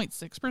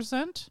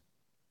 5.6%,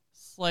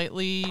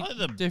 slightly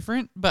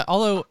different, but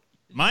although.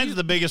 Mine's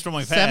the biggest one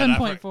we've had.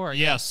 7.4.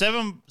 Yeah,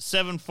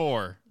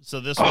 7.4.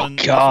 So this one.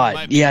 Oh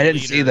God! Yeah, I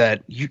didn't see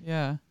that.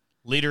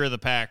 Leader of the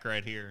pack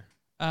right here.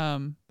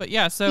 But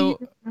yeah, so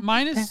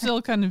mine is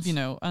still kind of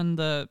on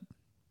the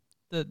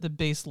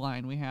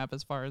baseline we have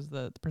as far as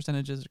the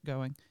percentages are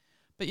going.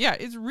 But yeah,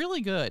 it's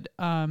really good.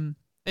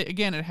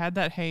 It had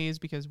that haze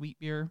because wheat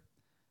beer.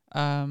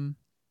 And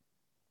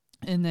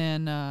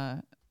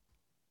then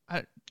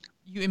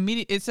you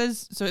immediately it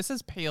says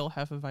pale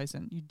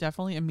Hefeweizen. You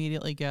definitely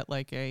immediately get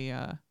like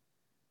a.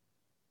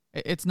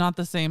 It's not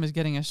the same as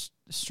getting a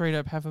straight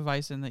up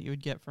Hefeweizen that you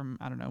would get from,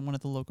 I don't know, one of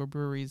the local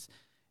breweries.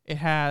 It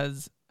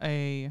has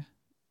an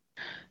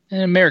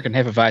American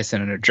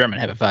Hefeweizen and a German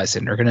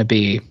Hefeweizen are going to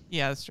be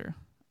that's true.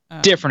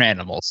 Different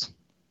animals.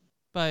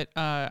 But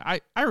I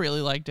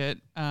really liked it.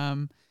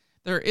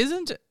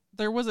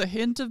 There was a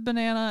hint of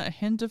banana, a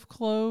hint of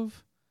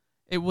clove.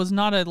 It was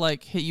not a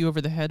like hit you over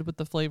the head with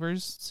the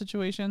flavors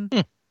situation.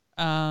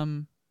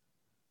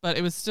 But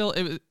it was still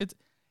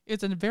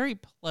it's a very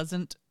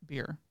pleasant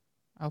beer.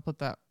 I'll put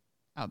that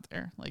out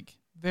there. Like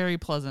very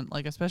pleasant.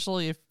 Like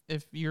especially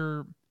if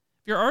you're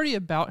already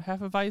about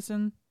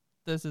Hefeweizen,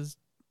 this is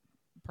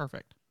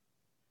perfect.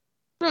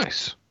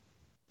 Nice.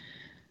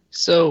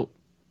 So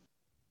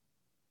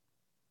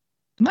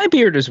my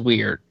beard is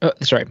weird.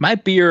 My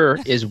beer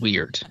is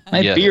weird. My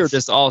Yes. beard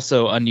is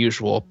also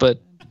unusual,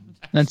 but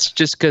that's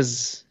just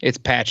because it's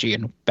patchy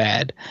and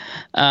bad.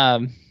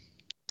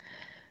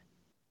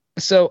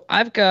 So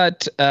I've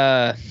got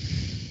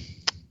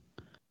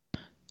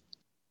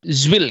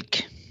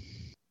Zwilk.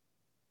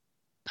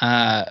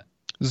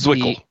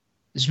 Zwickel.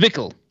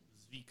 Zwickel.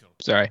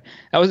 Sorry.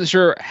 I wasn't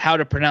sure how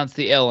to pronounce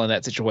the L in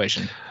that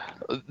situation.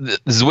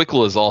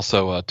 Zwickel is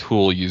also a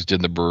tool used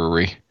in the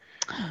brewery.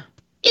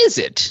 Is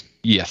it?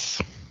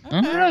 Yes.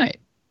 All right.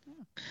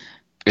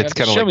 It's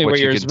kind of Show like me what where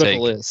you your can take.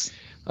 Zwickel is.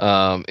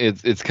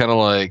 It's kind of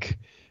like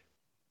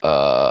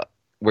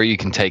where you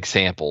can take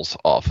samples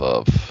off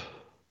of.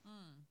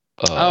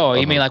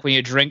 You mean like when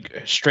you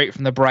drink straight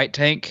from the bright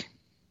tank?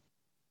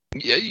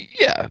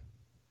 Yeah.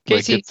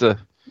 Casey, Like it's a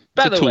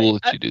by the tool way,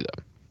 that you do that.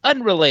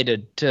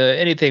 unrelated to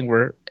anything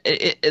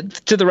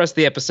to the rest of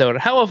the episode,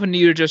 how often do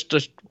you just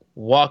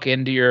walk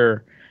into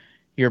your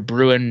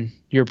brewing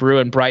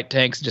bright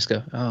tanks and just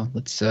go, oh,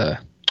 let's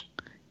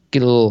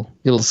get a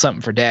little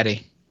something for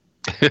daddy?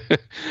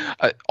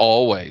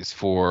 Always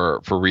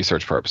for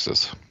research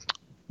purposes.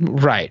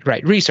 Right.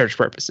 Research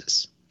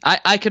purposes.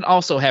 I can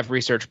also have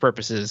research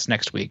purposes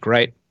next week,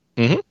 right?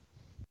 Mm-hmm.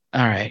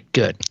 All right,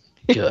 good.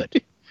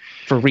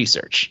 For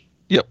research.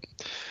 Yep.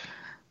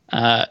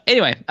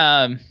 Anyway,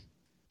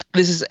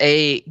 this is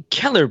a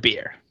Keller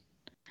beer.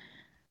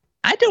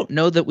 I don't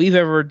know that we've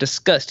ever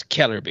discussed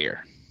Keller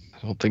beer.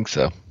 I don't think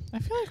so. I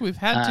feel like we've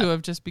had to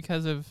have just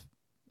because of,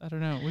 I don't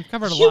know, we've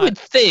covered a You lot. would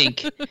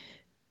think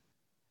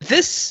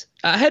this.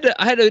 I had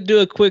to do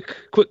a quick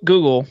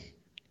Google.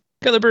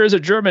 Keller beer is a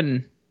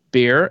German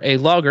beer, a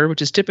lager,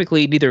 which is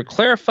typically neither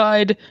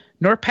clarified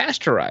nor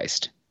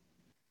pasteurized.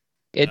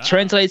 It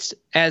translates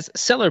as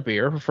cellar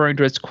beer, referring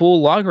to its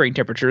cool lagering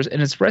temperatures,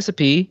 and its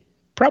recipe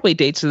probably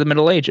dates to the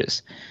Middle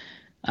Ages.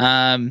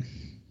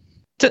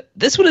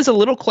 This one is a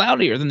little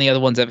cloudier than the other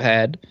ones I've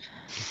had.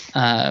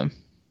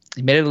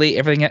 Admittedly,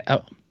 everything.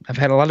 I've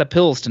had a lot of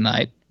pills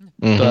tonight,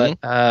 Mhm.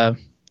 but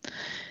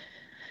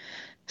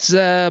it's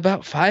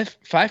about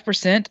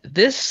 5%.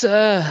 This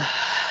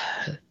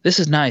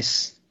is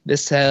nice.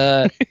 This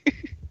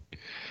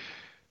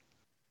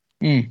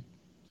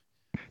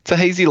It's a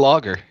hazy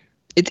lager.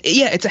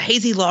 It's a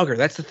hazy lager.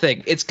 That's the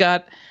thing. It's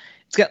got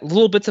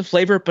little bits of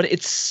flavor, but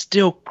it's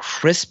still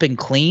crisp and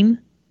clean.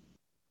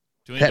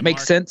 Do we That need to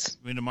makes sense.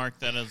 We need to mark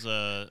that as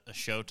a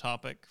show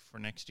topic for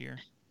next year.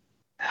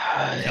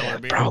 Keller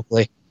beer?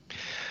 Probably.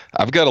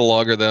 I've got a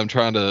lager that I'm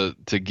trying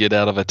to get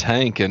out of a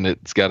tank, and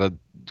it's got to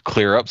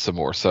clear up some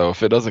more. So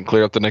if it doesn't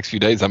clear up the next few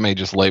days, I may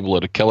just label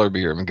it a Keller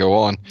beer and go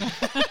on.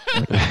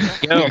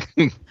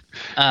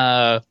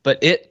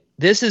 But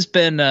this has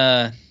been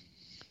nice.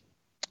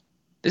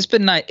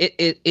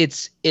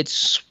 It's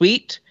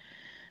sweet,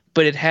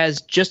 but it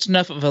has just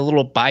enough of a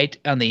little bite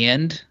on the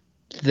end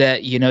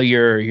that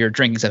you're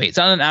drinking something. It's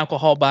not an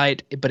alcohol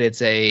bite, but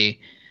it's a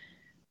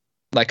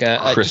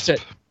Crisp.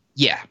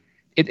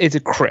 It's a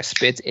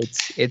crisp.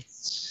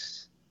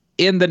 It's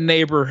in the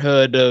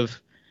neighborhood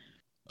of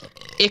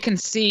it can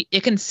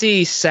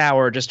see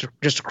sour just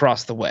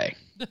across the way.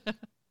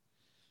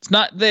 It's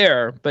not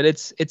there, but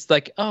it's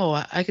like,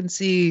 oh, I can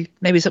see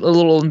maybe something a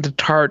little into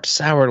tart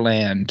sour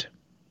land.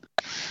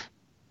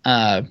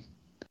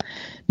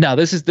 No,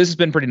 this has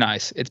been pretty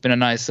nice. It's been a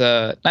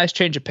nice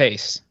change of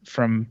pace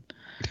from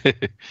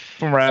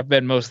where I've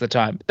been most of the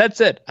time.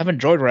 That's it. I've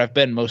enjoyed where I've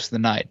been most of the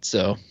night.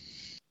 So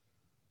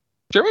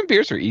German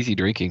beers are easy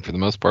drinking for the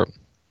most part.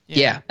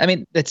 yeah, I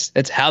mean it's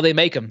how they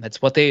make them.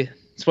 It's what they're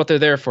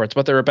there for. It's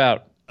what they're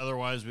about.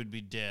 Otherwise, we'd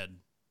be dead.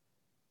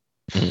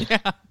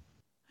 Yeah.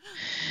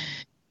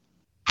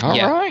 All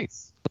Yeah. right.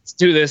 Let's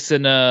do this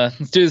in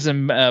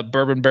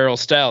bourbon barrel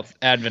stout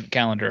advent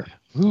calendar.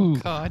 Ooh.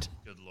 God.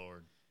 Good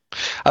Lord.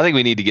 I think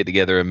we need to get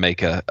together and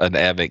make an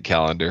advent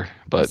calendar.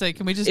 But Say,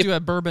 can we just do a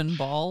bourbon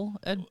ball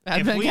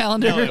advent we-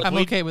 calendar? no, if I'm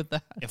we- okay with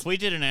that. If we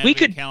did an We advent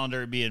could- calendar,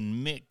 it'd be a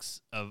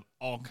mix of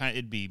all kind.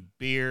 It'd be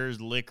beers,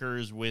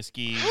 liquors,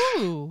 whiskeys.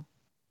 Ooh.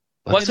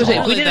 Well, I was let's gonna say,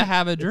 all- if we Really did to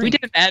have a If we drink.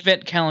 did an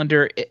advent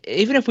calendar,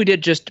 even if we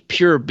did just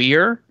pure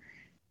beer,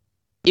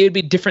 it would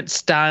be different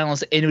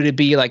styles, and it would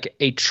be like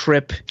a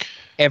trip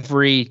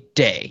every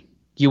day.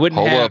 You wouldn't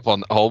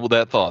hold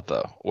that thought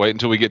though. Wait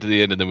until we get to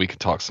the end, and then we can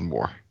talk some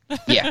more.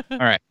 Yeah. All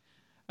right.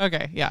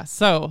 Okay, yeah.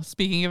 So,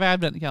 speaking of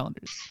advent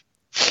calendars,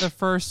 the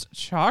first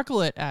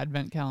chocolate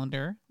advent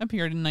calendar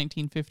appeared in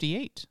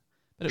 1958.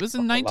 But it was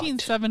in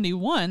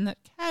 1971 that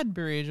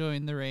Cadbury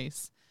joined the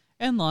race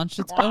and launched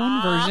its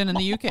own version in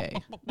the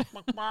UK.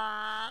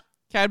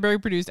 Cadbury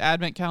produced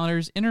advent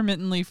calendars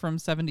intermittently from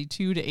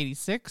 72 to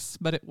 86,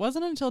 but it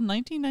wasn't until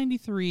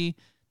 1993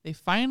 they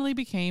finally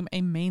became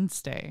a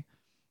mainstay.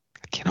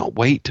 I cannot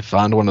wait to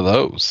find one of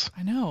those.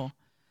 I know.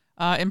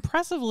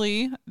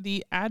 Impressively,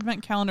 the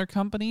advent calendar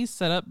company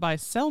set up by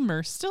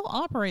Selmer still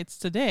operates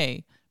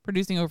today,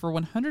 producing over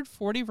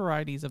 140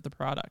 varieties of the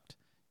product.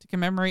 To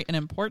commemorate an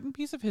important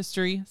piece of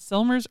history,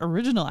 Selmer's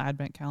original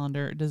advent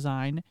calendar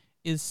design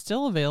is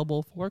still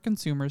available for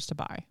consumers to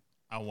buy.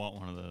 I want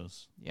one of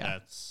those. Yeah.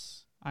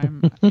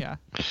 Yeah.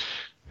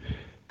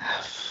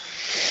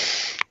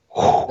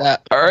 All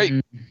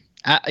right.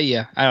 I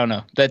don't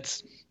know.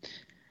 That's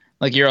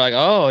like you're like,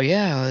 oh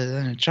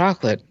yeah,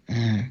 chocolate.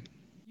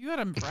 You had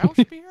a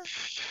Roush beer?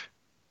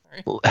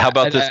 How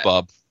about this,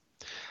 Bob?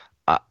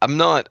 I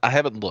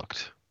haven't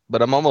looked,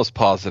 but I'm almost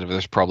positive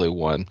there's probably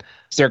one.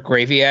 Is there a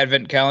gravy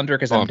advent calendar?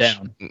 Because I'm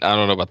down. I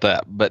don't know about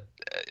that, but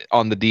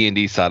on the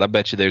D&D side, I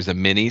bet you there's a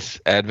minis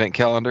advent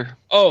calendar.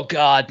 Oh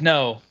God,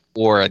 no.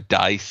 Or a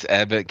dice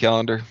advent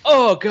calendar.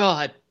 Oh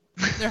God.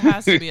 There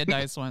has to be a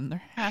dice one.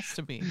 There has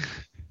to be.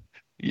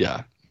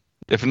 Yeah.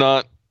 If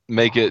not,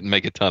 make it and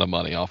make a ton of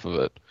money off of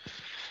it.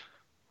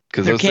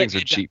 Because those things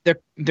are cheap.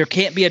 There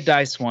can't be a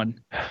dice one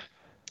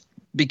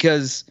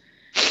because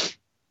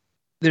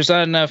there's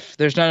not enough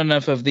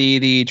of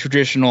the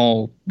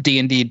traditional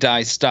D&D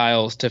dice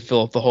styles to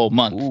fill up the whole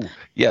month. Ooh.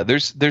 Yeah,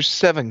 there's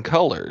 7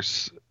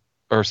 colors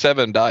or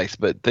 7 dice,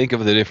 but think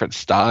of the different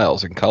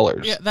styles and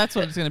colors. Yeah, that's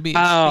what it's going to be.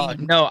 Oh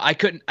no, I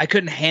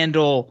couldn't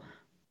handle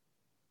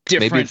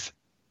different. Maybe it's,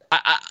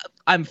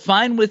 I'm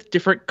fine with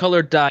different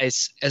colored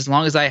dice as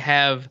long as I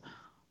have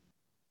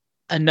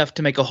enough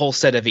to make a whole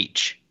set of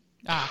each.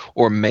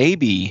 Or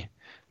maybe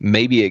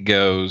it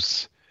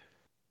goes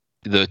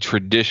the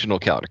traditional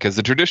calendar, because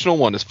the traditional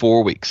one is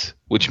 4 weeks,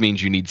 which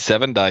means you need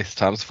 7 dice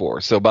times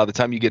 4. So by the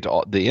time you get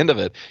to the end of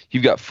it,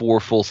 you've got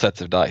 4 full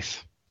sets of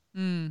dice.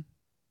 Mm.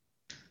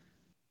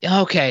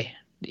 Okay,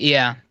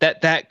 yeah,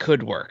 that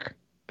could work.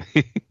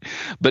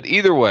 But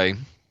either way,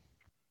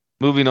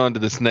 moving on to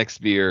this next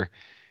beer,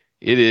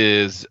 it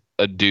is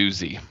a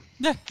doozy.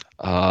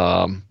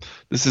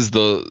 This is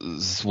the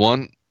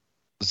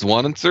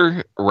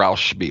Zwanenzer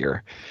Roush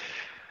beer.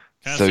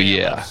 So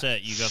yeah,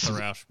 upset you got the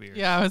Roush beer.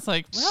 Yeah, I was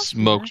like, Roush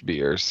smoked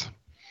beers.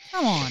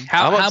 Come on.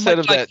 How upset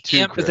much of like that too,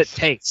 ham does it Chris.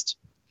 taste?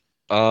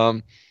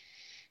 I'm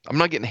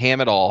not getting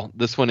ham at all.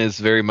 This one is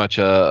very much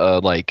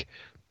a like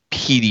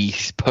peaty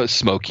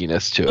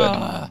smokiness to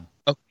it.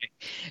 Okay.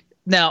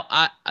 Now,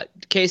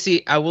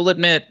 Casey, I will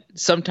admit,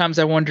 sometimes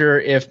I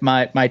wonder if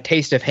my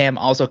taste of ham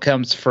also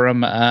comes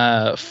from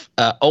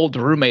old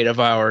roommate of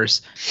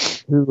ours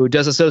who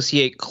does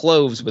associate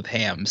cloves with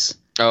hams.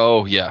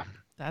 Oh yeah,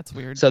 that's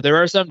weird. So there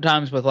are some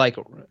times with like,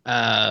 some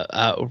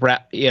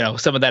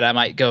of that I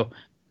might go,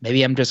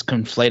 maybe I'm just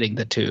conflating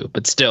the two,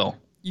 but still.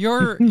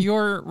 Your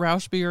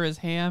Roush beer is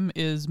ham.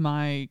 Is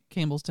my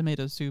Campbell's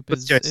tomato soup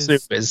is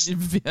Märzen.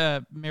 Is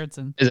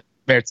it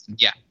Märzen?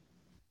 Yeah.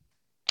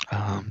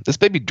 This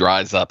baby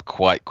dries up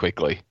quite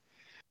quickly.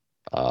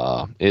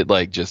 It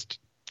like just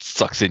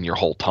sucks in your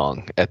whole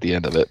tongue at the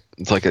end of it.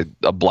 It's like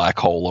a black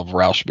hole of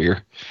Roush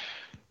beer.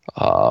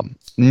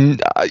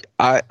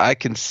 I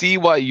can see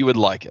why you would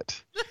like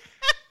it.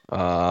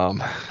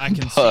 I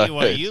can see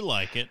why you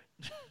like it.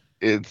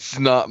 It's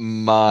not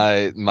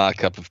my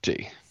cup of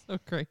tea. So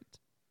great.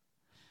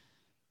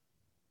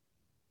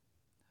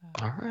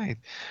 All right.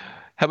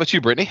 How about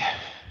you, Brittany?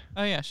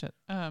 Oh yeah, shit.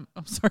 I'm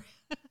sorry.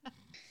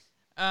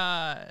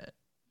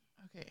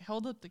 Okay,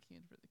 hold up the can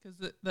because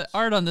the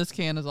art on this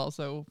can is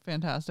also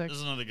fantastic. This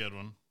is another good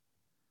one.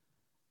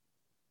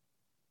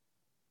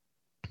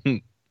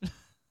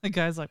 The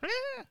guy's like,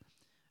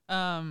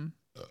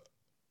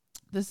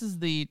 this is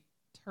the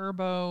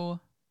Turbo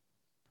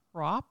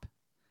Prop.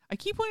 I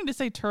keep wanting to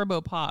say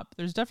Turbo Pop.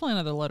 There's definitely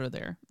another letter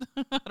there.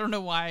 I don't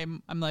know why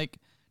I'm like,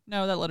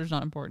 no, that letter's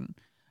not important.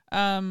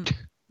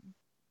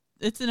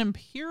 It's an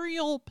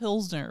Imperial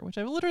Pilsner, which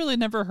I've literally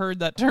never heard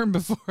that term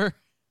before.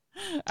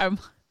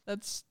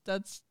 That's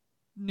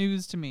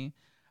news to me.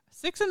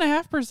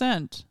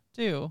 6.5%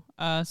 too.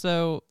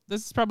 So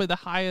this is probably the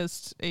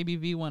highest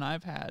ABV one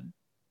I've had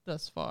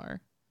thus far.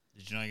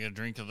 Did you not get a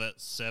drink of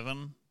that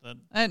 7?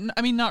 And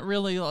I mean, not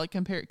really like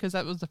compared because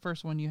that was the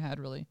first one you had,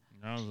 really.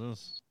 How's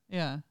this?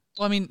 Yeah.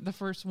 Well, I mean, the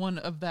first one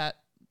of that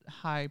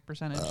high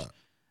percentage.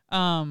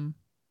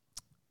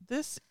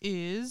 This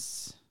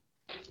is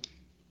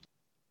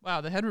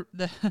wow.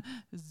 The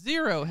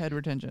 0 head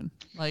retention.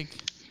 Like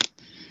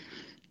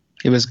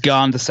it was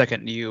gone the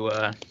second you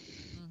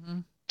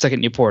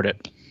poured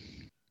it.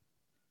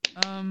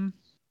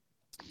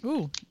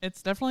 Ooh,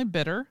 it's definitely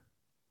bitter.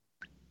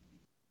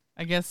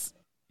 I guess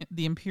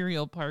the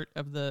imperial part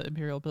of the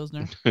Imperial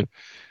Pilsner.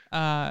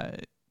 Yeah,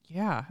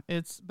 Yeah,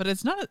 it's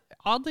not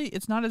oddly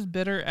it's not as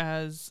bitter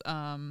as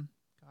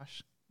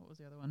gosh, what was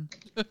the other one?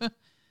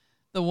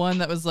 The one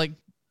that was like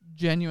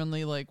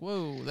genuinely like,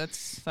 whoa,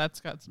 that's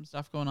got some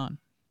stuff going on.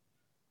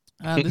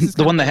 This is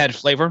The one kind that of had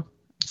flavor.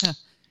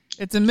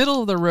 it's a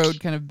middle of the road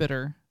kind of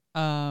bitter.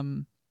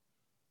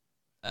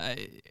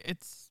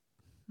 It's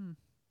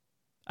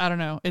I don't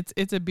know.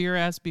 It's a beer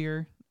ass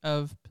beer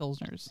of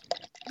pilsners.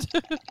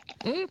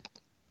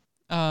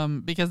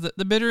 Because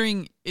the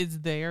bittering is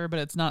there, but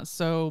it's not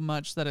so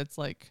much that it's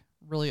like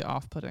really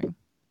off-putting.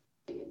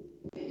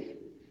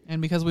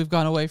 And because we've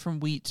gone away from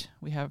wheat,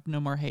 we have no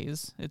more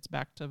haze. It's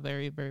back to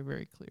very, very,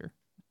 very clear.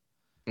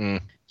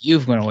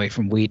 You've gone away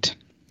from wheat.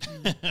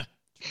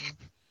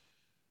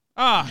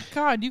 Ah,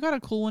 God, you got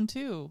a cool one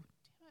too.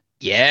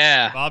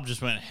 Yeah. Bob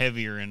just went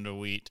heavier into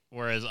wheat,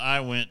 whereas I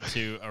went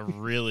to a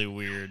really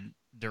weird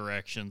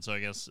direction. So I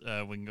guess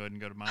we can go ahead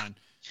and go to mine.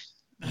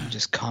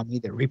 Just call me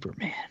the Reaper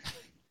Man.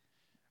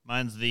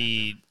 Mine's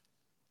the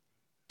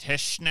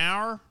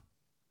Teschnauer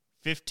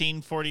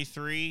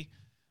 1543.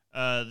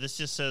 This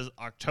just says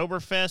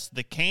Oktoberfest.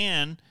 The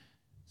can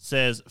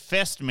says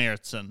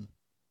Festmärzen.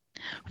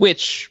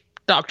 Which,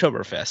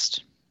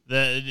 Oktoberfest.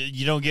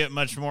 You don't get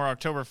much more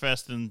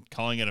Oktoberfest than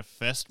calling it a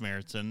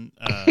Festmärzen.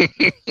 I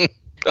mean,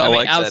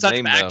 like that outside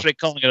name, of though. actually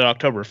calling it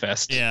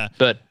Oktoberfest. Yeah.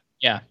 But,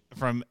 yeah.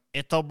 From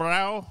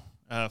Ethelbrau,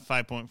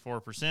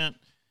 5.4%.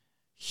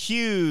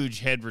 Huge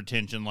head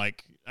retention.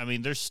 Like, I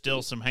mean, there's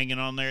still some hanging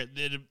on there.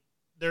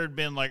 There had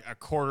been like a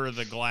quarter of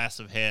the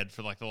glass of head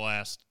for like the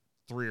last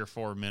 3 or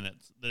 4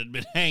 minutes that had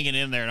been hanging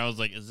in there. And I was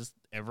like, is this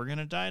ever going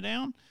to die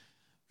down?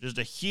 Just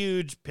a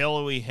huge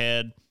pillowy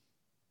head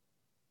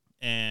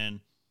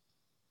and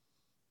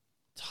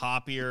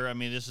toppier. I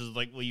mean, this is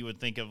like what you would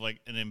think of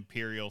like an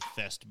Imperial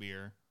Fest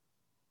beer.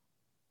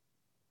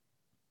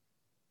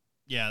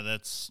 Yeah,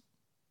 it's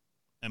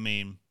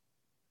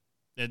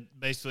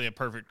basically a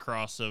perfect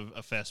cross of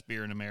a Fest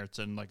beer and a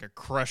Märzen, like a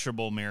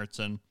crushable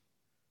Märzen.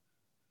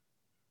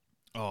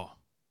 Oh,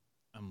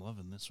 I'm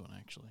loving this one,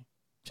 actually.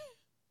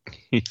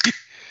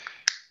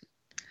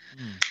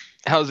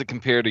 How does it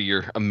compare to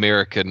your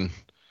American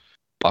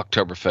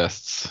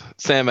Oktoberfests?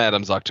 Sam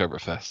Adams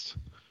Oktoberfest.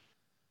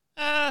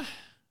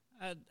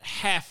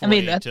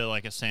 Halfway to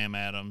like a Sam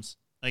Adams.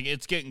 Like,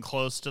 it's getting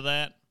close to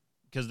that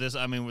because this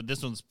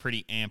one's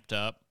pretty amped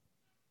up.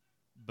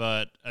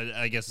 But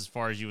I guess as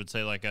far as you would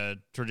say, like a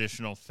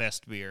traditional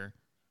Fest beer,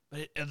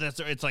 but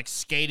it's like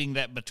skating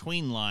that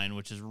between line,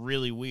 which is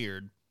really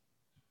weird.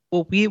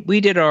 Well, we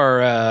did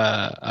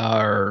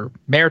our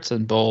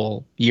Märzen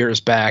Bowl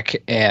years back,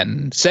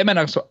 and Sam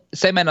Adams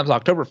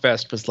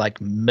Oktoberfest was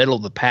like middle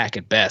of the pack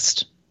at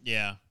best.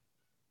 Yeah.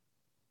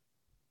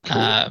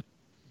 That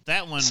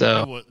one,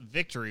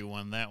 Victory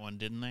won that one,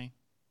 didn't they?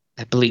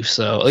 I believe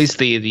so. At least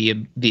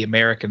the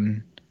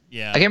American.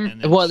 Yeah. I can't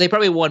remember. Well, they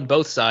probably won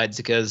both sides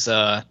because.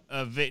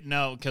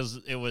 No, because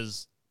it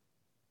was.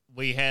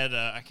 We had.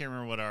 I can't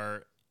remember what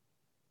our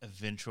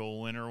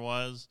eventual winner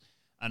was.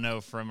 I know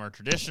from our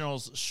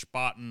traditionals,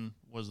 Spaten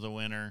was the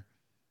winner,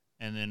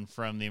 and then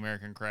from the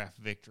American Craft,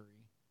 Victory.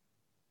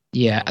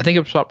 Yeah, I think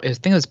it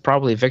was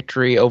probably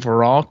Victory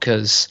overall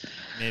because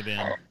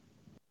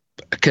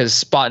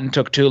Spaten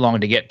took too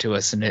long to get to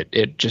us, and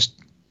it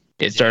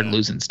started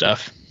losing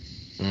stuff.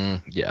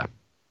 Yeah.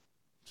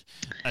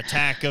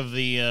 Attack of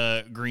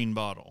the green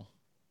bottle.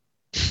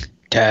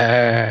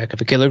 Attack of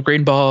the killer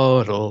green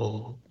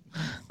bottle.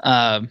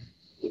 Yeah,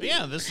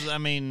 this is. I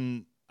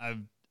mean, I'd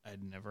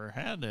never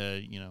had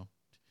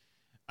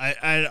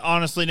I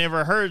honestly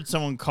never heard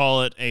someone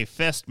call it a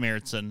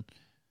Festmärzen,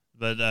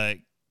 but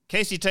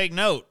Casey, take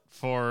note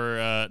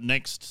for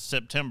next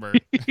September.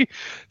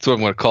 That's what I'm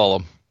going to call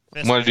them.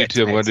 I'm going to do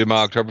two. I'm going to do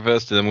my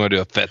Oktoberfest, and then I'm going to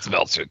do a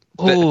Festmärzen.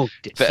 Oh,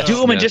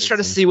 do them and just try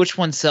to see which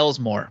one sells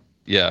more.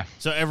 Yeah.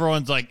 So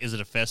everyone's like, is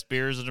it a Fest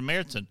beer or is it a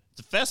Märzen?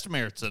 It's a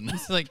Festmärzen.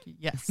 It's like,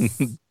 yes.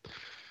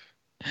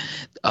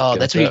 Oh,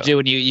 that's what you do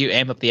when you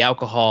amp up the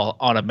alcohol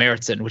on a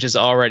Märzen, which is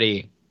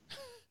already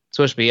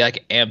supposed to be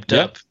like amped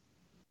up.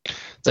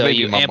 So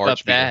you amp up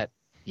that.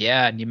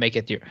 Yeah, and you make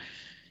it your.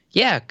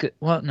 Yeah,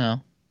 well,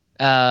 no.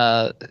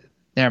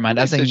 Never mind.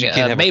 I was thinking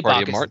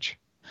Maybach in March.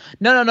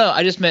 No.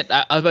 I just meant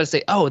I was about to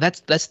say. Oh,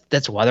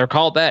 that's why they're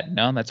called that.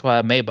 No, that's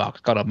why Maybach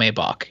is called a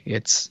Maybach.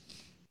 It's.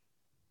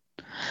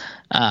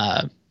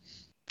 All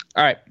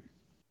right.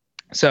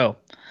 So,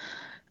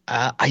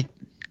 I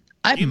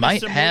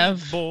might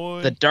have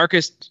the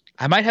darkest.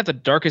 I might have the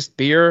darkest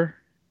beer.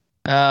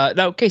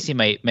 No, Casey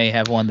may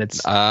have one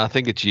that's. I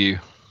think it's you.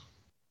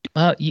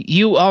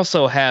 You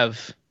also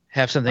have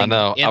something. I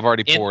know. I've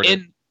already poured it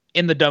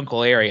in the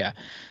Dunkel area,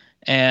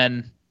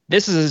 and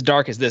this is as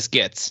dark as this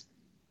gets.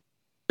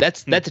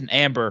 That's an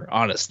amber,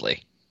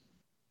 honestly.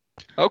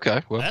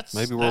 Okay, well,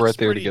 maybe we're right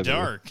there together.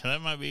 Dark.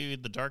 That might be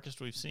the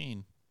darkest we've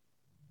seen.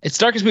 It's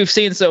darkest we've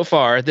seen so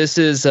far. This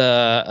is Oh,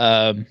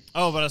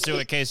 but I see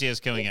what Casey has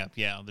coming up.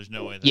 Yeah, there's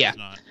no way that's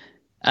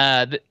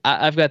not.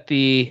 I've got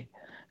the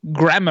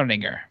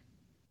Grammerninger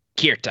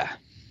Kirta.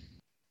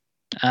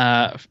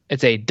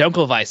 It's a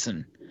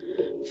Dunkelweizen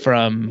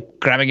from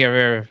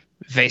Gramminger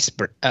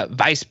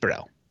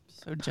Weissbro.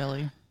 So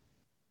jelly.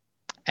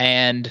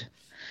 And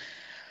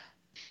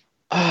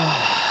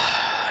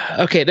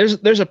okay,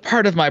 there's a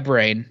part of my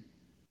brain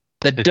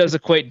that does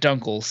equate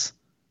Dunkels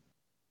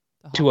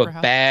to a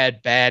Hopper House?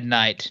 bad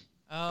night.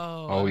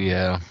 Oh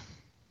yeah.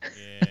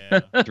 Yeah.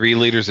 3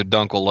 liters of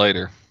Dunkel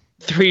later.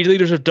 3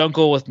 liters of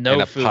Dunkel with no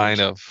and a food.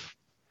 pint of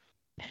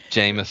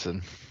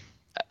Jameson.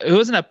 It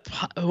wasn't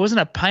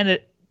a pint of.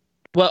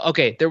 Well,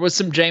 okay, there was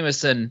some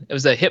Jameson. It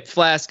was a hip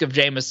flask of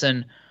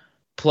Jameson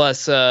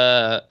plus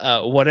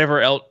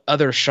whatever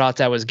other shots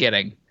I was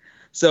getting.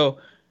 So,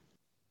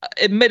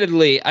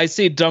 admittedly, I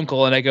see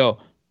Dunkel and I go,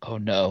 "Oh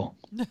no,"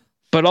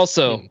 but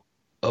also,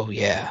 "Oh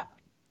yeah."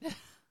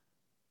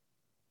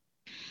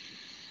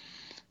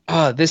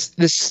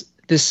 This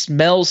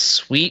smells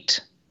sweet,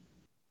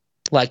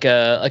 like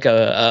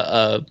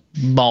a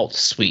malt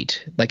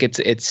sweet. Like it's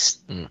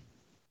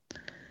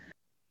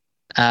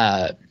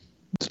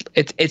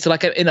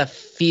like in a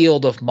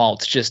field of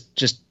malts,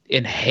 just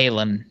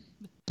inhaling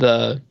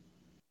the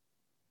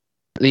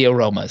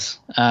aromas.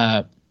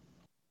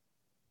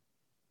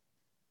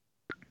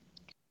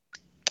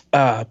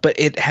 But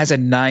it has a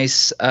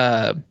nice.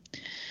 It's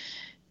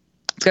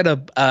got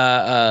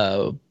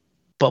a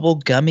bubble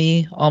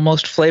gummy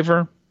almost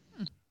flavor,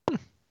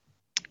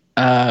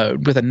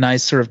 with a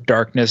nice sort of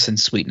darkness and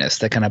sweetness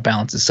that kind of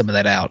balances some of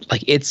that out.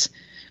 Like it's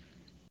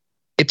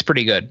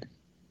pretty good.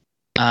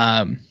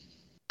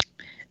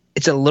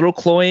 It's a little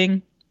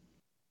cloying.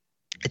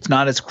 It's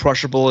not as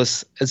crushable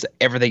as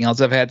everything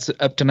else I've had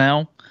up to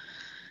now,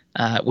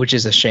 which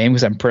is a shame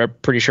because I'm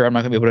pretty sure I'm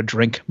not going to be able to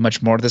drink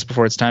much more of this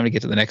before it's time to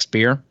get to the next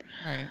beer.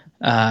 Right.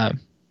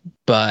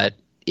 But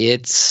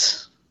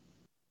it's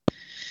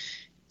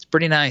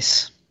pretty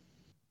nice.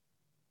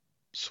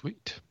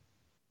 Sweet.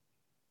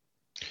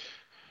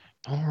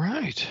 All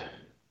right.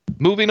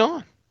 Moving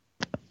on.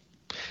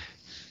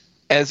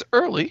 As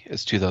early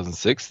as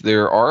 2006,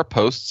 there are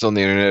posts on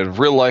the internet of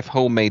real-life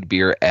homemade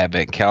beer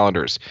advent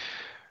calendars.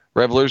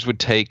 Revelers would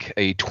take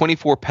a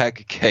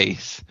 24-pack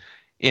case,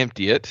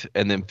 empty it,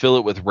 and then fill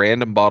it with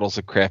random bottles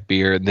of craft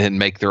beer and then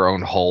make their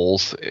own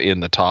holes in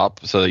the top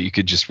so that you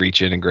could just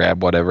reach in and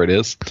grab whatever it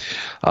is.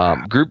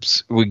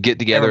 Groups would get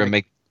together and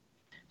make...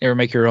 Never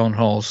make your own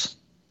holes.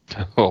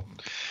 Oh.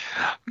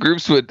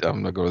 Groups would,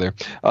 I'm not going there.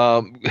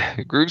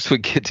 Groups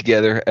would get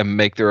together and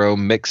make their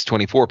own mixed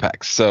 24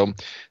 packs. So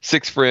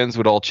 6 friends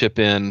would all chip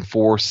in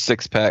 4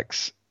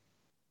 6-packs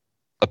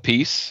a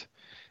piece,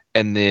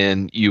 and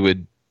then you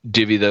would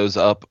divvy those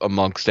up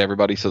amongst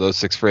everybody. So those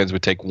 6 friends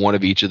would take one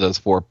of each of those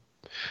 4,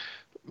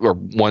 or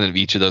one of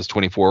each of those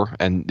 24,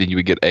 and then you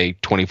would get a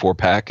 24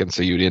 pack, and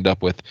so you'd end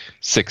up with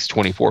 6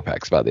 24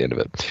 packs by the end of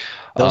it.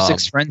 Those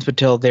 6 friends would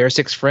tell their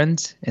 6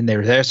 friends, and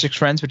their 6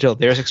 friends would tell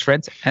their 6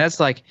 friends, and that's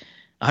like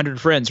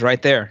 100 friends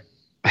right there.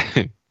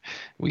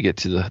 We get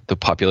to the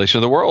population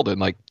of the world in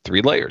like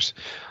 3 layers.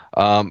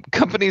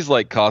 Companies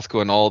like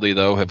Costco and Aldi,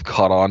 though, have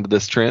caught on to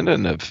this trend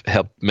and have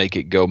helped make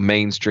it go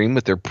mainstream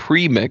with their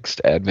pre-mixed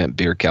Advent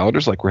beer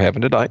calendars like we're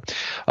having tonight.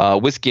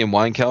 Whiskey and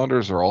wine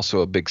calendars are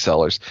also big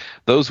sellers.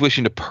 Those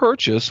wishing to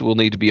purchase will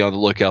need to be on the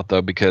lookout,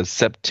 though, because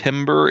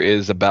September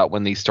is about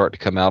when these start to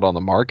come out on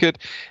the market,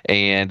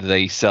 and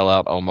they sell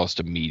out almost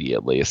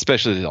immediately,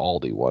 especially the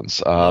Aldi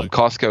ones.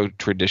 Costco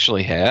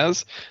traditionally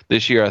has.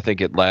 This year, I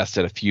think it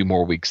lasted a few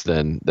more weeks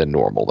than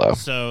normal, though.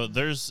 So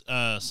there's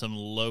some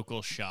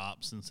local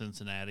shops in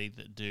Cincinnati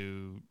that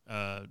do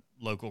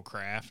local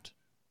craft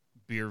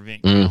beer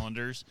event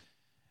calendars,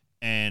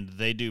 and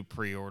they do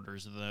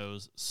pre-orders of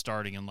those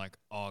starting in like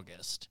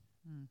August.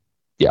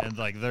 Yeah, and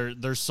like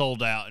they're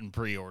sold out in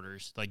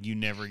pre-orders. Like you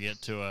never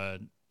get to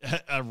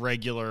a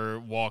regular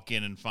walk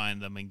in and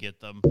find them and get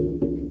them,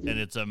 and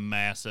it's a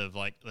massive,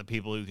 like, the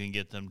people who can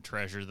get them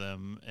treasure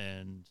them.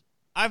 And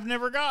I've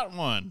never got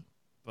one,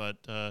 but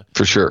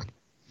for sure,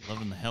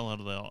 loving the hell out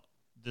of that.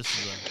 This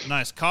is a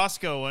nice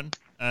Costco one.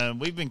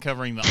 We've been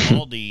covering the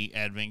Aldi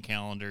Advent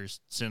calendars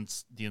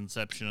since the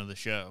inception of the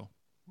show.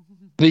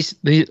 At least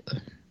the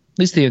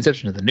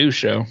inception of the new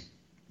show.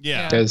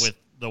 Yeah, Because- with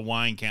the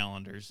wine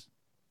calendars.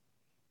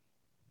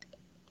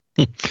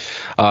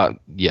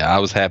 yeah, I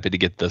was happy to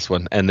get this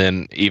one, and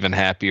then even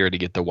happier to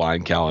get the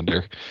wine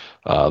calendar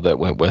that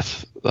went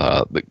with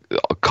the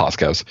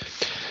Costco's.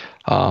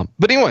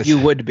 But anyways, You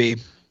would be.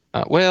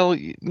 well,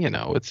 you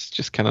know, it's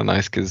just kind of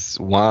nice because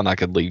wine I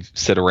could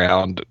sit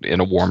around in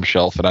a warm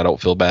shelf and I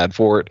don't feel bad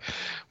for it.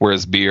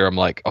 Whereas beer, I'm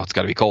like, oh, it's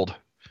got to be cold.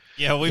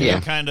 Yeah, we've Yeah.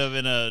 been kind of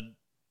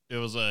it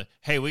was a,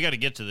 hey, we got to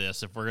get to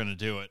this if we're going to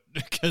do it,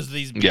 because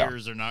these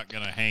beers are not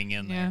going to hang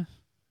in there.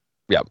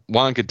 Yeah,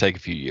 wine could take a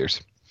few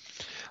years.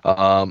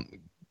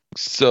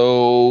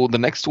 So the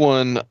next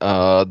one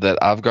that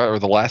I've got, or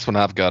the last one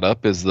I've got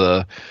up, is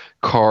the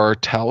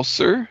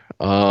Kartauser.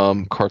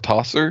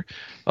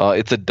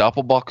 It's a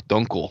Doppelbock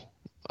Dunkel.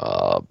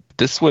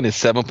 This one is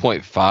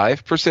 7.5%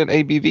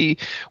 ABV.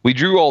 We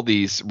drew all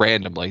these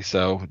randomly,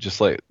 so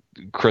just like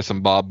Chris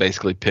and Bob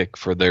basically pick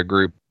for their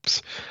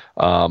groups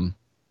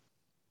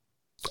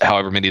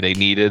however many they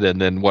needed, and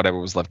then whatever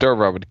was left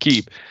over I would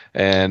keep.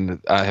 And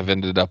I have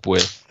ended up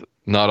with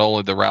Not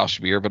only the Rausch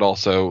beer, but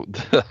also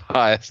the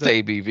highest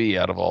ABV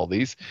out of all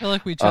these. I feel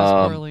like we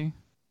chose poorly.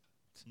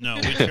 No,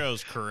 we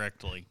chose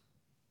correctly.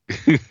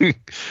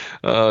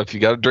 If you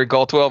got to drink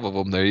all 12 of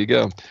them, there you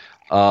go.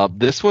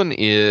 This one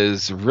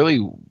is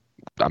really,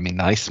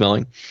 nice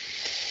smelling.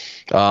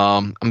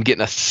 I'm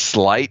getting a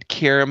slight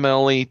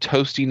caramelly,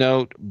 toasty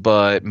note,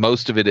 but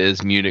most of it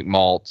is Munich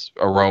malt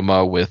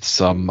aroma with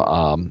some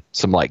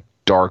like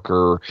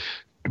darker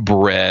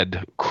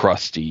bread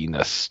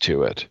crustiness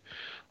to it.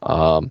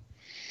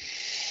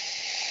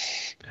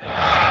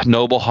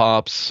 Noble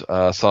hops,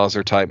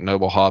 Sauser type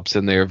noble hops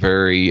in there,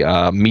 very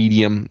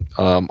medium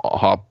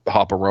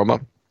hop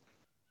aroma.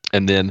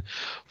 And then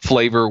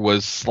flavor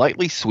was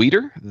slightly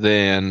sweeter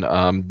than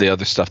the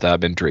other stuff that I've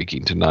been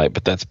drinking tonight,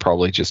 but that's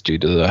probably just due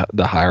to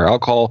the higher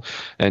alcohol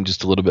and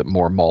just a little bit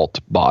more malt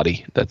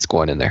body that's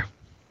going in there.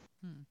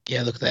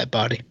 Yeah, look at that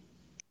body.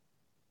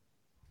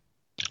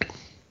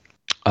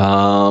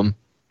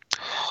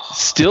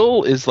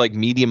 Still is like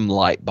medium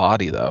light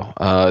body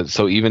though.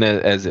 So even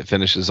as it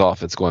finishes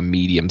off, it's going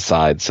medium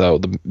side. So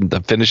the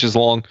finish is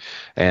long,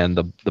 and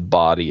the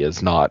body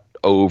is not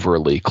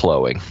overly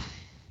cloying.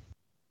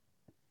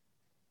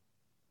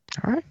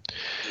 All right.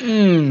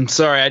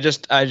 Sorry, I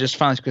just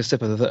finally took a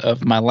sip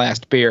of my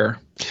last beer,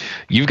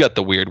 You've got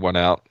the weird one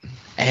out.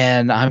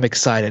 and I'm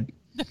excited.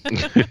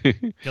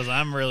 Because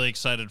I'm really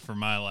excited for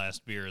my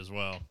last beer as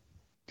well.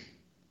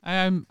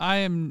 I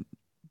am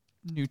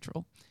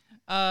neutral.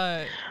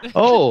 The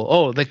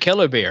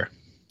Keller beer.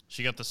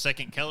 She got the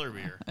second Keller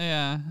beer.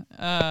 Yeah.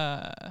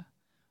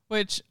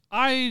 Which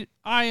I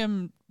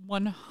am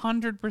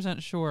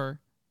 100% sure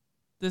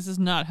this is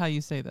not how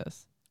you say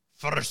this.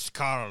 First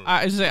Carl.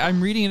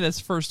 I'm reading it as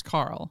First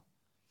Carl.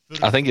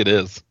 I think it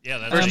is. Yeah,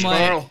 that's I'm right.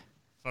 like,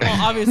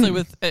 well,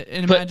 obviously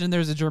and imagine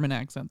there's a German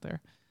accent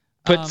there.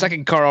 Put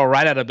second Carl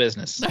right out of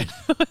business.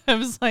 I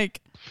was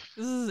like,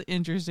 this is an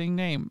interesting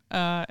name.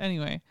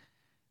 Anyway,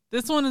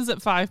 this one is at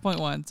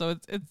 5.1, so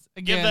it's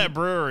again. Give that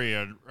brewery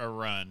a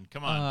run.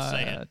 Come on,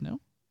 say it.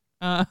 No.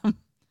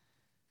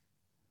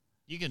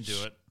 You can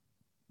do it.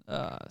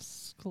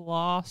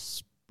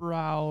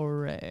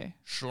 Schlossbrauerei.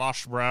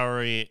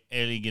 Schlossbrauerei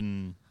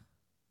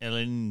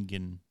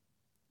Ellingen.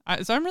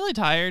 So I'm really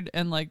tired,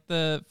 and like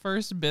the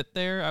first bit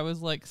there, I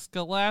was like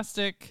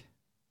Scholastic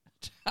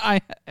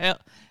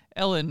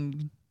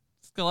Ellen.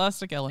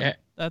 Scholastic Ellen. Yeah.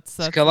 That's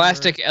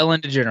Scholastic Ellen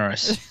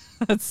DeGeneres.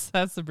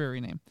 that's the brewery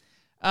name.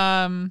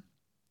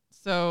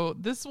 So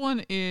this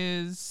one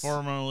is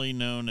Formerly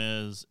known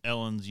as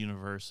Ellen's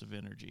Universe of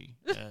Energy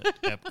at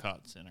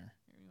Epcot Center.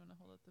 You want to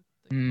hold up the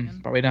thing again?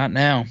 Probably not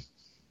now.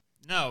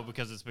 No,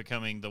 because it's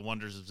becoming the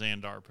Wonders of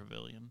Xandar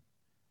Pavilion.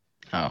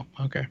 Oh,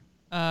 okay.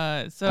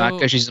 So Not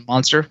because she's a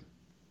monster.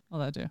 well,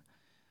 that too.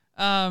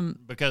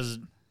 Because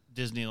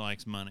Disney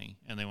likes money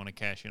and they want to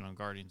cash in on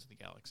Guardians of the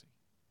Galaxy.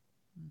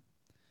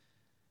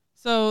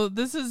 So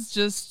this is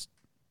just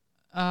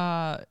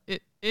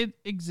it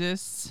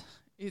exists.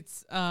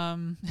 It's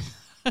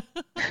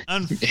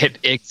It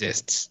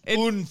exists.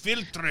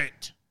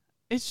 Unfiltrate.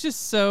 it's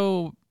just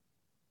so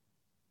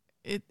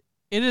it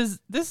is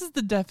this is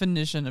the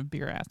definition of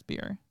beer ass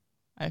beer,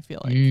 I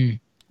feel like.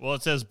 Well,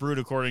 it says brewed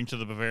according to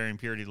the Bavarian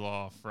Purity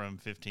Law from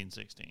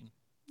 1516.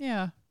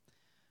 Yeah.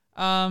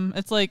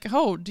 It's like,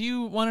 oh, do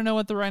you want to know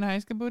what the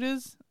Reinheitsgebot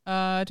is?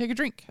 Take a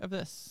drink of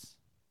this.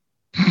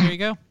 There you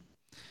go.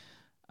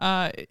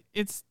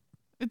 It's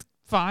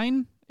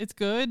fine. It's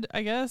good,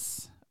 I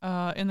guess.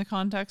 In the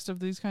context of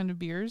these kind of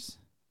beers.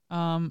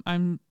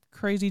 I'm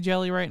crazy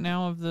jelly right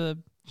now of the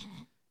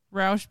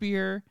Rausch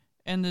beer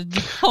and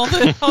all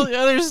the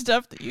other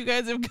stuff that you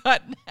guys have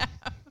gotten out.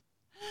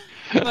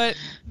 But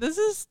this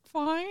is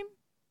fine.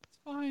 It's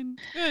fine.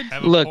 Good.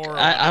 Have a Look, pour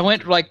I on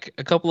went it. like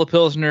a couple of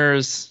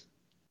Pilsners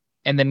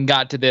and then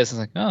got to this. I was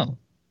like, oh,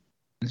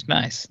 it's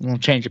nice. A little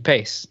change of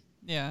pace.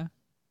 Yeah.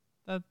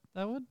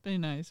 That would be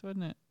nice,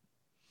 wouldn't it?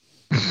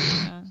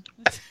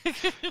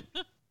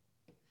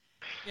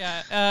 Yeah.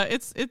 Yeah,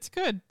 it's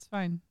good. It's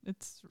fine.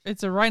 It's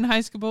a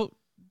Reinheitsgebot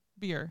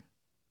beer.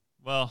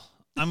 Well,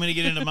 I'm going to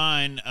get into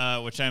mine,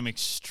 which I'm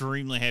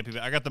extremely happy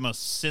about. I got the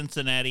most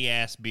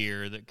Cincinnati-ass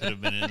beer that could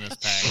have been in this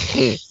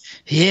pack.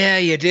 Yeah,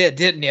 you did,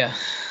 didn't you?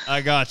 I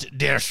got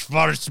Der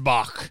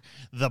Schwarzbach,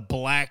 the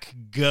Black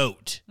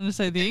Goat, I'm gonna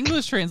say the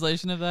English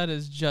translation of that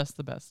is just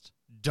the best.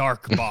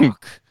 Dark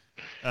Bach.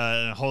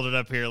 And hold it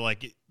up here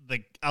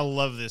I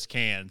love this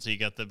can. So you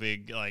got the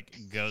big like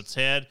goat's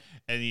head,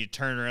 and you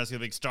turn around, it's got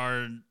a big star.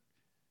 And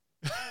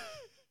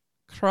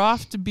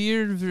Kraft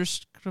Beer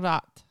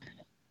Verskrat.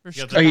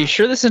 Are you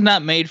sure this is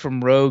not made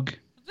from Rogue?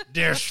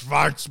 Der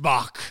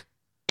Schwarzbach.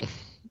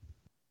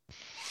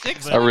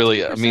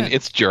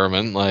 It's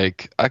German.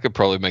 Like, I could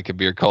probably make a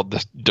beer called the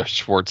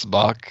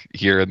Schwarzbach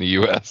here in the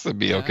U.S. and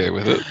be okay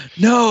with it.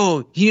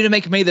 No, you need to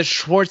make May the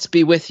Schwartz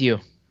be with you.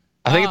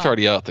 I think it's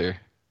already out there.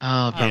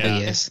 Oh, probably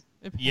Yeah. is.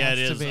 Yeah, it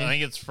has to is. be. I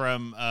think it's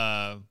from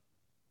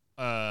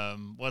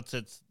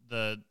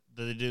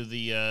they do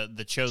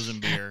the chosen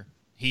beer.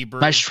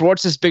 Hebrew. My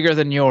Schwartz is bigger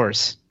than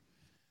yours.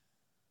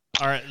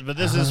 All right, but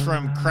this is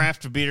from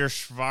Kraft Beer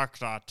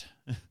Schwarzbach.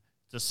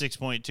 It's a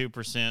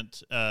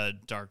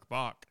 6.2% dark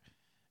bock,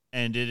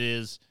 and it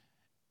is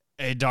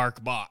a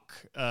dark bock.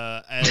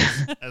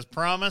 As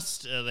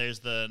promised, there's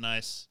the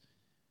nice.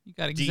 You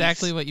got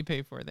exactly what you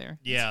pay for there.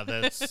 Yeah,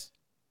 that's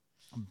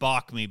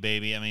Bock me,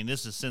 baby. I mean,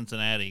 this is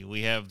Cincinnati.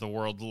 We have the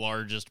world's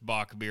largest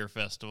Bock beer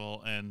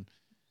festival, and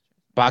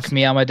Bach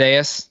me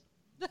Amadeus.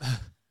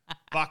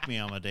 Bock me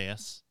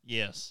Amadeus.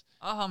 Yes.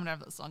 Oh, I'm gonna have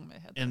that song in my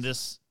head. In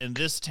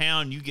this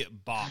town, you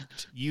get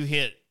bocked. You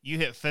hit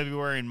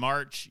February and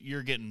March,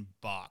 you're getting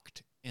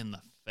bocked in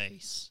the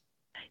face.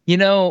 You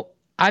know,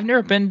 I've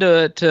never been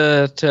to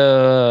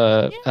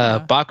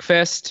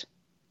Bachfest,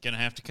 Gonna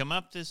have to come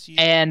up this year.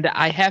 and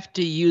I have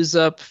to use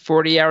up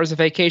 40 hours of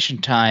vacation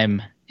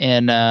time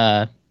in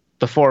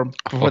before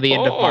the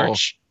end of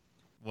March.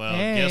 Well,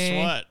 Hey.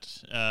 guess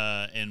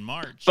what? In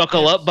March,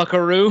 Buckle up,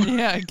 Buckaroo.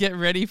 Yeah, get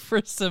ready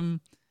for some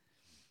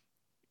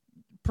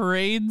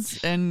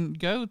parades and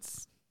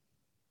goats.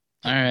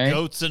 All right.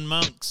 Goats and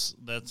monks.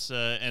 That's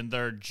and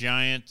their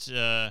giant,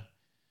 the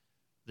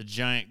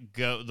giant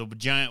goat, the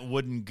giant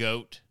wooden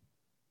goat.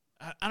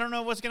 I don't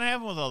know what's gonna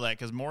happen with all that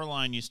because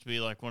Moorline used to be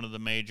like one of the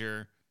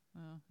major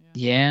Oh,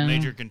 Yeah.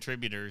 major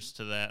contributors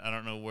to that. I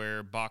don't know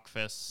where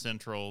Bachfest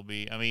Central will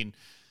be. I mean,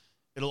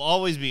 it'll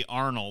always be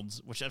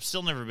Arnold's, which I've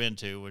still never been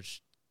to,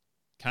 which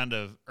kind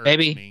of irks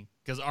Maybe. me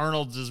because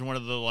Arnold's is one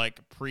of the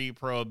like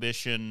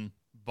pre-prohibition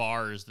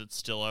bars that's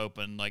still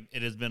open. Like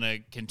it has been a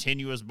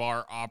continuous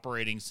bar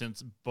operating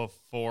since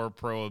before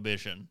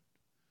prohibition.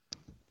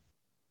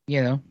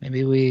 You know,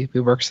 maybe we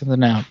work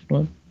something out.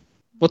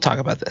 We'll talk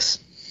about this.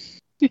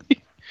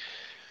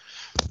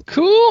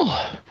 Cool.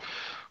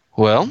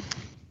 Well,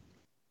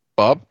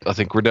 Bob, I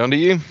think we're down to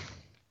you.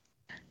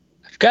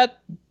 I've got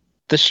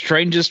the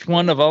strangest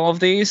one of all of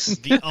these.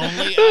 The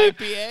only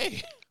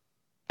IPA.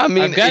 I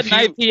mean, I've got an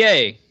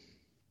IPA.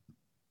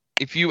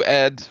 if you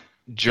add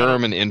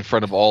German in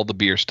front of all the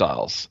beer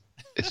styles,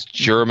 it's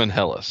German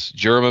Helles,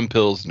 German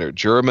Pilsner,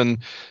 German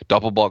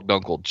Doppelbock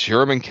Dunkel,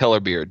 German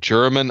Kellerbier,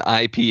 German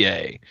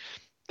IPA.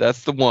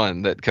 That's the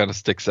one that kind of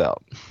sticks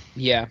out.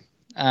 Yeah.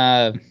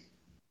 And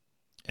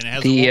it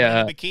has The, a woman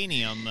in a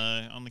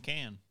bikini on the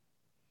can.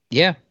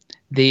 Yeah.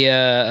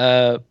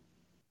 The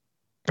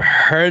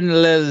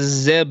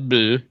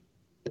Hernlezebel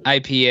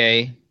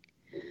IPA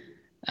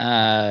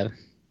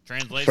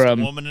Translates From-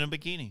 to woman in a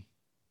bikini.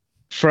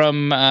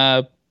 from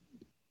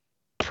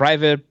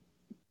Private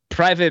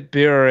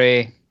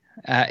Brewery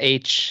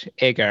H.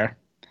 Egger.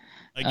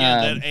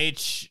 Again, that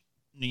H,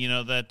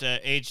 that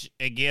H.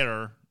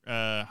 Aguirre,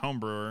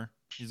 homebrewer.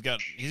 He's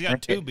got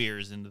two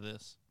beers into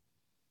this.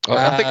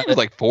 I think it was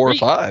like 4 or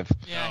 5.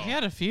 Yeah, Oh. he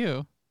had a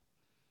few.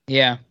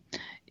 Yeah.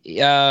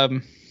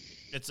 I'm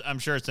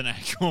sure it's an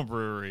actual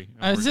brewery.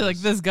 I was We're like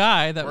just- this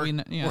guy that we're, we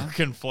know. we're Yeah.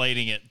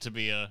 conflating it to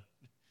be a.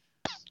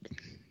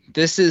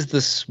 This is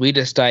the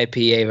sweetest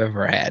IPA I've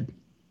ever had.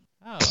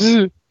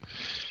 Oh,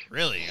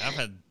 Really, I've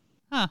had.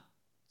 huh.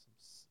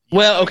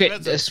 Well, You've okay,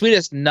 had the some-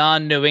 sweetest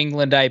non-New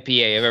England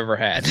IPA I've ever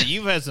had.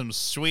 You've had some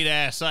sweet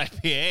ass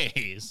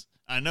IPAs.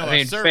 I know. I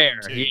mean, served fair,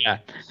 them to you.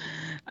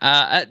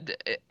 yeah.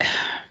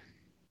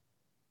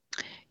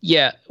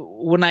 Yeah,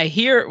 when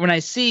I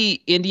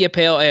see India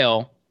Pale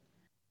Ale,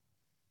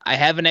 I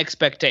have an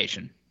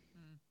expectation.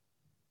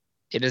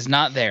 It is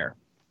not there.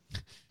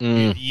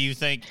 You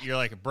think you're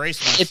like brace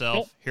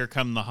myself. Here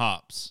come the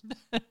hops.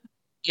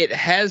 It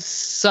has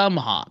some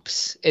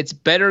hops. It's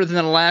better than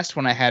the last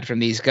one I had from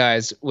these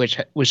guys, which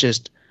was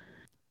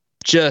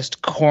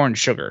just corn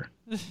sugar.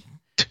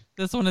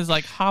 This one is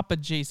like hop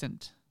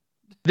adjacent.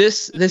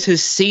 This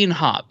has seen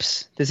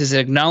hops. This is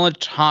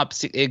acknowledged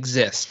hops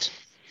exist.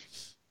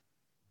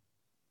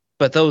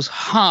 But those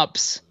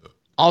hops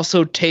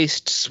also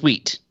taste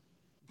sweet.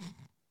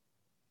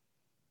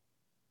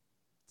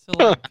 So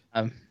like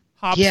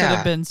hops that yeah.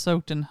 have been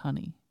soaked in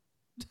honey.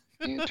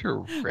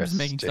 Interesting. I'm just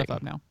making stuff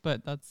up now,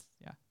 but that's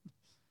yeah.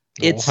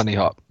 It's- honey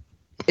hop.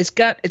 It's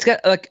got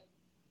like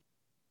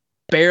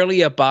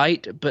barely a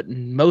bite, but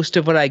most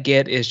of what I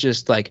get is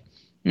just like,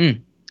 yeah,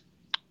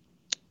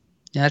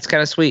 that's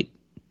kind of sweet.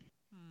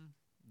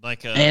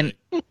 Like And-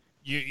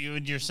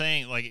 you're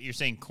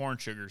saying corn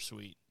sugar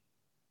sweet.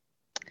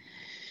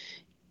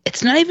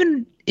 It's not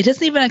even. It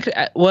doesn't even.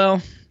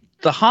 Well,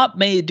 the hop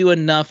may do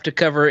enough to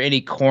cover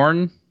any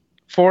corn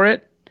for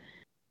it,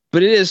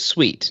 but it is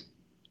sweet.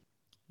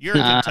 You're a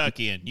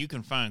Kentuckian. You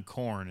can find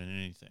corn in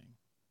anything.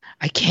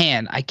 I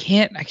can't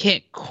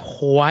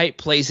quite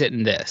place it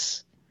in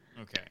this.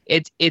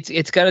 Okay.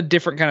 It's got a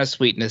different kind of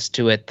sweetness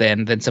to it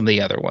than some of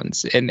the other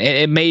ones, and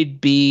it may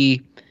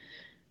be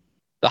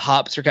the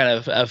hops are kind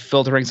of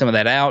filtering some of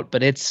that out,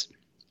 but it's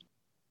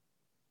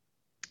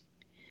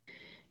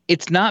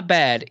not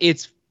bad.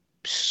 It's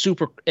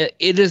super.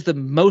 It is the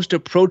most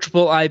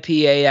approachable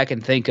IPA I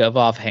can think of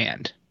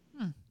offhand.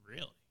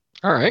 Really?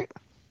 All right.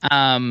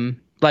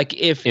 Like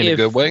if In a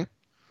good way.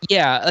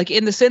 Yeah, like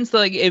in the sense that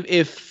like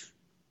if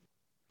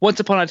once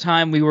upon a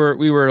time we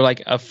were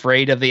like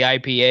afraid of the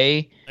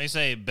IPA. They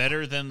say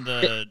better than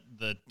the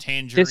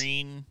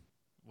tangerine.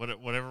 What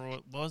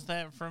was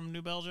that from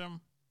New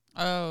Belgium?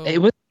 Oh, It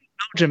was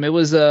Belgium. It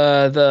was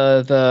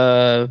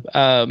Yeah,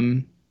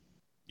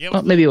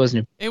 well, maybe it was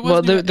New. It was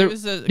Well, New, the it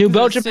was a, New 'cause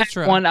Belgium it was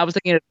had Citra. one. I was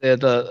thinking of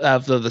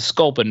the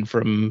Sculpin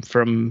from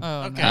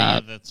Oh, okay, no. yeah,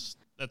 that's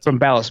from over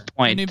Ballast there.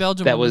 Point. New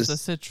Belgium that one was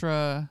was the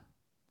Citra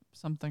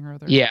something or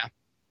other. yeah.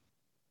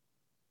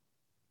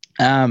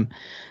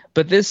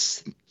 But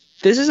this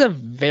is a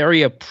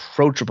very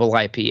approachable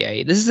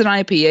IPA. This is an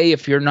IPA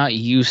if you're not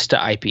used to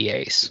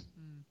IPAs.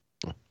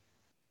 Makes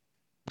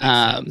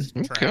sense.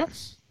 Okay.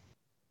 Tracks.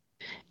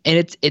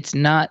 And it's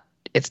not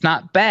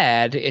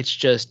bad. It's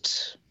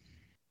just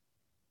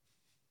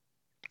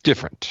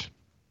Different.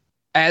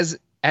 as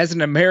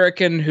an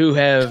American who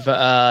have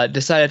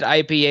decided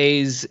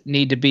IPAs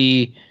need to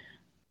be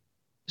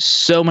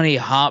so many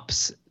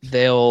hops,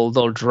 they'll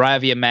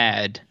drive you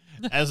mad.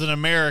 As an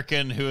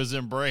American who has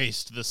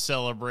embraced the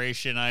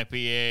Celebration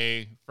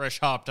IPA, fresh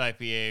hopped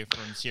IPA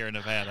from Sierra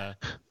Nevada.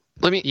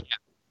 Let me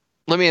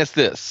ask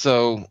this.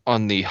 So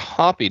on the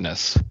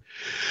hoppiness,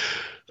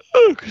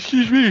 oh,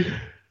 excuse me,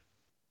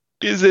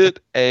 is it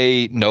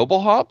a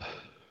noble hop?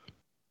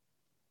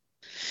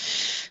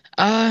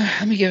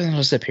 Let me give it a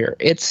little sip here.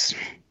 It's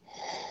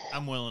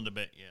I'm willing to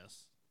bet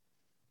yes.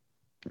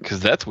 Because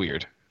that's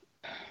weird.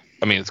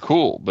 I mean, it's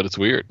cool, but it's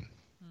weird.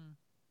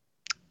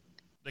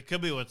 That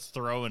could be what's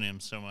throwing him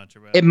so much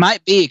about it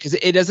might be because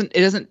it doesn't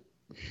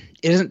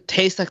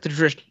taste like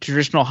the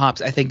traditional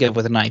hops I think of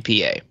with an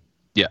IPA.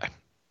 Yeah.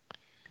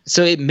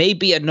 So it may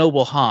be a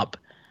noble hop,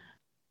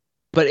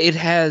 but it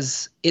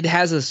has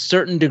a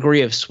certain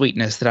degree of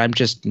sweetness that I'm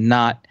just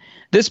not.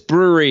 This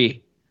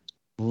brewery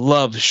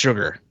loves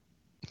sugar.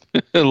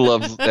 It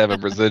loves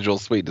having residual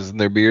sweetness in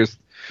their beers.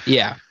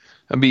 Yeah.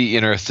 I'd be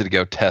interested to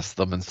go test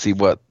them and see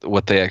what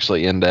they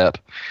actually end at.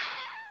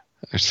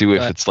 Or see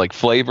if it's like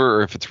flavor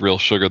or if it's real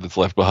sugar that's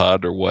left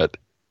behind or what.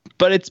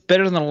 But it's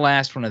better than the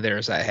last one of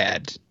theirs I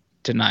had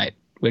tonight,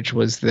 which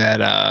was that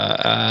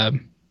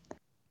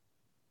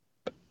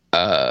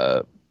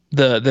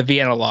the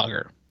Vienna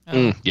Lager.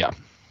 Oh. Yeah.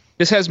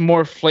 This has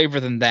more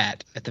flavor than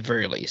that at the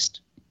very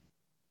least.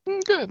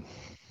 Good.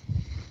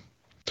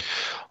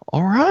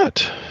 All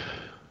right.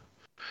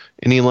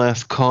 Any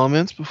last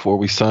comments before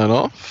we sign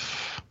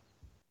off?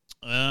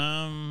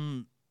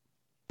 My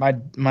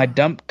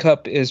dump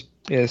cup is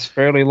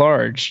fairly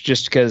large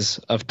just because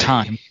of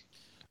time.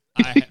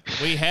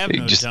 We have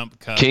no Just dump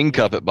cup. King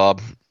cup it, Bob.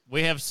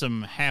 We have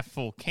some half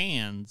full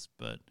cans,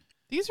 but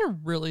These are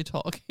really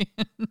tall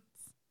cans.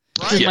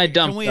 This is my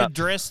dump Can we cup.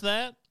 address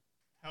that?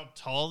 How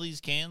tall these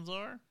cans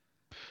are?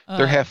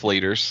 They're half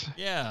liters.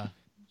 Yeah.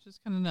 Which is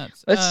kind of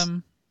nuts. Let's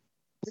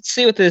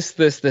see what this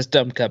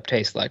dump cup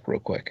tastes like real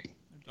quick.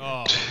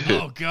 Oh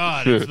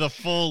God! It's the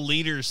full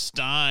liter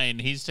Stein.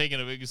 He's taking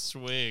a big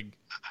swig.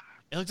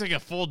 It looks like a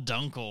full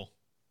Dunkel.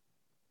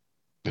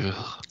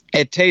 Ugh.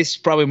 It tastes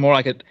probably more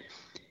like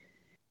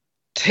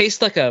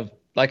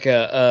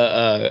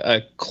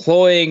a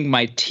cloying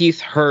my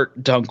teeth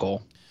hurt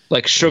Dunkel,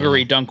 like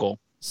sugary Dunkel.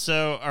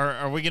 So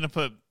are we gonna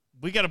put?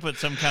 We got to put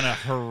some kind of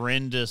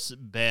horrendous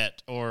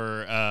bet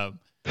or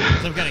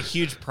some kind of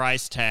huge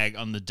price tag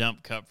on the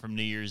dump cup from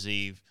New Year's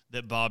Eve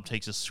that Bob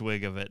takes a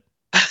swig of it.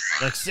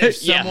 Like if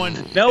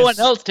someone, No one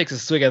else takes a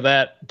swig of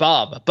that.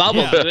 Bob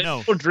will do it. no.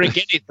 He'll drink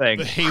anything.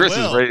 But he Chris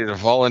will. is ready to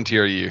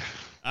volunteer you.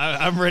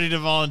 I'm ready to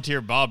volunteer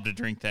Bob to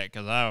drink that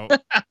because I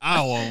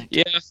won't.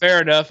 Yeah, fair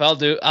enough. I'll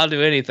do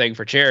anything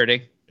for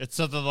charity. It's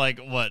something like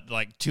what,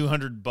 like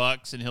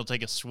 $200, and he'll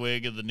take a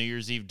swig of the New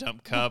Year's Eve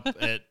dump cup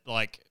at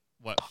like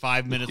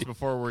 5 minutes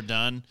before we're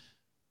done.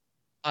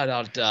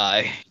 I'll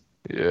die.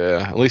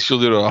 Yeah, at least you'll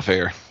do it off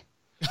air.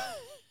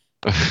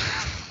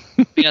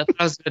 Yeah, I thought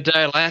I was gonna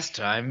die last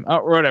time.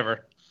 Oh,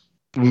 whatever.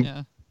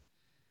 Yeah.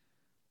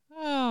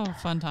 Oh,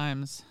 fun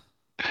times.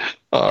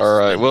 All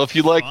right. Well, if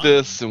you like Fun.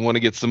 this and want to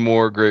get some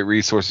more great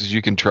resources,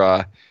 you can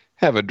try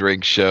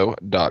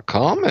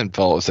haveadrinkshow.com and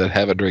follow us at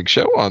Have a Drink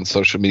Show on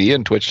social media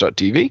and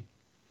twitch.tv.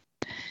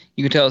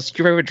 You can tell us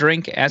your favorite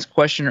drink, ask a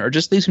question, or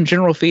just leave some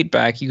general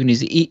feedback. You can use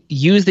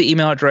the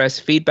email address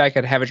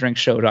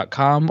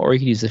feedback@haveadrinkshow.com, or you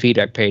can use the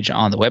feedback page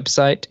on the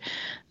website.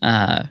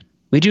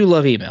 We do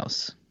love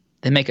emails.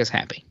 They make us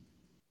happy.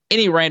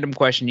 Any random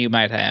question you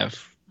might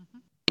have,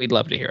 we'd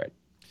love to hear it.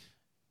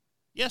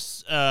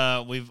 Yes,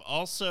 we've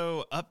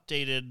also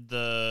updated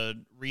the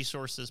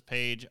resources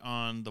page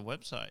on the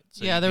website.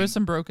 So Yeah, you there can- was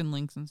some broken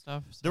links and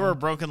stuff. So. There were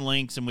broken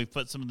links, and we've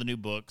put some of the new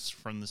books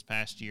from this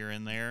past year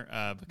in there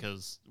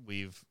because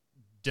we've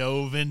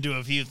dove into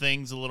a few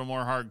things a little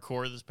more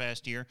hardcore this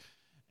past year.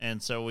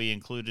 And so we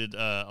included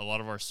a lot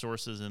of our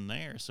sources in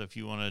there. So if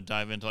you want to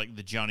dive into like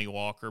the Johnny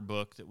Walker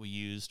book that we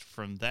used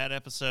from that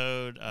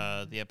episode,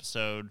 the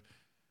episode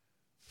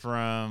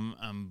from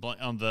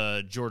on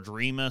the George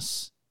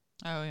Remus,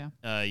 Oh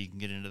yeah. you can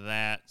get into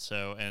that.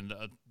 So and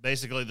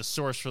basically the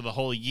source for the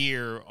whole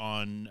year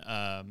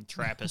on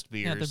Trappist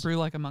beers. Yeah, the Brew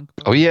Like a Monk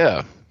book. Oh,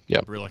 yeah.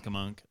 Yep. Brew Like a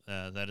Monk.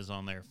 That is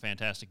on there.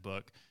 Fantastic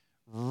book.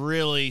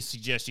 Really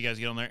suggest you guys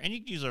get on there. And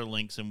you can use our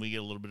links, and we get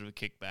a little bit of a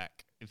kickback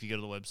if you go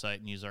to the website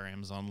and use our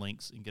Amazon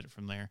links and get it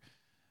from there.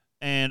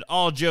 And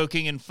all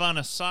joking and fun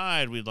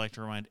aside, we'd like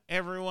to remind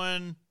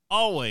everyone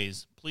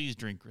always, please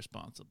drink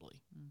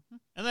responsibly. Mhm.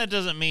 And that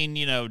doesn't mean,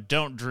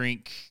 don't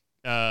drink,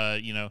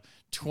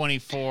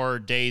 24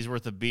 days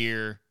worth of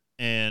beer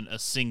in a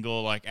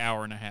single,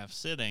 hour and a half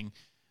sitting.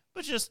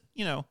 But just,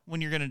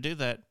 when you're going to do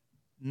that,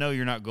 no,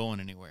 you're not going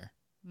anywhere.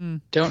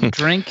 Don't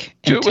drink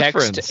Do and it with text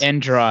friends.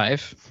 and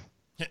drive.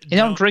 You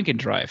don't drink and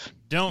drive.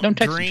 Don't Don't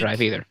text drink, and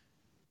drive either.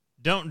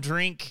 Don't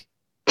drink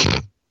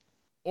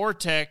or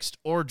text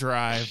or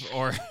drive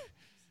or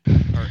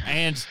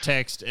and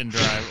text and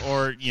drive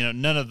or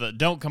None of the.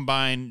 Don't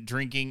combine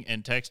drinking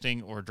and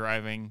texting or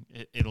driving.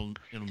 It'll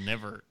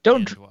never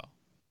Don't end well.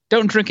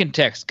 Don't drink and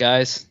text,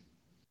 guys.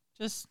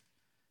 Just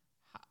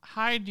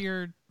hide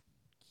your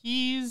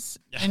keys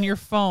and your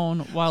phone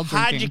while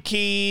drinking. Hide your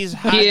keys,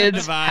 hide your Kids.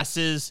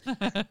 devices.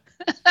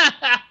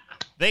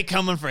 They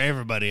coming for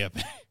everybody up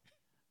there.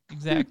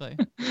 Exactly.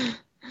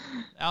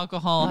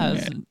 Alcohol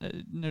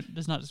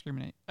does not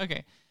discriminate.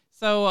 Okay,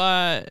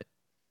 so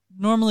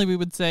normally we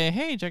would say,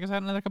 "Hey, check us out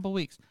in another couple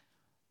weeks."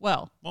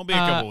 Well, Won't be a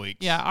couple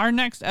weeks. Yeah, our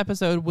next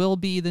episode will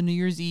be the New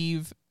Year's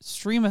Eve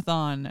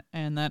streamathon,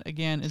 and that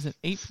again is at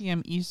 8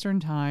 p.m. Eastern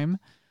time.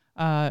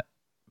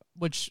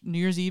 Which New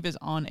Year's Eve is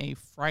on a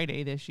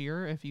Friday this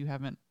year. If you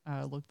haven't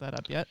looked that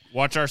up yet,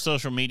 Watch our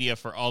social media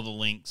for all the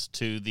links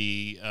to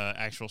the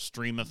actual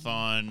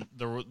streamathon.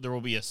 There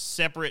will be a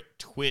separate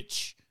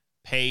Twitch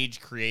page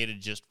created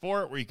just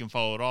for it where you can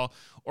follow it all,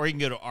 or you can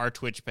go to our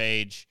Twitch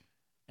page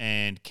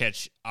and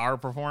catch our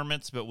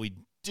performance. But we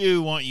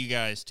do want you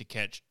guys to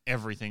catch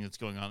everything that's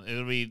going on.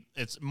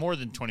 It's more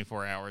than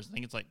 24 hours. I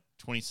think it's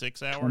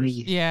 26 hours.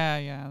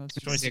 yeah, that's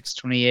true. 26,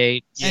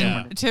 28.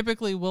 Yeah. And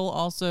typically, we'll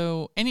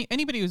also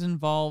anybody who's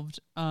involved,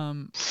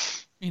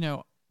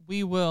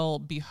 we will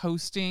be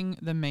hosting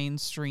the main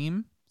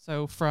stream.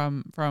 So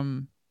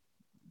from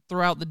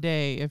throughout the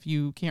day, if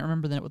you can't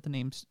remember what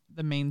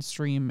the main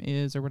stream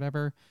is or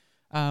whatever,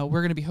 we're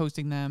going to be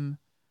hosting them.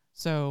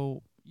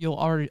 So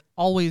you'll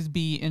always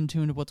be in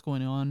tune to what's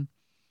going on.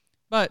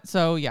 But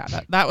so yeah,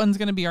 that one's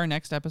going to be our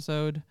next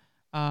episode.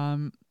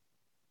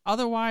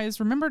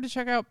 Otherwise, remember to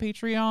check out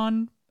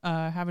Patreon,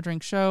 Have a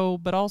Drink Show,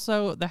 but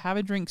also the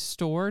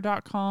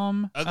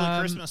haveadrinkstore.com. Ugly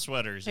Christmas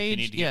sweaters page, if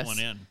you need to get one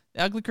in.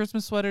 The ugly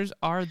Christmas sweaters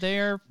are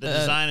there. The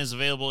design is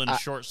available in a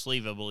short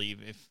sleeve, I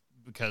believe,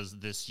 because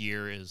this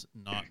year is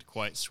not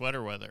quite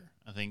sweater weather.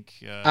 I think.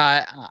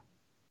 I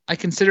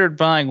considered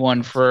buying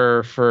one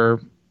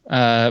for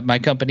my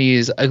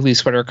company's ugly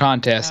sweater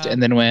contest,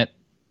 and then went,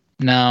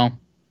 no,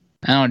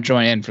 I don't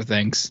join in for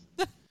things.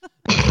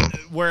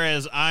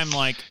 Whereas I'm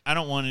I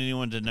don't want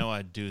anyone to know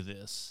I do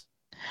this.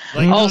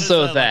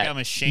 Also that I'm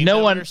ashamed no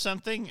of one it or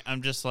something.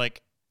 I'm just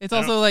it's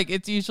also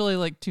it's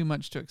usually too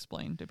much to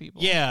explain to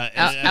people. Yeah.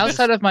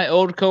 Outside of my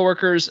old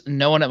coworkers,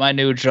 no one at my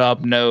new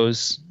job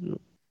knows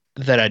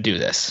that I do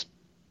this.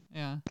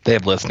 Yeah. They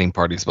have listening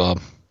parties,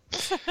 Bob.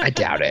 I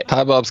doubt it.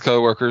 Hi, Bob's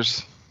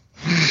coworkers.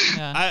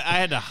 Yeah. I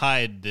had to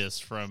hide this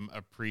from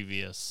a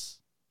previous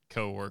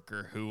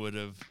coworker who would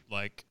have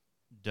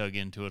dug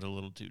into it a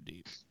little too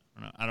deep.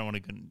 I don't want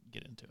to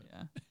get into it.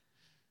 Yeah.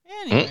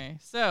 Anyway,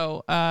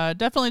 so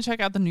definitely check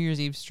out the New Year's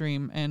Eve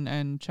stream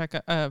and check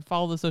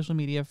follow the social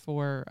media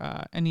for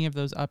any of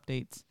those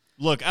updates.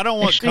 Look, I don't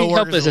want Actually, help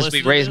coworkers us to as listen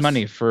we to raise this.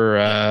 money for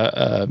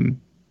the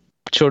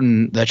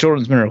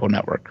Children's Miracle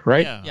Network,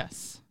 right? Yeah.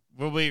 Yes.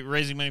 We'll be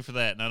raising money for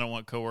that, and I don't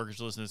want coworkers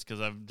to listen to this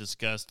because I've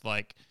discussed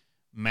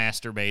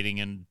masturbating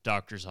in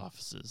doctors'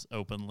 offices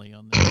openly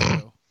on this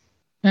show.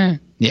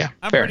 Yeah.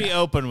 I'm fair pretty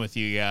enough. open with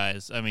you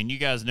guys. I mean, you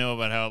guys know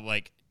about how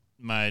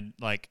my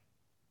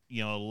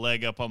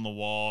leg up on the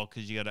wall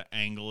because you got to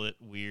angle it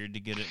weird to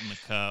get it in the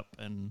cup.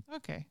 And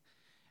Okay.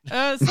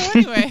 So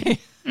anyway,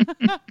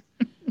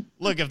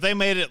 look, if they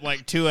made it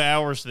 2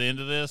 hours to the end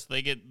of this,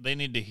 they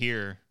need to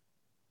hear.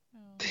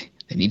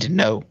 They need to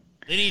know.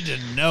 They need to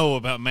know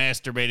about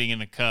masturbating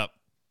in a cup.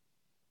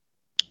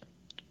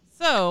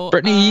 so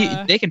Brittany,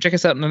 they can check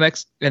us out in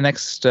the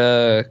next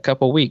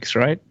couple weeks,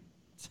 right?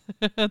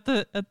 at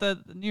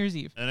the New Year's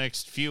Eve. The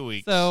next few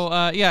weeks.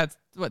 So it's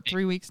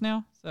 3 weeks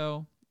now.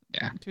 So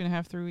Yeah.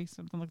 2.5, 3 weeks,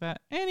 something like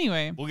that.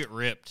 Anyway, we'll get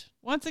ripped.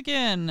 once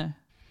again,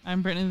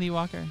 I'm Brittany Lee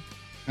Walker.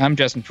 I'm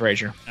Justin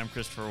Frazier. I'm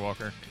Christopher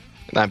Walker.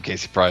 And I'm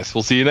Casey Price.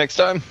 We'll see you next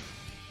time.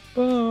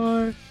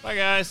 Bye. Bye,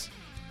 guys.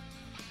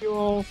 You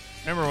all.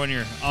 Remember when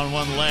you're on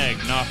one leg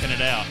knocking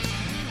it out.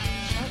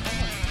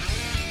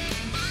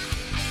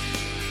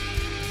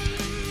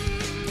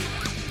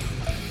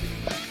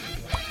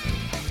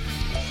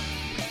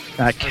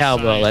 Not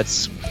cowbell.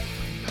 science.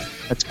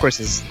 That's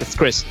Chris's. That's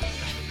Chris.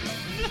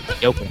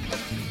 Yokel.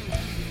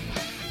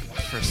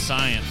 For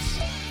science.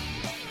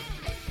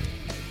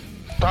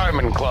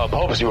 Diamond Club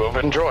hopes you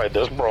have enjoyed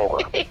this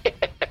program.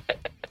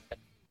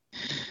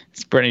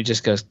 Brittany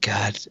just goes,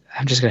 God,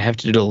 I'm just gonna have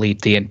to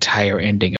delete the entire ending